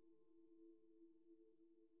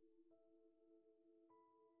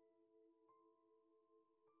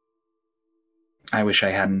 I wish I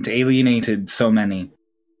hadn't alienated so many.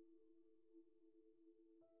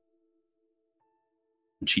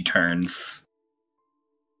 She turns.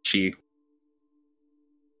 She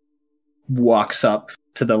walks up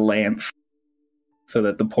to the lance so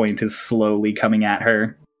that the point is slowly coming at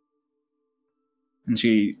her. And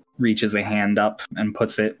she reaches a hand up and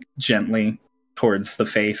puts it gently towards the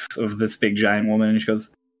face of this big giant woman, and she goes,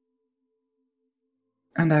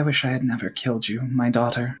 "And I wish I had never killed you, my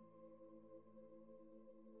daughter."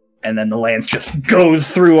 And then the lance just goes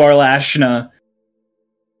through Arlashna.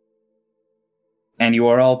 And you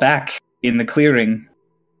are all back in the clearing.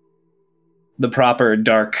 The proper,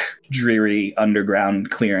 dark, dreary,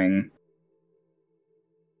 underground clearing.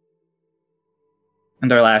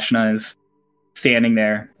 And Arlashna is standing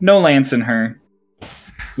there, no lance in her,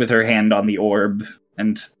 with her hand on the orb,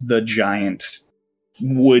 and the giant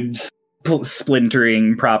wood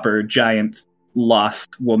splintering, proper, giant,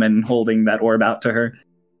 lost woman holding that orb out to her.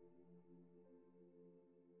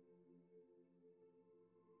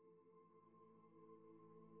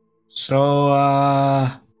 So,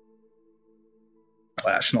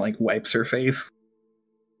 Arlashna, wipes her face.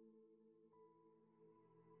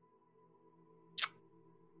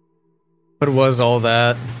 What was all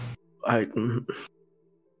that? I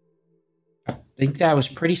think that was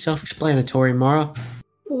pretty self-explanatory, Mara.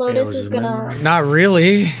 Lotus was is his gonna. memory. Not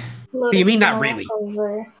really. Lotus you mean is not gonna really? walk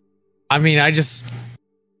over. I mean, I just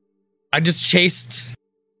chased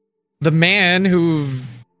the man who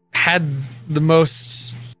had the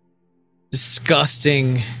most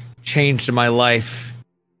disgusting change to my life.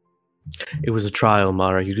 It was a trial,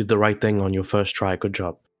 Mara. You did the right thing on your first try. Good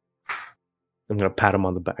job. I'm gonna pat him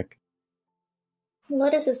on the back.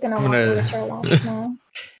 Lotus is gonna I'm walk gonna- over to Arlashna,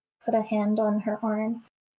 put a hand on her arm.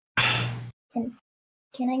 And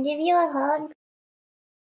can I give you a hug?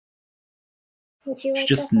 Would you like She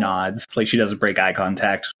just a hug? nods, she doesn't break eye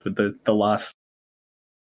contact with the lost.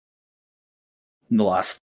 The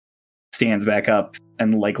lost stands back up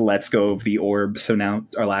and lets go of the orb, so now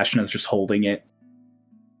Arlashna is just holding it.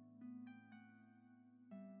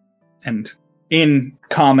 And in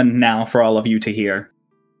common now for all of you to hear,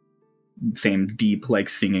 same deep,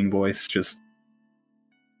 singing voice, just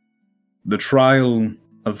the trial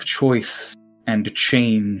of choice and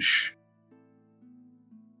change.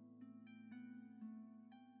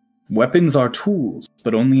 Weapons are tools,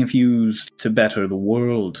 but only if used to better the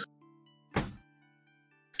world.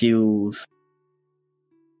 Skills,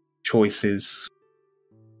 choices.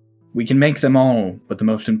 We can make them all, but the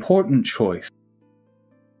most important choice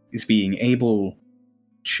is being able to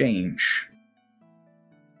change.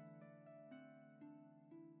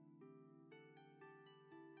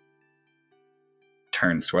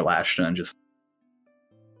 Turns to Arlashna and just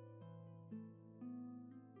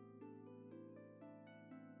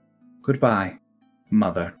 "Goodbye,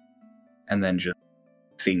 mother," and then just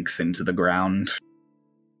sinks into the ground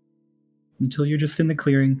until you're just in the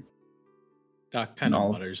clearing. Doc kind of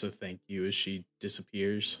No. mutters a thank you as she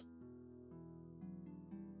disappears.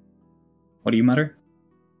 What do you mutter?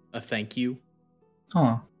 A thank you.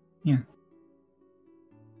 Oh, yeah.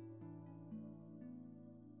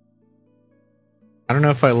 I don't know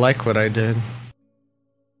if I like what I did.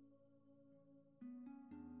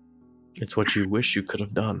 It's what you wish you could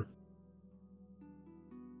have done.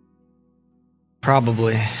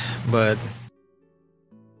 Probably, but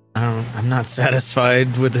I'm not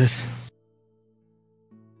satisfied with it.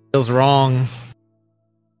 Feels wrong.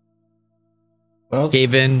 Well,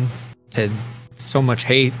 Gave in to so much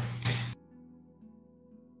hate.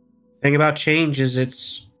 thing about change is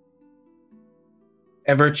it's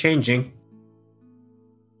ever changing.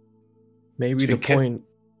 Maybe the point.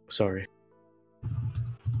 Sorry.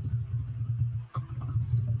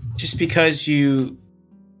 Just because you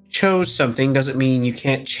chose something doesn't mean you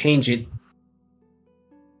can't change it.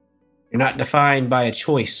 You're not defined by a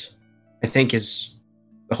choice, I think, is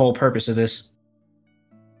the whole purpose of this.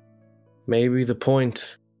 Maybe the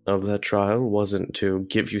point of that trial wasn't to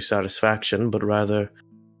give you satisfaction, but rather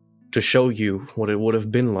to show you what it would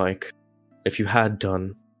have been like if you had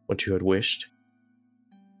done what you had wished.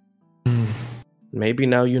 Maybe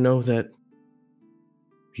now you know that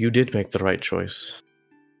you did make the right choice.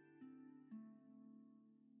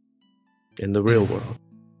 In the real world.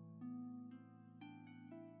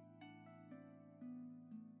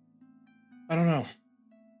 I don't know.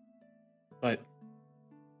 But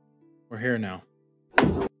we're here now.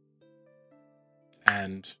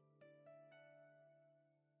 And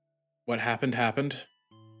what happened happened,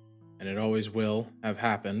 and it always will have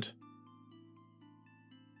happened.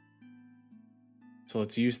 So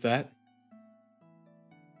let's use that.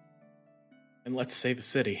 And let's save a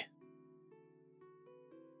city.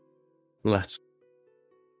 Let's.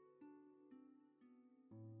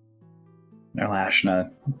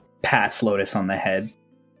 Arlashna pats Lotus on the head,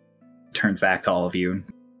 turns back to all of you,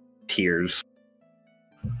 tears.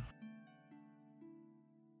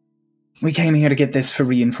 We came here to get this for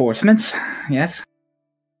reinforcements, yes?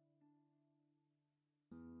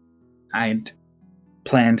 I'd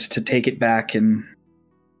planned to take it back and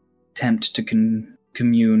attempt to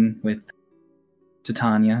commune with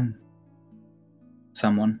Titania,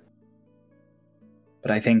 someone.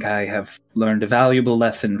 But I think I have learned a valuable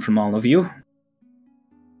lesson from all of you.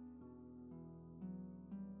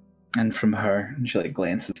 And from her. And she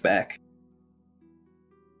glances back.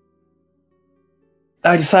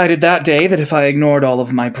 I decided that day that if I ignored all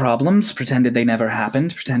of my problems, pretended they never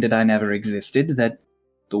happened, pretended I never existed, that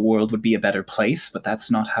the world would be a better place, but that's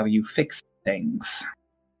not how you fix things.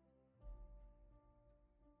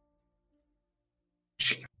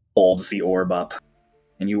 She holds the orb up,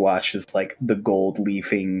 and you watch as, the gold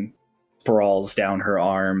leafing sprawls down her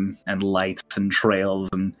arm, and lights and trails,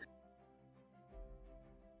 and...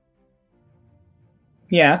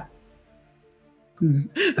 Yeah.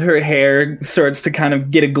 Her hair starts to kind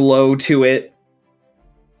of get a glow to it.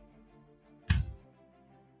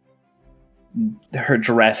 Her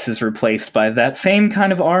dress is replaced by that same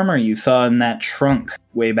kind of armor you saw in that trunk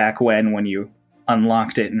way back when you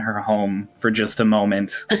unlocked it in her home for just a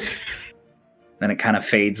moment. Then it kind of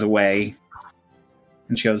fades away.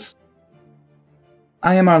 And she goes,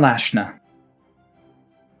 I am Arlashna,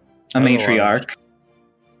 a Hello, matriarch.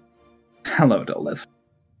 Hello, Dolus.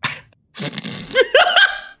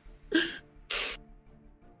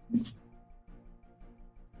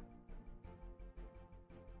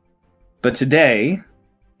 But today,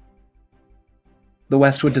 the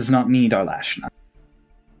Westwood does not need Arlashna.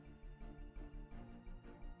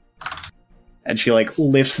 And she,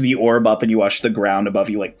 lifts the orb up, and you watch the ground above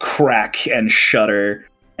you, crack and shudder,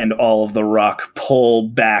 and all of the rock pull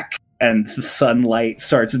back, and the sunlight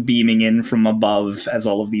starts beaming in from above as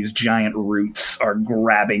all of these giant roots are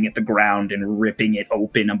grabbing at the ground and ripping it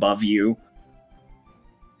open above you.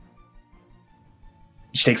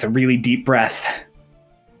 She takes a really deep breath.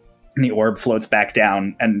 And the orb floats back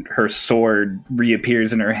down, and her sword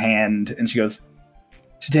reappears in her hand, and she goes,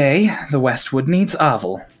 Today, the Westwood needs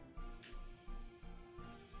Avel.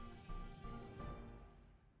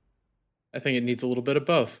 I think it needs a little bit of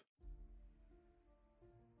both.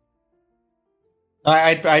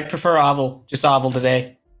 I'd prefer Oval. Just Oval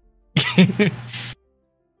today.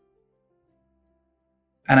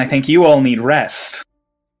 And I think you all need rest.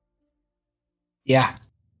 Yeah.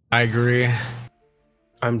 I agree.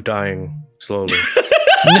 I'm dying slowly.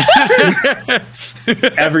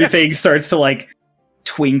 Everything starts to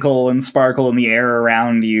twinkle and sparkle in the air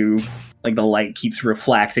around you. The light keeps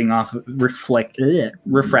refracting off of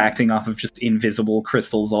just invisible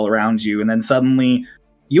crystals all around you, and then suddenly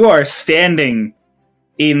you are standing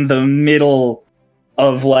in the middle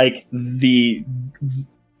of the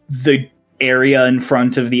area in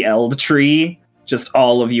front of the Eld tree. Just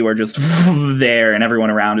all of you are just there, and everyone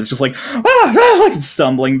around is just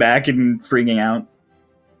stumbling back and freaking out.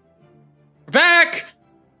 We're back!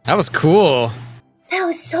 That was cool. That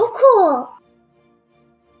was so cool.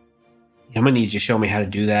 I'm gonna need you to show me how to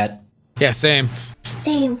do that. Yeah, same.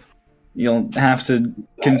 Same. You'll have to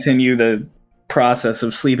continue the process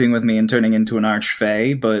of sleeping with me and turning into an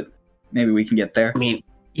archfey, but maybe we can get there. I mean,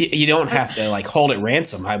 you don't have to hold it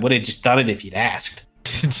ransom. I would have just done it if you'd asked.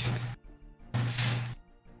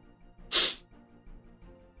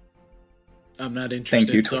 I'm not interested,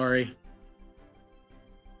 Thank you. Sorry.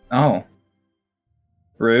 Oh.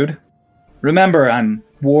 Rude. Remember, I'm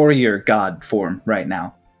warrior god form right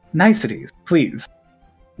now. Niceties, please.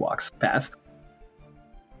 Walks past.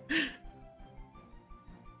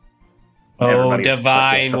 Oh, Everybody's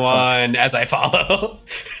divine what the one, as I follow.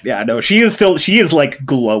 Yeah, no, she is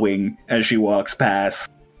glowing as she walks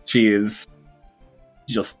past. She is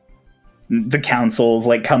just, the council's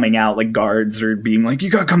coming out, guards are being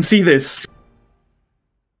you gotta come see this.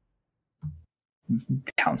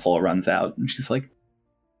 The council runs out, and she's like,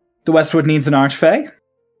 the Westwood needs an archfey?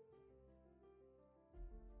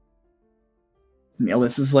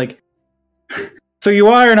 Neelis is like, so you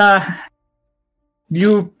are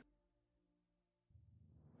you...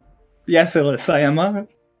 Yes, Elis, I am.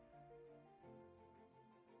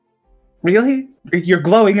 Really? You're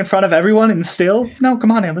glowing in front of everyone and still? No,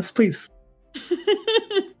 come on, Alice, please.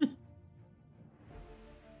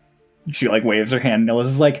 She like waves her hand and Alice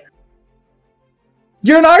is like,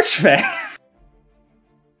 you're an archfey!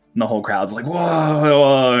 And the whole crowd's like, whoa,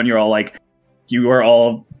 whoa, and you're all like, you are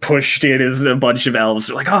all pushed in as a bunch of elves.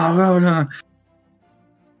 They're like, oh, no, no.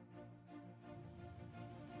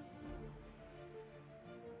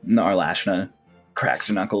 And Arlashna cracks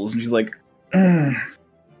her knuckles and she's like, ugh.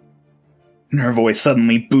 And her voice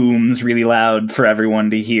suddenly booms really loud for everyone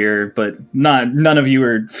to hear, but none of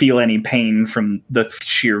you feel any pain from the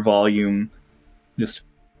sheer volume. Just,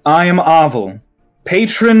 I am Avel,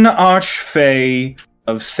 patron archfey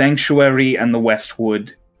of Sanctuary and the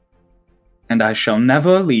Westwood, and I shall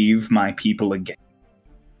never leave my people again.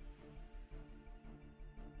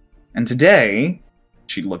 And today,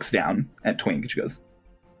 she looks down at Twink and she goes,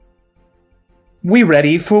 we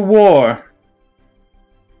ready for war.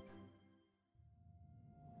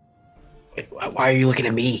 Why are you looking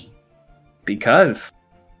at me? Because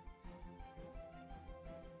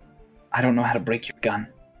I don't know how to break your gun.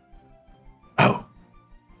 Oh.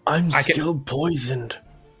 I'm still poisoned.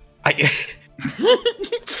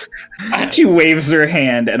 She waves her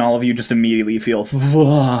hand and all of you just immediately feel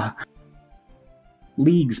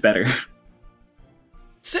leagues better.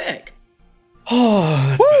 Sick.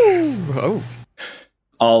 Oh, that's better. Oh.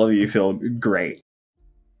 All of you feel great.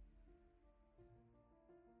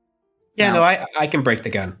 Yeah, Now, no, I can break the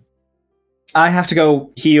gun. I have to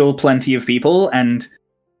go heal plenty of people, and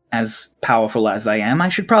as powerful as I am, I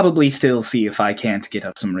should probably still see if I can't get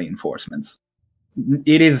us some reinforcements.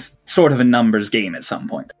 It is sort of a numbers game at some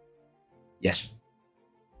point. Yes.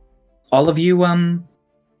 All of you,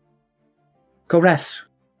 go rest.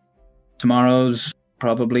 Tomorrow's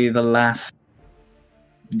probably the last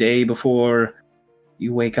day before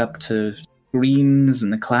you wake up to screams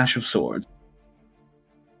and the clash of swords.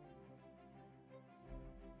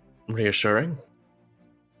 Reassuring.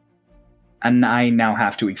 And I now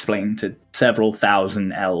have to explain to several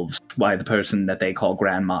thousand elves why the person that they call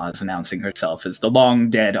Grandma is announcing herself as the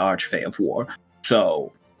long-dead Archfey of War.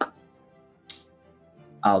 So,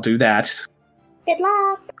 I'll do that. Good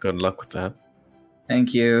luck. Good luck with that.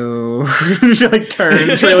 Thank you. She like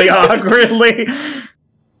turns really awkwardly.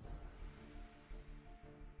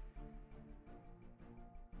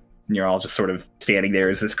 And you're all just sort of standing there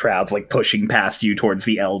as this crowd's like pushing past you towards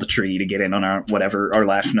the Eld tree to get in on our whatever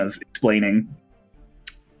Arlashna's explaining.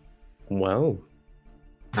 Well,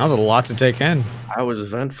 That was a lot to take in. I was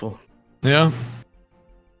eventful. Yeah.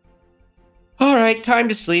 All right, time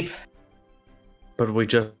to sleep. But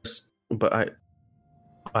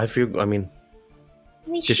I feel, I mean,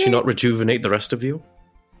 We did she not rejuvenate the rest of you?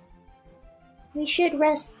 We should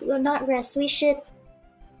rest. Well, not rest. We should.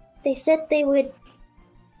 They said they would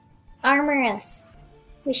armor us.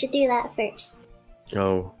 We should do that first.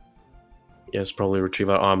 Oh. Yes, probably retrieve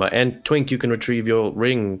our armor. And Twink, you can retrieve your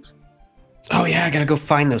rings. Oh yeah, I gotta go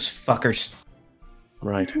find those fuckers.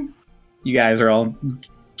 Right. You guys are all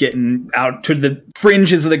getting out to the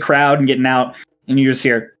fringes of the crowd and getting out, and you just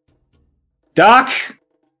hear, Doc!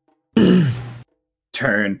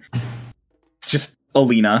 Turn. It's just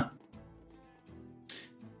Alina.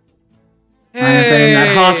 Hey. I've been in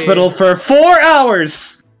that hospital for 4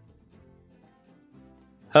 hours!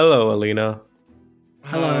 Hello, Alina.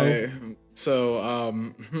 Hello. Hi. So,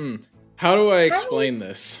 how do I explain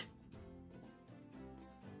this?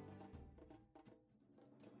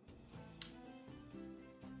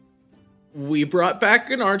 We brought back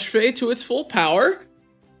an Archfey to its full power,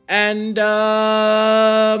 and,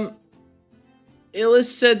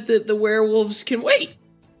 Illis said that the werewolves can wait.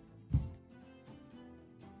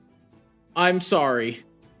 I'm sorry.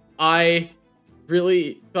 I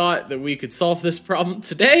really thought that we could solve this problem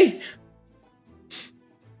today.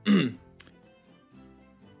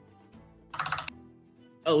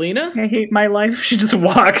 Alina? I hate my life. She just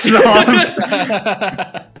walks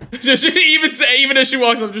off. Just even as she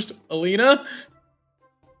walks up, just Alina.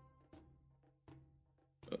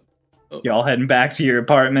 Y'all heading back to your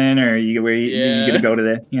apartment, or you gonna go to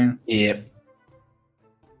the Yep.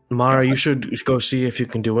 Mara, you should go see if you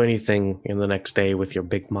can do anything in the next day with your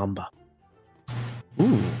big mamba.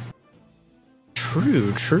 Ooh.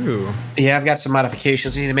 True. Yeah, I've got some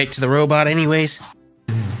modifications I need to make to the robot anyways.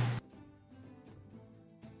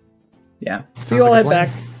 Yeah. So Sounds you all like head a plan.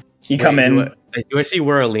 back. You come in. Do I see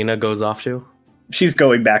where Alina goes off to? She's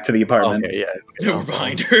going back to the apartment. Okay, yeah. No, we're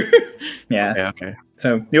behind her. Yeah. Okay.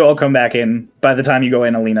 So you all come back in. By the time you go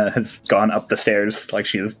in, Alina has gone up the stairs like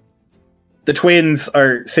she is. The twins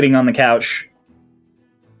are sitting on the couch.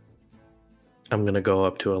 I'm gonna go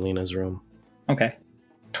up to Alina's room. Okay.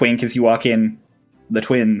 Twink, as you walk in, the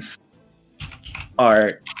twins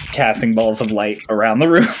are casting balls of light around the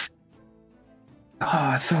room.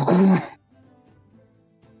 Oh, it's so cool. If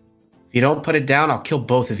you don't put it down, I'll kill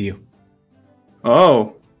both of you.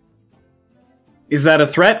 Oh. Is that a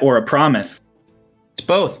threat or a promise? It's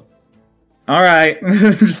both. Alright.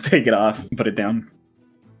 Just take it off and put it down.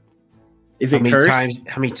 Is it cursed?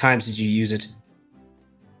 How many times did you use it?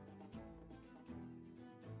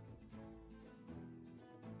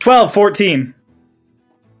 12, 14.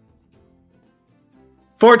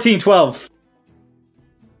 14, 12.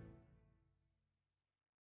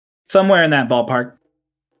 Somewhere in that ballpark.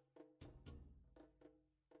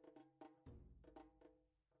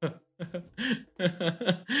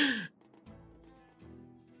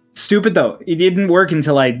 Stupid though. It didn't work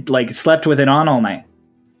until I slept with it on all night.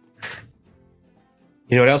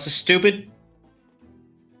 You know what else is stupid?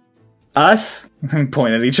 Us?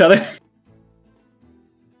 Point at each other.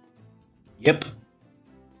 Yep.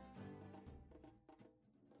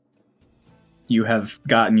 You have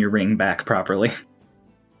gotten your ring back properly.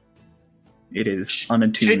 It is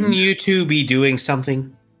unattuned. Shouldn't you two be doing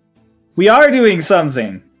something? We are doing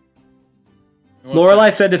something.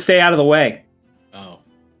 Lorelai said to stay out of the way. Oh.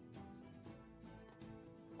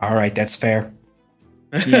 All right, that's fair.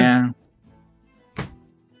 Yeah.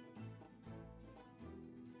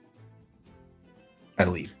 I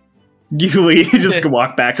leave. You leave. You just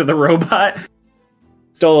walk back to the robot.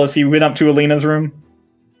 Stolas, you went up to Alina's room?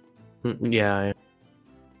 Yeah.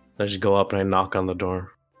 I just go up and I knock on the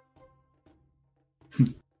door.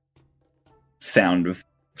 Sound of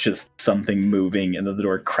just something moving, and then the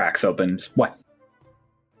door cracks open. Just, what?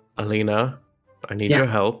 Alina, I need your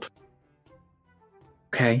help.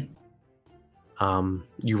 Okay.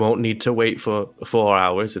 You won't need to wait for 4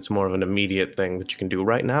 hours. It's more of an immediate thing that you can do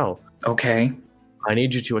right now. Okay. I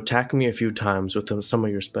need you to attack me a few times with some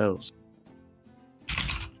of your spells.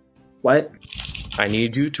 What? I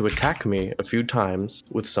need you to attack me a few times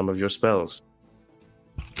with some of your spells.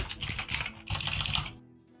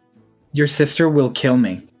 Your sister will kill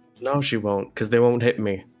me. No, she won't, because they won't hit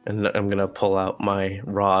me. And I'm gonna pull out my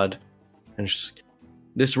rod. And just,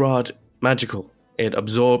 this rod, magical. It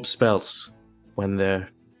absorbs spells when they're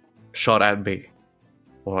shot at me.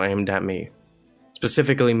 Or aimed at me.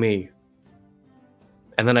 Specifically me.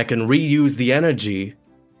 And then I can reuse the energy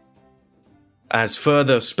as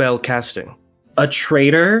further spell casting. A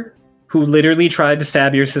traitor who literally tried to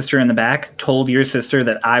stab your sister in the back told your sister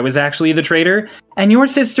that I was actually the traitor, and your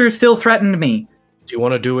sister still threatened me. Do you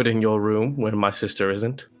want to do it in your room when my sister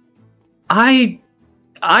isn't? I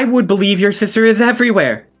would believe your sister is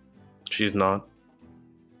everywhere. She's not.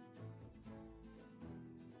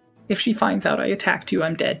 If she finds out I attacked you,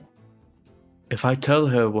 I'm dead. If I tell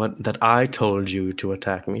her that I told you to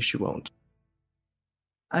attack me, she won't.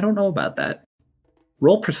 I don't know about that.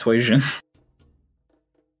 Roll persuasion.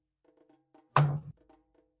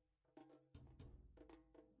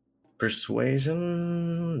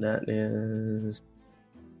 Persuasion, that is...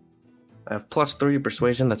 I have +3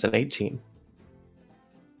 persuasion, that's an 18.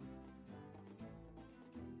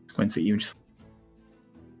 Squints at you.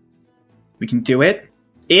 We can do it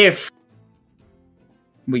if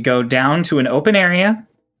we go down to an open area.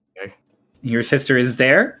 Okay. Your sister is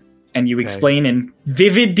there, and you explain in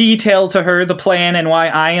vivid detail to her the plan and why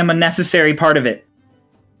I am a necessary part of it.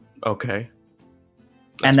 Okay.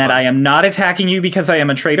 And that I am not attacking you because I am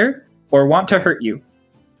a traitor or want to hurt you.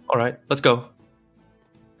 Alright, let's go.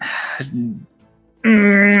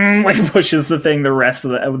 Like pushes the thing the rest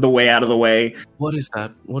of the way out of the way. What is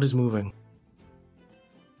that? What is moving?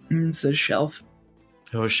 It's a shelf.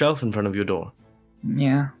 There's a shelf in front of your door.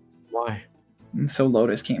 Yeah. Why? So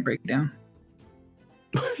Lotus can't break it down.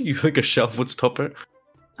 You think a shelf would stop her?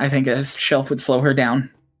 I think a shelf would slow her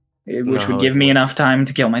down, which would give me enough time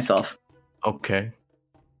to kill myself. Okay.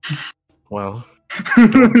 Well.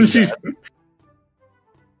 She's...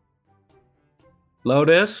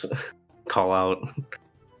 Lotus? Call out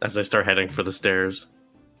as I start heading for the stairs.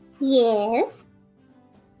 Yes.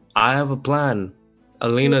 I have a plan.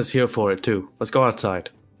 Alina's here for it too. Let's go outside.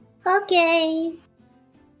 Okay.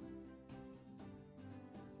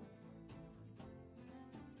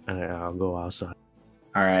 I'll go outside.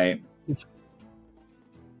 All right.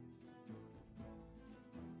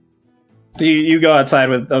 So you go outside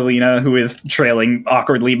with Alina, who is trailing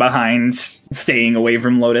awkwardly behind, staying away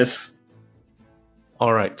from Lotus.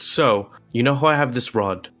 All right, so you know how I have this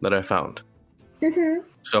rod that I found? Mm-hmm.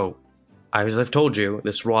 So, as I've told you,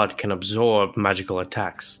 this rod can absorb magical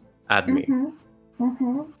attacks at me.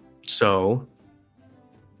 Mm-hmm. So,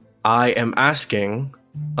 I am asking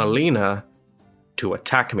Alina to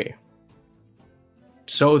attack me.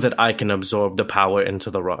 so that I can absorb the power into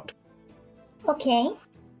the rod. Okay.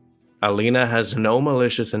 Alina has no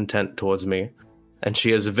malicious intent towards me, and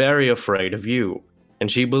she is very afraid of you, and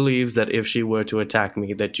she believes that if she were to attack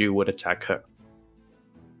me, that you would attack her.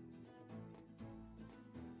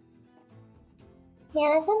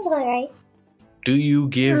 Yeah, that sounds about right. Do you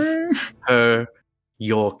give her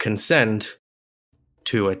your consent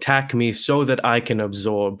to attack me so that I can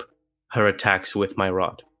absorb her attacks with my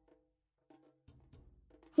rod?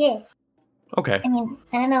 Yeah. Okay. I mean,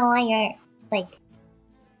 I don't know why you're, like...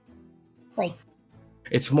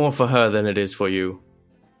 It's more for her than it is for you.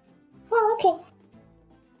 Well, okay.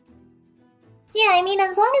 Yeah, I mean,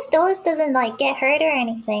 as long as Dolus doesn't, like, get hurt or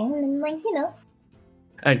anything, then, like, you know.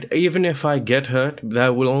 And even if I get hurt,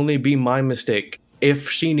 that will only be my mistake. If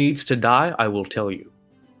she needs to die, I will tell you.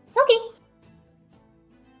 Okay.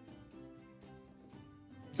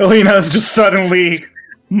 Alina's just suddenly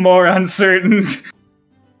more uncertain.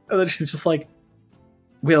 And then she's just like,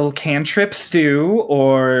 will cantrips do,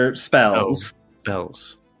 or spells? No,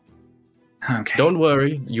 spells. Okay. Don't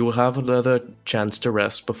worry, you will have another chance to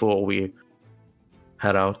rest before we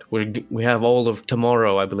head out. We have all of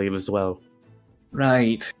tomorrow, I believe, as well.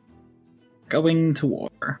 Right. Going to war.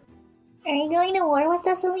 Are you going to war with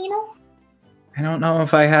us, Alina? I don't know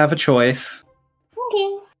if I have a choice.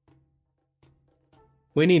 Okay.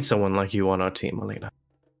 We need someone like you on our team, Alina.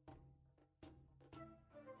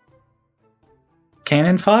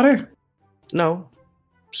 Cannon fodder? No,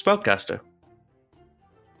 spellcaster.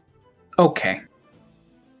 Okay.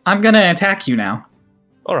 I'm gonna attack you now.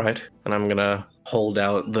 All right, and I'm gonna hold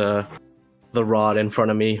out the rod in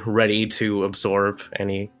front of me, ready to absorb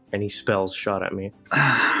any spells shot at me.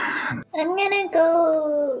 I'm gonna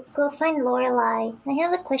go find Lorelai. I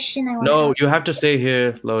have a question I want No, you have to stay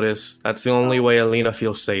here, Lotus. That's the only way Alina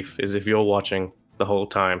feels safe, is if you're watching the whole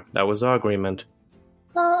time. That was our agreement.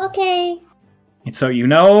 Oh, okay. And so you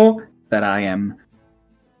know that I am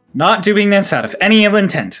not doing this out of any ill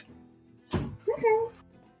intent.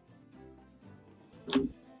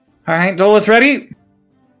 Alright, Dolus ready?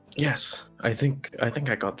 Yes, I think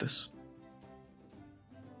I got this.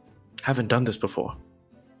 Haven't done this before.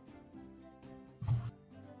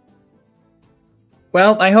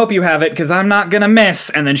 Well, I hope you have it, because I'm not gonna miss.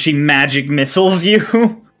 And then she magic missiles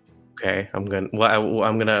you. Okay, I'm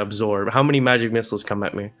gonna absorb. How many magic missiles come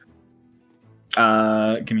at me?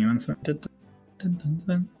 Give me one second.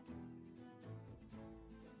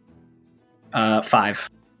 5.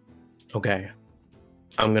 Okay.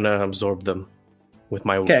 I'm gonna absorb them with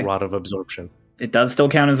my Okay. rod of absorption. It does still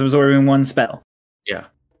count as absorbing one spell. Yeah.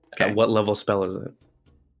 Okay. What level spell is it?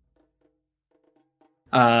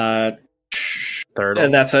 Third.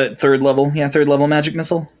 That's a third level. Yeah, third level magic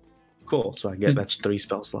missile. Cool. So that's 3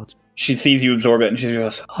 spell slots. She sees you absorb it and she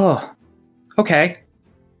goes, oh, okay.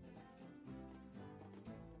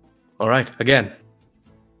 All right. Again.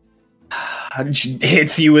 She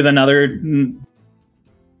hits you with another.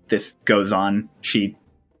 This goes on. She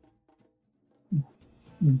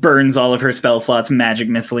burns all of her spell slots, magic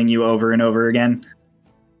missiling you over and over again.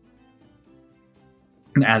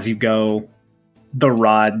 And as you go, the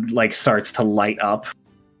rod starts to light up.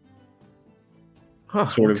 Huh,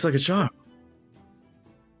 Sort of. looks like a charm.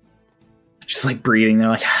 Just breathing. They're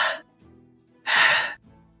like,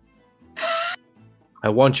 I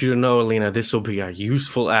want you to know, Alina, this will be a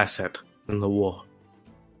useful asset in the war.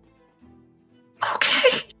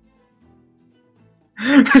 okay.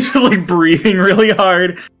 Just breathing really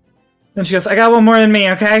hard. Then she goes, I got one more than me,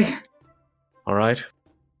 okay? All right.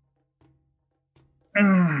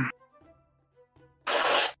 And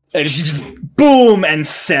she just boom, and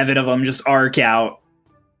 7 of them just arc out.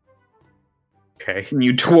 Okay. And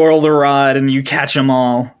you twirl the rod and you catch them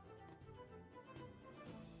all.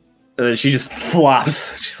 She just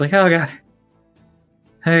flops. She's like, oh god.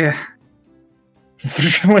 Hey.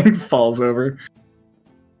 Falls over.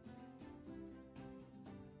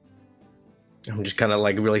 I'm just kind of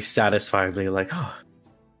really satisfiedly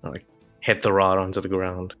I hit the rod onto the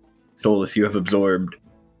ground. Dolus, you have absorbed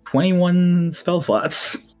 21 spell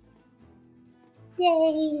slots.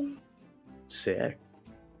 Yay. Sick.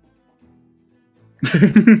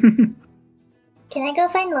 Can I go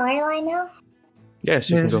find Lorelai now?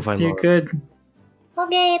 Yes, you can go find you're Laura. good.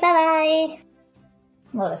 Okay, bye-bye.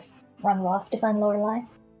 We'll just run off to find Lorelai.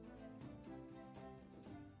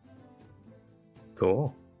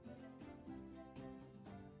 Cool.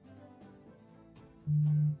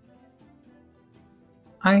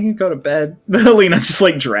 I can go to bed. Alina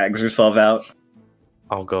just drags herself out.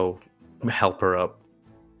 I'll go help her up.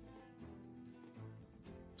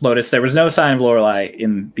 Lotus, there was no sign of Lorelai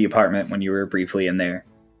in the apartment when you were briefly in there.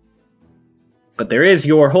 But there is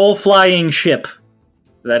your whole flying ship.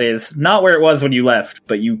 That is not where it was when you left,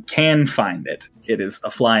 but you can find it. It is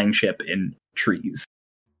a flying ship in trees.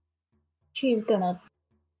 She's gonna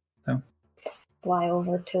fly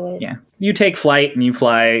over to it. Yeah. You take flight and you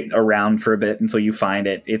fly around for a bit until you find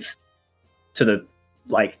it. It's to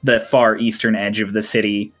the far eastern edge of the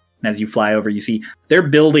city. And as you fly over, you see they're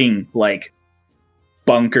building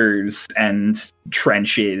bunkers and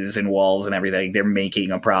trenches and walls and everything. They're making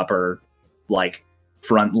a proper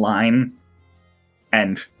front line.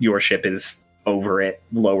 And your ship is over it,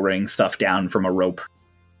 lowering stuff down from a rope.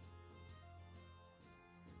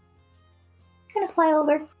 I'm gonna fly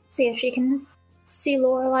over, see if she can see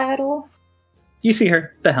Lorelei at all. You see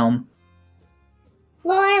her, the helm.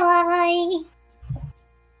 Lorelei!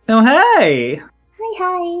 Oh, hey!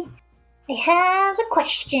 Hi. I have a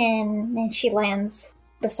question. And she lands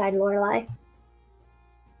beside Lorelei.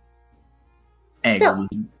 Eggle's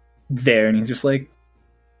there, and he's just like,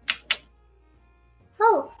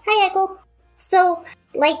 oh, hi, Eggold. So,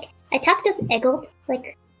 I talked to Eggold,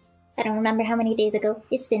 I don't remember how many days ago.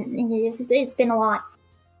 It's been a lot.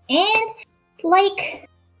 And,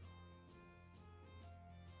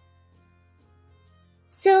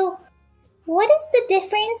 so, what is the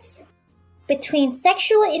difference between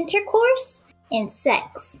sexual intercourse and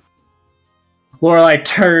sex? Lorelei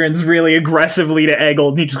turns really aggressively to Eggold,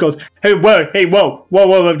 and he just goes, whoa,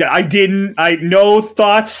 no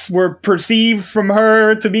thoughts were perceived from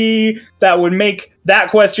her to be that would make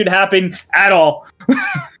that question happen at all.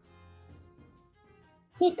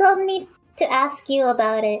 He told me to ask you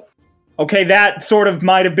about it. Okay, that sort of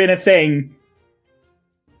might have been a thing.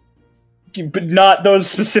 But not those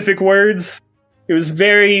specific words.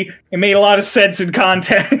 It made a lot of sense in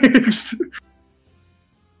context.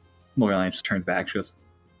 Lorelei just turns back. She goes,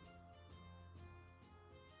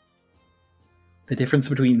 the difference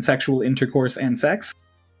between sexual intercourse and sex?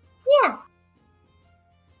 Yeah.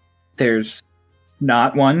 There's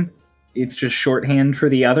not one. It's just shorthand for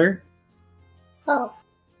the other. Oh.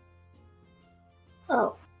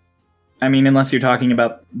 I mean, unless you're talking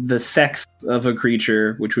about the sex of a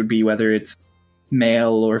creature, which would be whether it's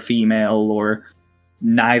male or female or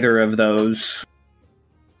neither of those.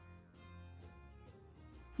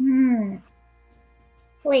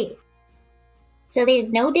 Wait. So there's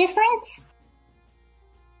no difference?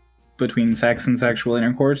 Between sex and sexual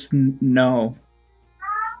intercourse? No.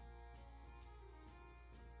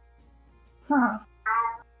 Huh.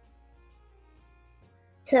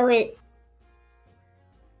 So it...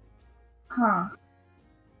 Huh.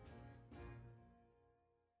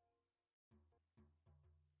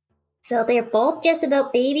 So they're both just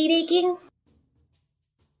about baby making?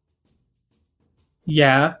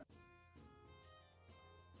 Yeah.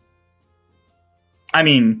 I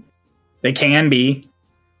mean, they can be.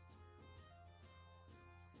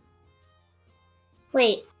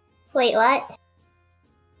 Wait, what?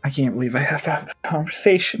 I can't believe I have to have this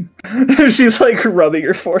conversation. She's rubbing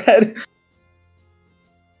her forehead.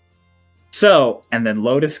 So, and then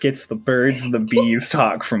Lotus gets the birds and the bees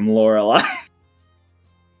talk from Lorelei.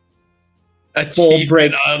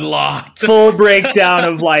 Achievement unlocked. Full breakdown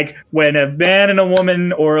of when a man and a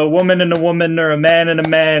woman, or a woman and a woman, or a man and a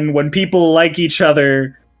man, when people like each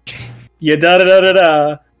other, you da da da da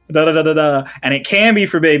da. Da, da, da, da, da. And it can be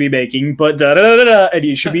for baby making, but da da da da da, and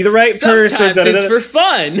you should be the right person. Sometimes it's for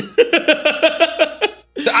fun.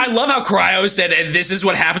 I love how Cryo said, and this is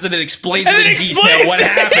what happens, and it explains it in detail what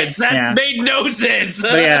happens. That made no sense.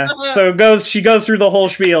 But yeah, so she goes through the whole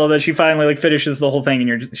spiel, and then she finally finishes the whole thing,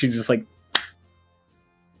 and she's just like,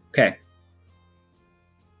 okay.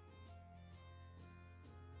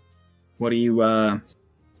 What did you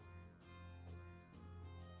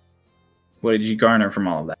garner from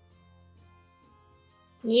all of that?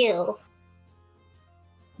 You.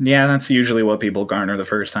 Yeah, that's usually what people garner the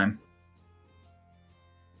first time.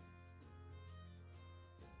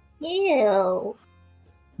 Ew.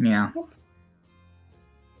 Yeah.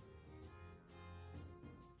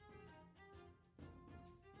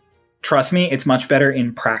 Trust me, it's much better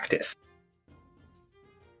in practice.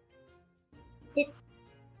 It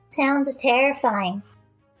sounds terrifying.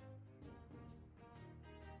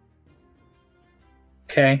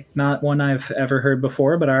 Okay, not one I've ever heard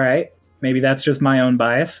before, but alright. Maybe that's just my own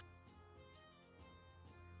bias.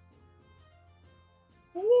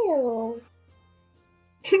 Ew.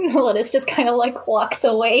 Lotus just kind of walks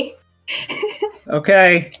away.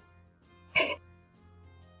 Okay.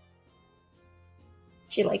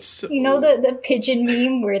 She the pigeon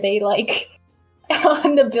meme where they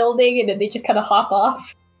on the building and then they just kind of hop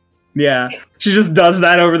off. Yeah, she just does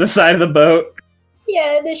that over the side of the boat.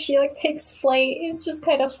 Yeah, and then she like takes flight and just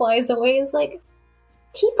kind of flies away. It's like,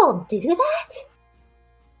 people do that?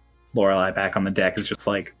 Lorelei back on the deck is just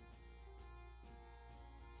like,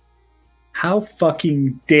 how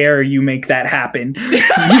fucking dare you make that happen?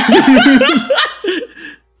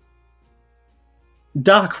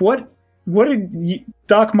 Doc,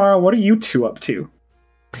 Doc Mara, what are you two up to?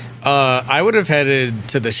 I would have headed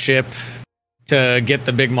to the ship to get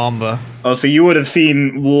the big mamba. Oh, so you would have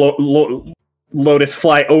seen Lotus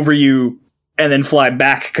fly over you and then fly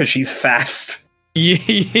back because she's fast.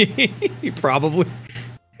 Yeah, probably.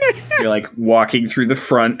 You're like walking through the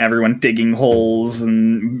front, everyone digging holes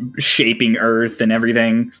and shaping earth and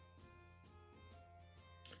everything.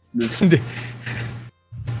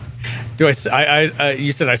 Do I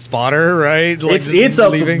you said I spot her, right? Like, it's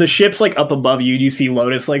up. leaving? The ship's like up above you. You see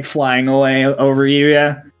Lotus like flying away over you.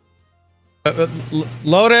 Yeah.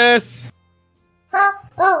 Lotus. Huh?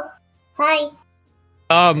 Oh, hi.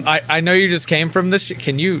 I know you just came from this.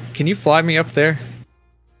 Can you fly me up there?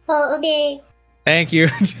 Oh, okay. Thank you.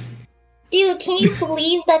 Dude, can you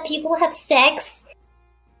believe that people have sex?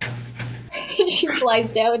 She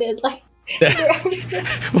flies down and like grabs them.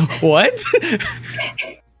 What?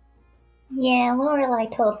 Yeah,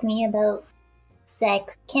 Lorelai told me about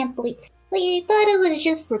sex. Can't believe. Like, I thought it was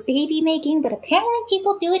just for baby making, but apparently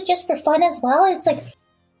people do it just for fun as well. It's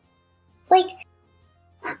like,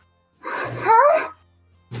 huh?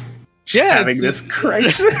 She's having this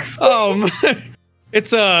crisis.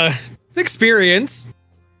 It's experience.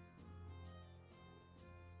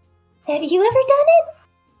 Have you ever done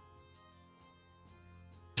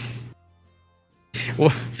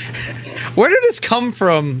it? Where did this come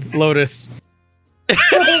from, Lotus?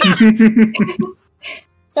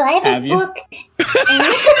 So I have this book.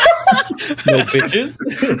 No bitches.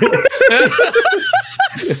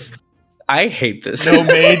 I hate this. No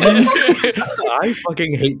maidens. I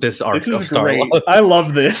fucking hate this arc of Star great. Wars. I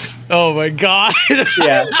love this. Oh my god.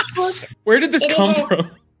 Yeah. Where did this come from?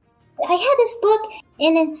 I had this book,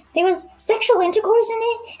 and then there was sexual intercourse in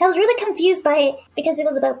it. I was really confused by it because it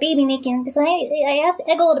was about baby making. So I asked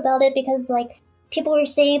Eggold about it because like people were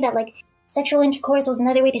saying that like sexual intercourse was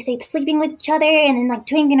another way to say sleeping with each other, and then like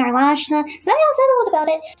drinking Arlashna. So I asked Eggold about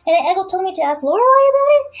it, and then Eggold told me to ask Lorelei about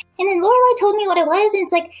it, and then Lorelei told me what it was, and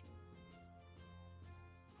it's like,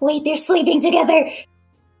 wait, they're sleeping together.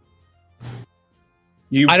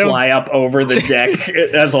 You fly up over the deck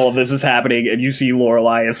as all of this is happening, and you see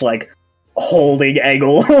Lorelei is like holding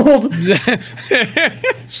Eggold.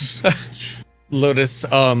 Lotus,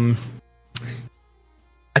 I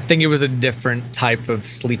think it was a different type of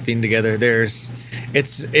sleeping together.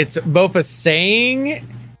 It's both a saying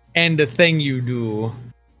and a thing you do.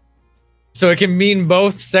 So it can mean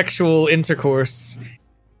both sexual intercourse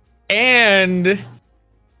and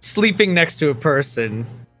sleeping next to a person.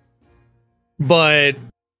 But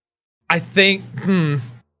I think,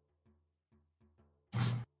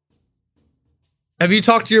 have you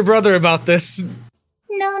talked to your brother about this?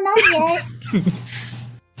 No, not yet.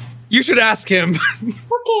 You should ask him.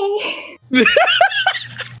 Okay.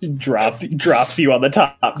 Drops you on the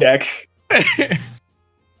top deck.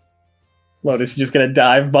 Lotus is just gonna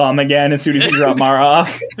dive bomb again as soon as you drop Mara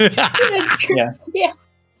off. Yeah. Yeah.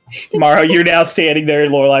 Mara, you're now standing there,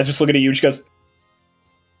 and Lorelei's just looking at you, and she goes,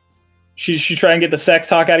 She try and get the sex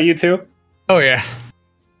talk out of you too? Oh yeah.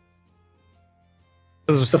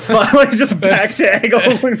 The fun just back to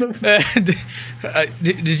Eggold.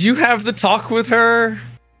 Did you have the talk with her?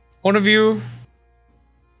 One of you?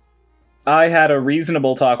 I had a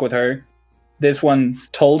reasonable talk with her. This one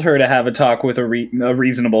told her to have a talk with a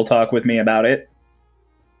reasonable talk with me about it.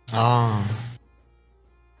 Oh.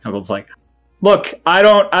 Eggold's like, look,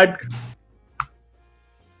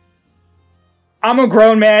 I'm a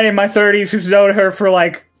grown man in my 30s who's known her for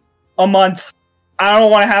like a month. I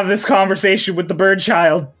don't want to have this conversation with the bird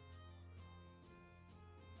child.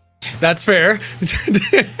 That's fair.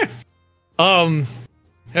 Off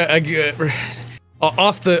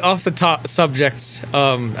the top subject,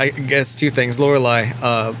 I guess two things. Lorelei,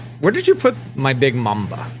 where did you put my big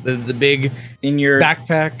mamba? The big in your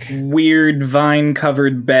backpack, weird vine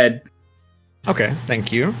covered bed. Okay,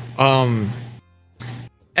 thank you.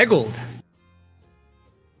 Eggold,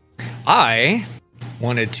 I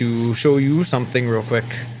wanted to show you something real quick.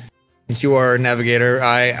 Since you are a navigator,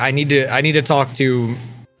 I need to talk to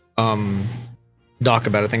Doc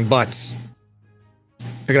about a thing, but I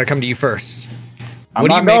figured I'd come to you first. I'm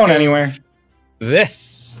not going anywhere.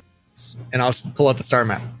 This, and I'll pull out the star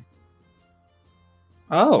map.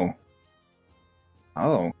 Oh.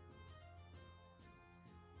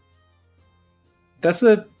 That's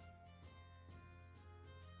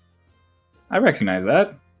I recognize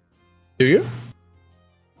that. Do you?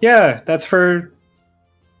 Yeah, that's for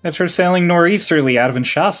sailing northeasterly out of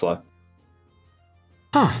Inshasla.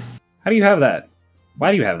 Huh. How do you have that?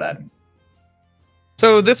 Why do you have that?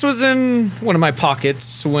 So this was in one of my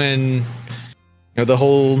pockets when the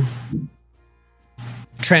whole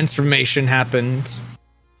transformation happened.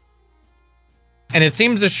 And it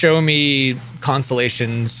seems to show me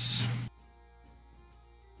constellations.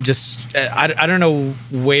 Just I don't know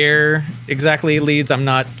where exactly it leads. I'm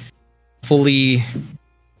not fully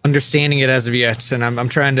understanding it as of yet, and I'm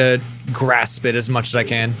trying to grasp it as much as I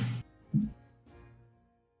can.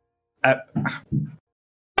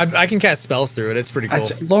 I can cast spells through it. It's pretty cool.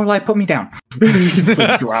 Lorelai, put me down.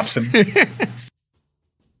 Like, drops him.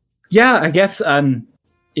 Yeah, I guess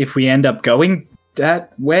if we end up going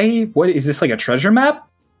that way, what is this, like a treasure map?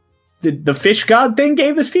 Did the fish god thing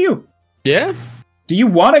gave this to you? Yeah. Do you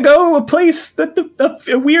want to go to a place that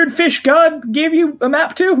a weird fish god gave you a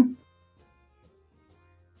map to?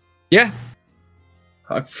 Yeah.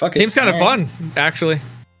 Fuck it. Seems kind of fun, actually.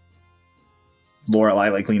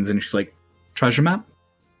 Lorelai like leans in and she's like, treasure map?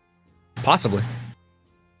 Possibly.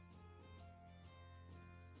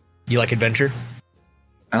 You like adventure?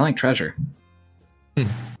 I like treasure.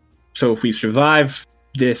 So if we survive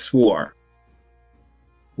this war,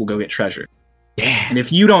 we'll go get treasure. Yeah. And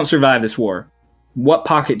if you don't survive this war, what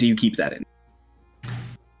pocket do you keep that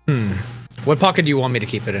in? What pocket do you want me to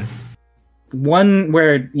keep it in? One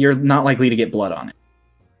where you're not likely to get blood on it.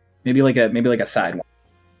 Maybe like a side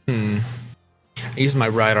one. I use my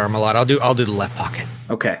right arm a lot. I'll do the left pocket.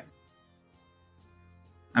 Okay.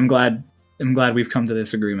 I'm glad we've come to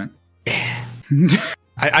this agreement. Yeah.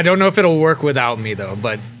 I don't know if it'll work without me though,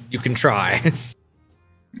 but you can try.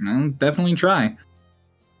 I'll definitely try.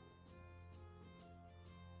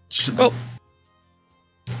 Well,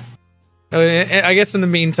 I guess in the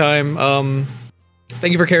meantime,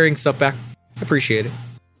 thank you for carrying stuff back. Appreciate it.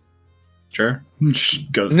 Sure.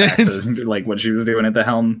 Goes back to like what she was doing at the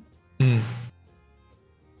helm.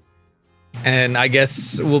 And I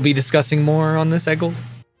guess we'll be discussing more on this, Eggle.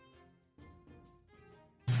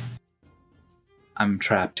 I'm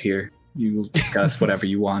trapped here. You will discuss whatever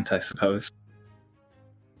you want, I suppose.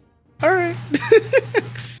 All right.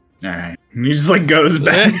 All right. He just like goes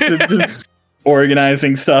back to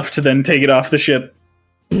organizing stuff to then take it off the ship.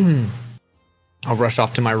 I'll rush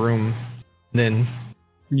off to my room. Then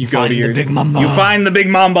you go to your big mamba. You find the big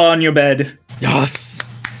mamba on your bed. Yes.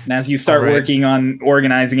 And as you start working on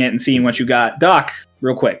organizing it and seeing what you got, Doc,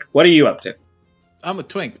 real quick, what are you up to? I'm with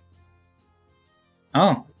Twink.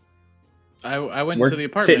 Oh. I went We're to the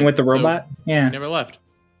apartment. sitting with the robot? So Yeah. Never left.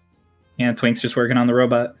 Yeah, Twink's just working on the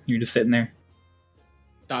robot. You're just sitting there.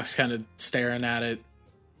 Doc's kind of staring at it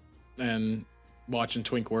and watching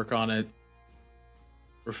Twink work on it.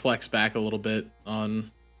 Reflects back a little bit on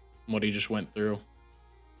what he just went through.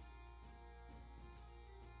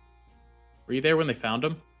 Were you there when they found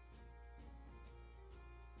him?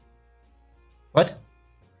 What?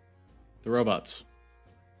 The robots.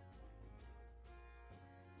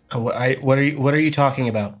 What are you talking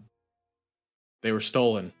about? They were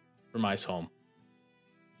stolen from Ice Home.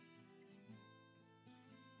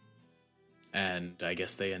 And I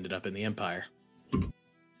guess they ended up in the Empire.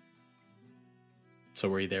 So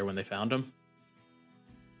were you there when they found him?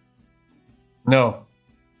 No.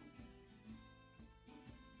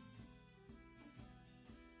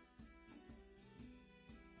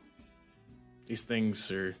 These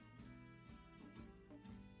things are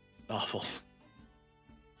awful.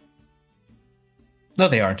 No,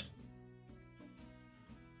 they aren't.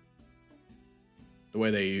 The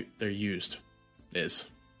way they're used is.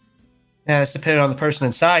 Yeah, it's dependent on the person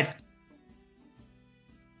inside.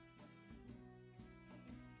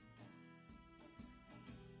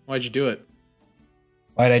 Why'd you do it?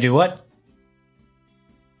 Why'd I do what?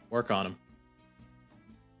 Work on him.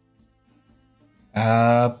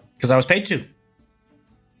 Because I was paid to.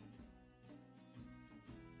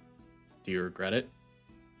 Do you regret it?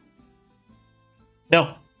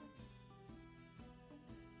 No.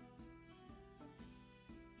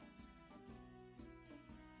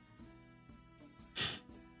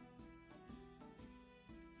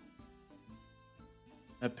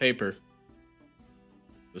 That paper.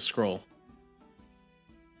 The scroll.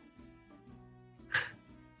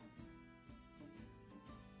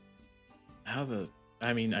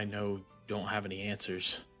 I know you don't have any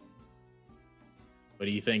answers. But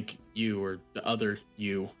do you think you or the other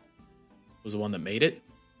you was the one that made it?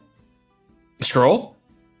 The scroll?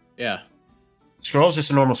 Yeah. The scroll's just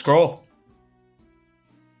a normal scroll.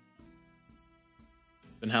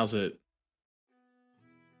 Then how's it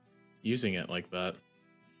using it like that?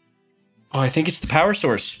 Oh, I think it's the power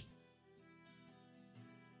source.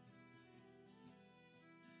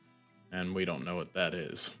 And we don't know what that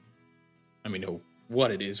is. I mean, know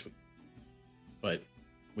what it is, but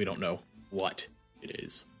we don't know what it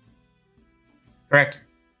is. Correct.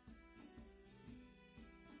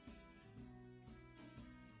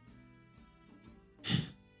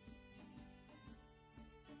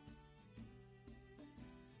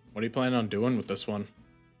 What are you planning on doing with this one?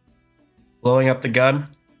 Blowing up the gun.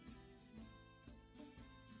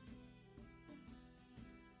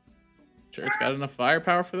 Sure it's got enough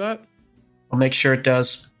firepower for that? I'll make sure it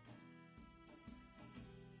does.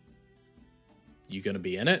 You gonna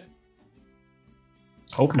be in it?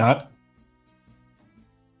 Hope not.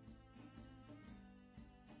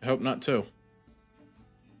 I hope not too.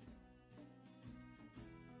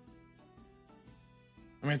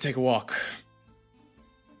 I'm gonna take a walk.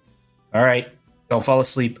 All right. Don't fall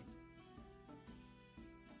asleep.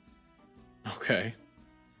 Okay.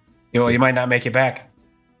 You might not make it back.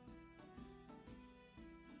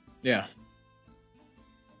 Yeah.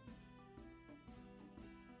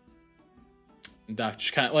 Doc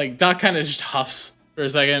kind of just huffs for a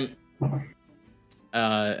second.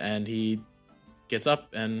 And he gets up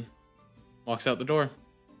and walks out the door.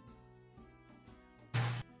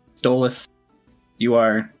 Dolus, you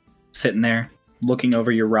are sitting there looking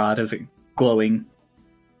over your rod as it glowing.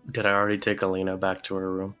 Did I already take Alina back to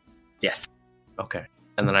her room? Yes. Okay.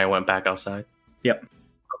 And then I went back outside? Yep.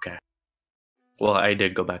 Okay. Well, I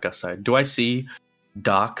did go back outside. Do I see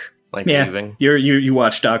Doc, Yeah, leaving? you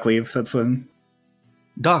watch Doc leave. That's when...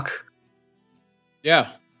 Doc,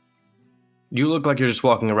 Yeah. you look like you're just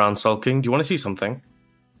walking around sulking. Do you want to see something?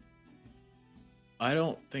 I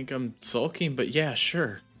don't think I'm sulking, but yeah,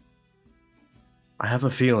 sure. I have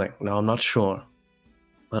a feeling. No, I'm not sure.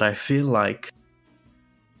 But I feel like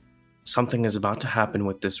something is about to happen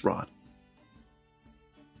with this rod.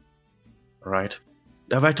 Alright?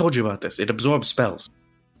 Have I told you about this? It absorbs spells.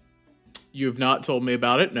 You have not told me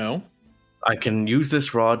about it, no. I can use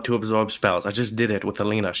this rod to absorb spells. I just did it with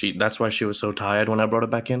Alina. That's why she was so tired when I brought it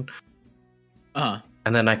back in. Uh-huh.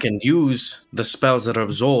 And then I can use the spells that are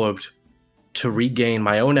absorbed to regain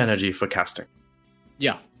my own energy for casting.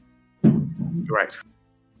 Yeah. Right.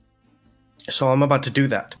 So I'm about to do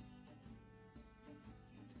that.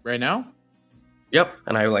 Right now? Yep.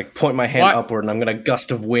 And I point my hand What? upward and I'm gonna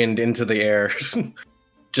gust of wind into the air.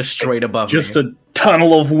 Just straight above Just me. a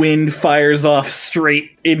tunnel of wind fires off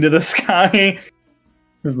straight into the sky.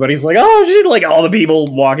 Everybody's like, oh shit, like all the people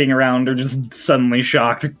walking around are just suddenly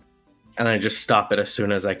shocked. And I just stop it as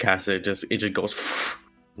soon as I cast it. It just goes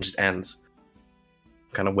and just ends.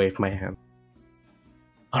 Kind of wave my hand.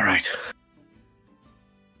 Alright.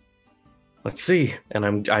 Let's see.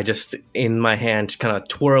 And I just in my hand kind of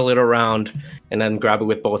twirl it around and then grab it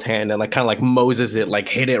with both hands and kind of Moses it,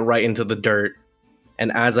 hit it right into the dirt.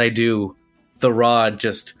 And as I do, the rod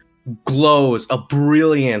just glows a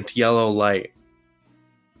brilliant yellow light.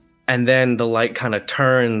 And then the light kind of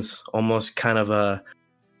turns almost kind of a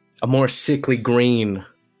more sickly green,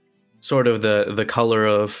 sort of the color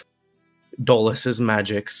of Dolus's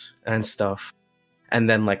magics and stuff. And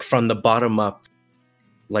then from the bottom up,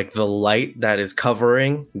 the light that is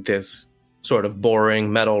covering this sort of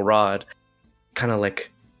boring metal rod kind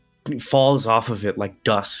of falls off of it like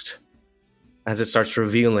dust as it starts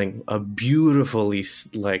revealing a beautifully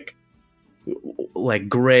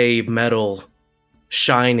gray metal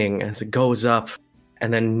shining as it goes up.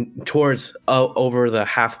 And then towards over the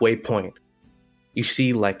halfway point, you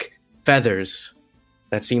see feathers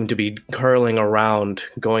that seem to be curling around,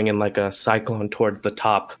 going in a cyclone towards the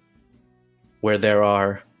top, where there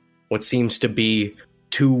are what seems to be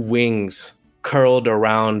two wings curled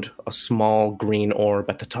around a small green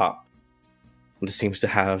orb at the top. This seems to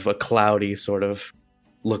have a cloudy sort of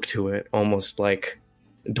look to it, almost like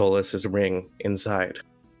Dolus's ring inside.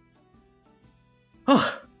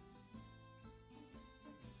 Oh.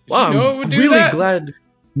 Wow, you know it would do really that? glad.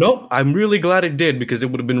 Nope, I'm really glad it did, because it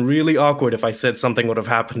would have been really awkward if I said something would have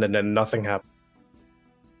happened and then nothing happened.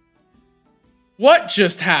 What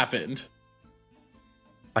just happened?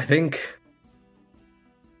 I think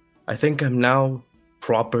I'm now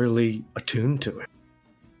properly attuned to it.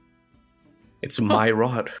 It's my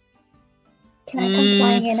rod. Can I come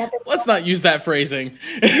flying in at the Let's not use that phrasing.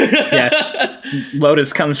 Yes.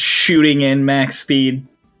 Lotus comes shooting in max speed.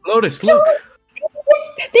 Lotus, look!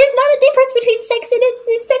 There's not a difference between sex and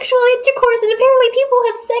sexual intercourse, and apparently people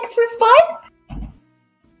have sex for fun?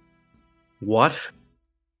 What?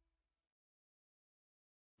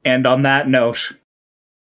 And on that note,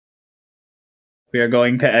 we are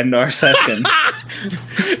going to end our session.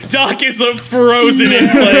 Doc is frozen in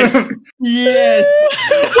place. Yes.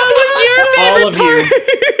 What was your favorite All of part? you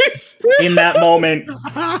in that moment,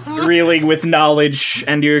 reeling with knowledge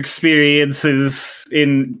and your experiences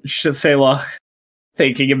in Shaselach,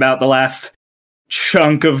 thinking about the last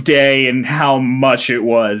chunk of day and how much it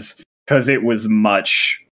was, because it was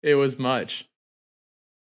much. It was much.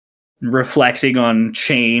 Reflecting on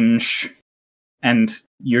change and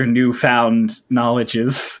your newfound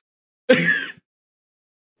knowledges.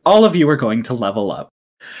 All of you are going to level up.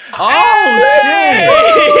 Oh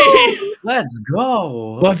shit! Let's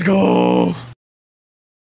go. Let's go.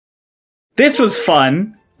 This was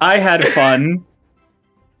fun. I had fun.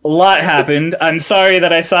 A lot happened. I'm sorry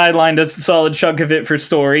that I sidelined a solid chunk of it for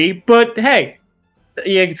story, but hey,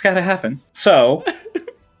 yeah, it's gotta happen. So,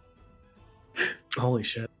 Holy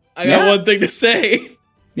shit. I got one thing to say.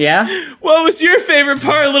 yeah? What was your favorite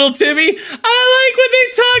part, little Timmy? I like when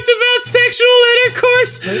they talked about sexual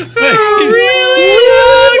intercourse for a really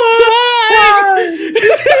long time.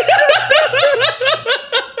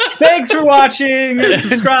 Thanks for watching.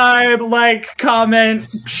 Subscribe, like, comment,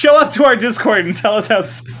 show up to our Discord and tell us how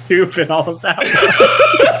stupid all of that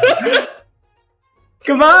was.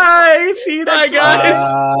 Goodbye. See you next Bye,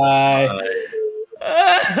 guys. Bye.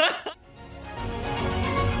 Bye.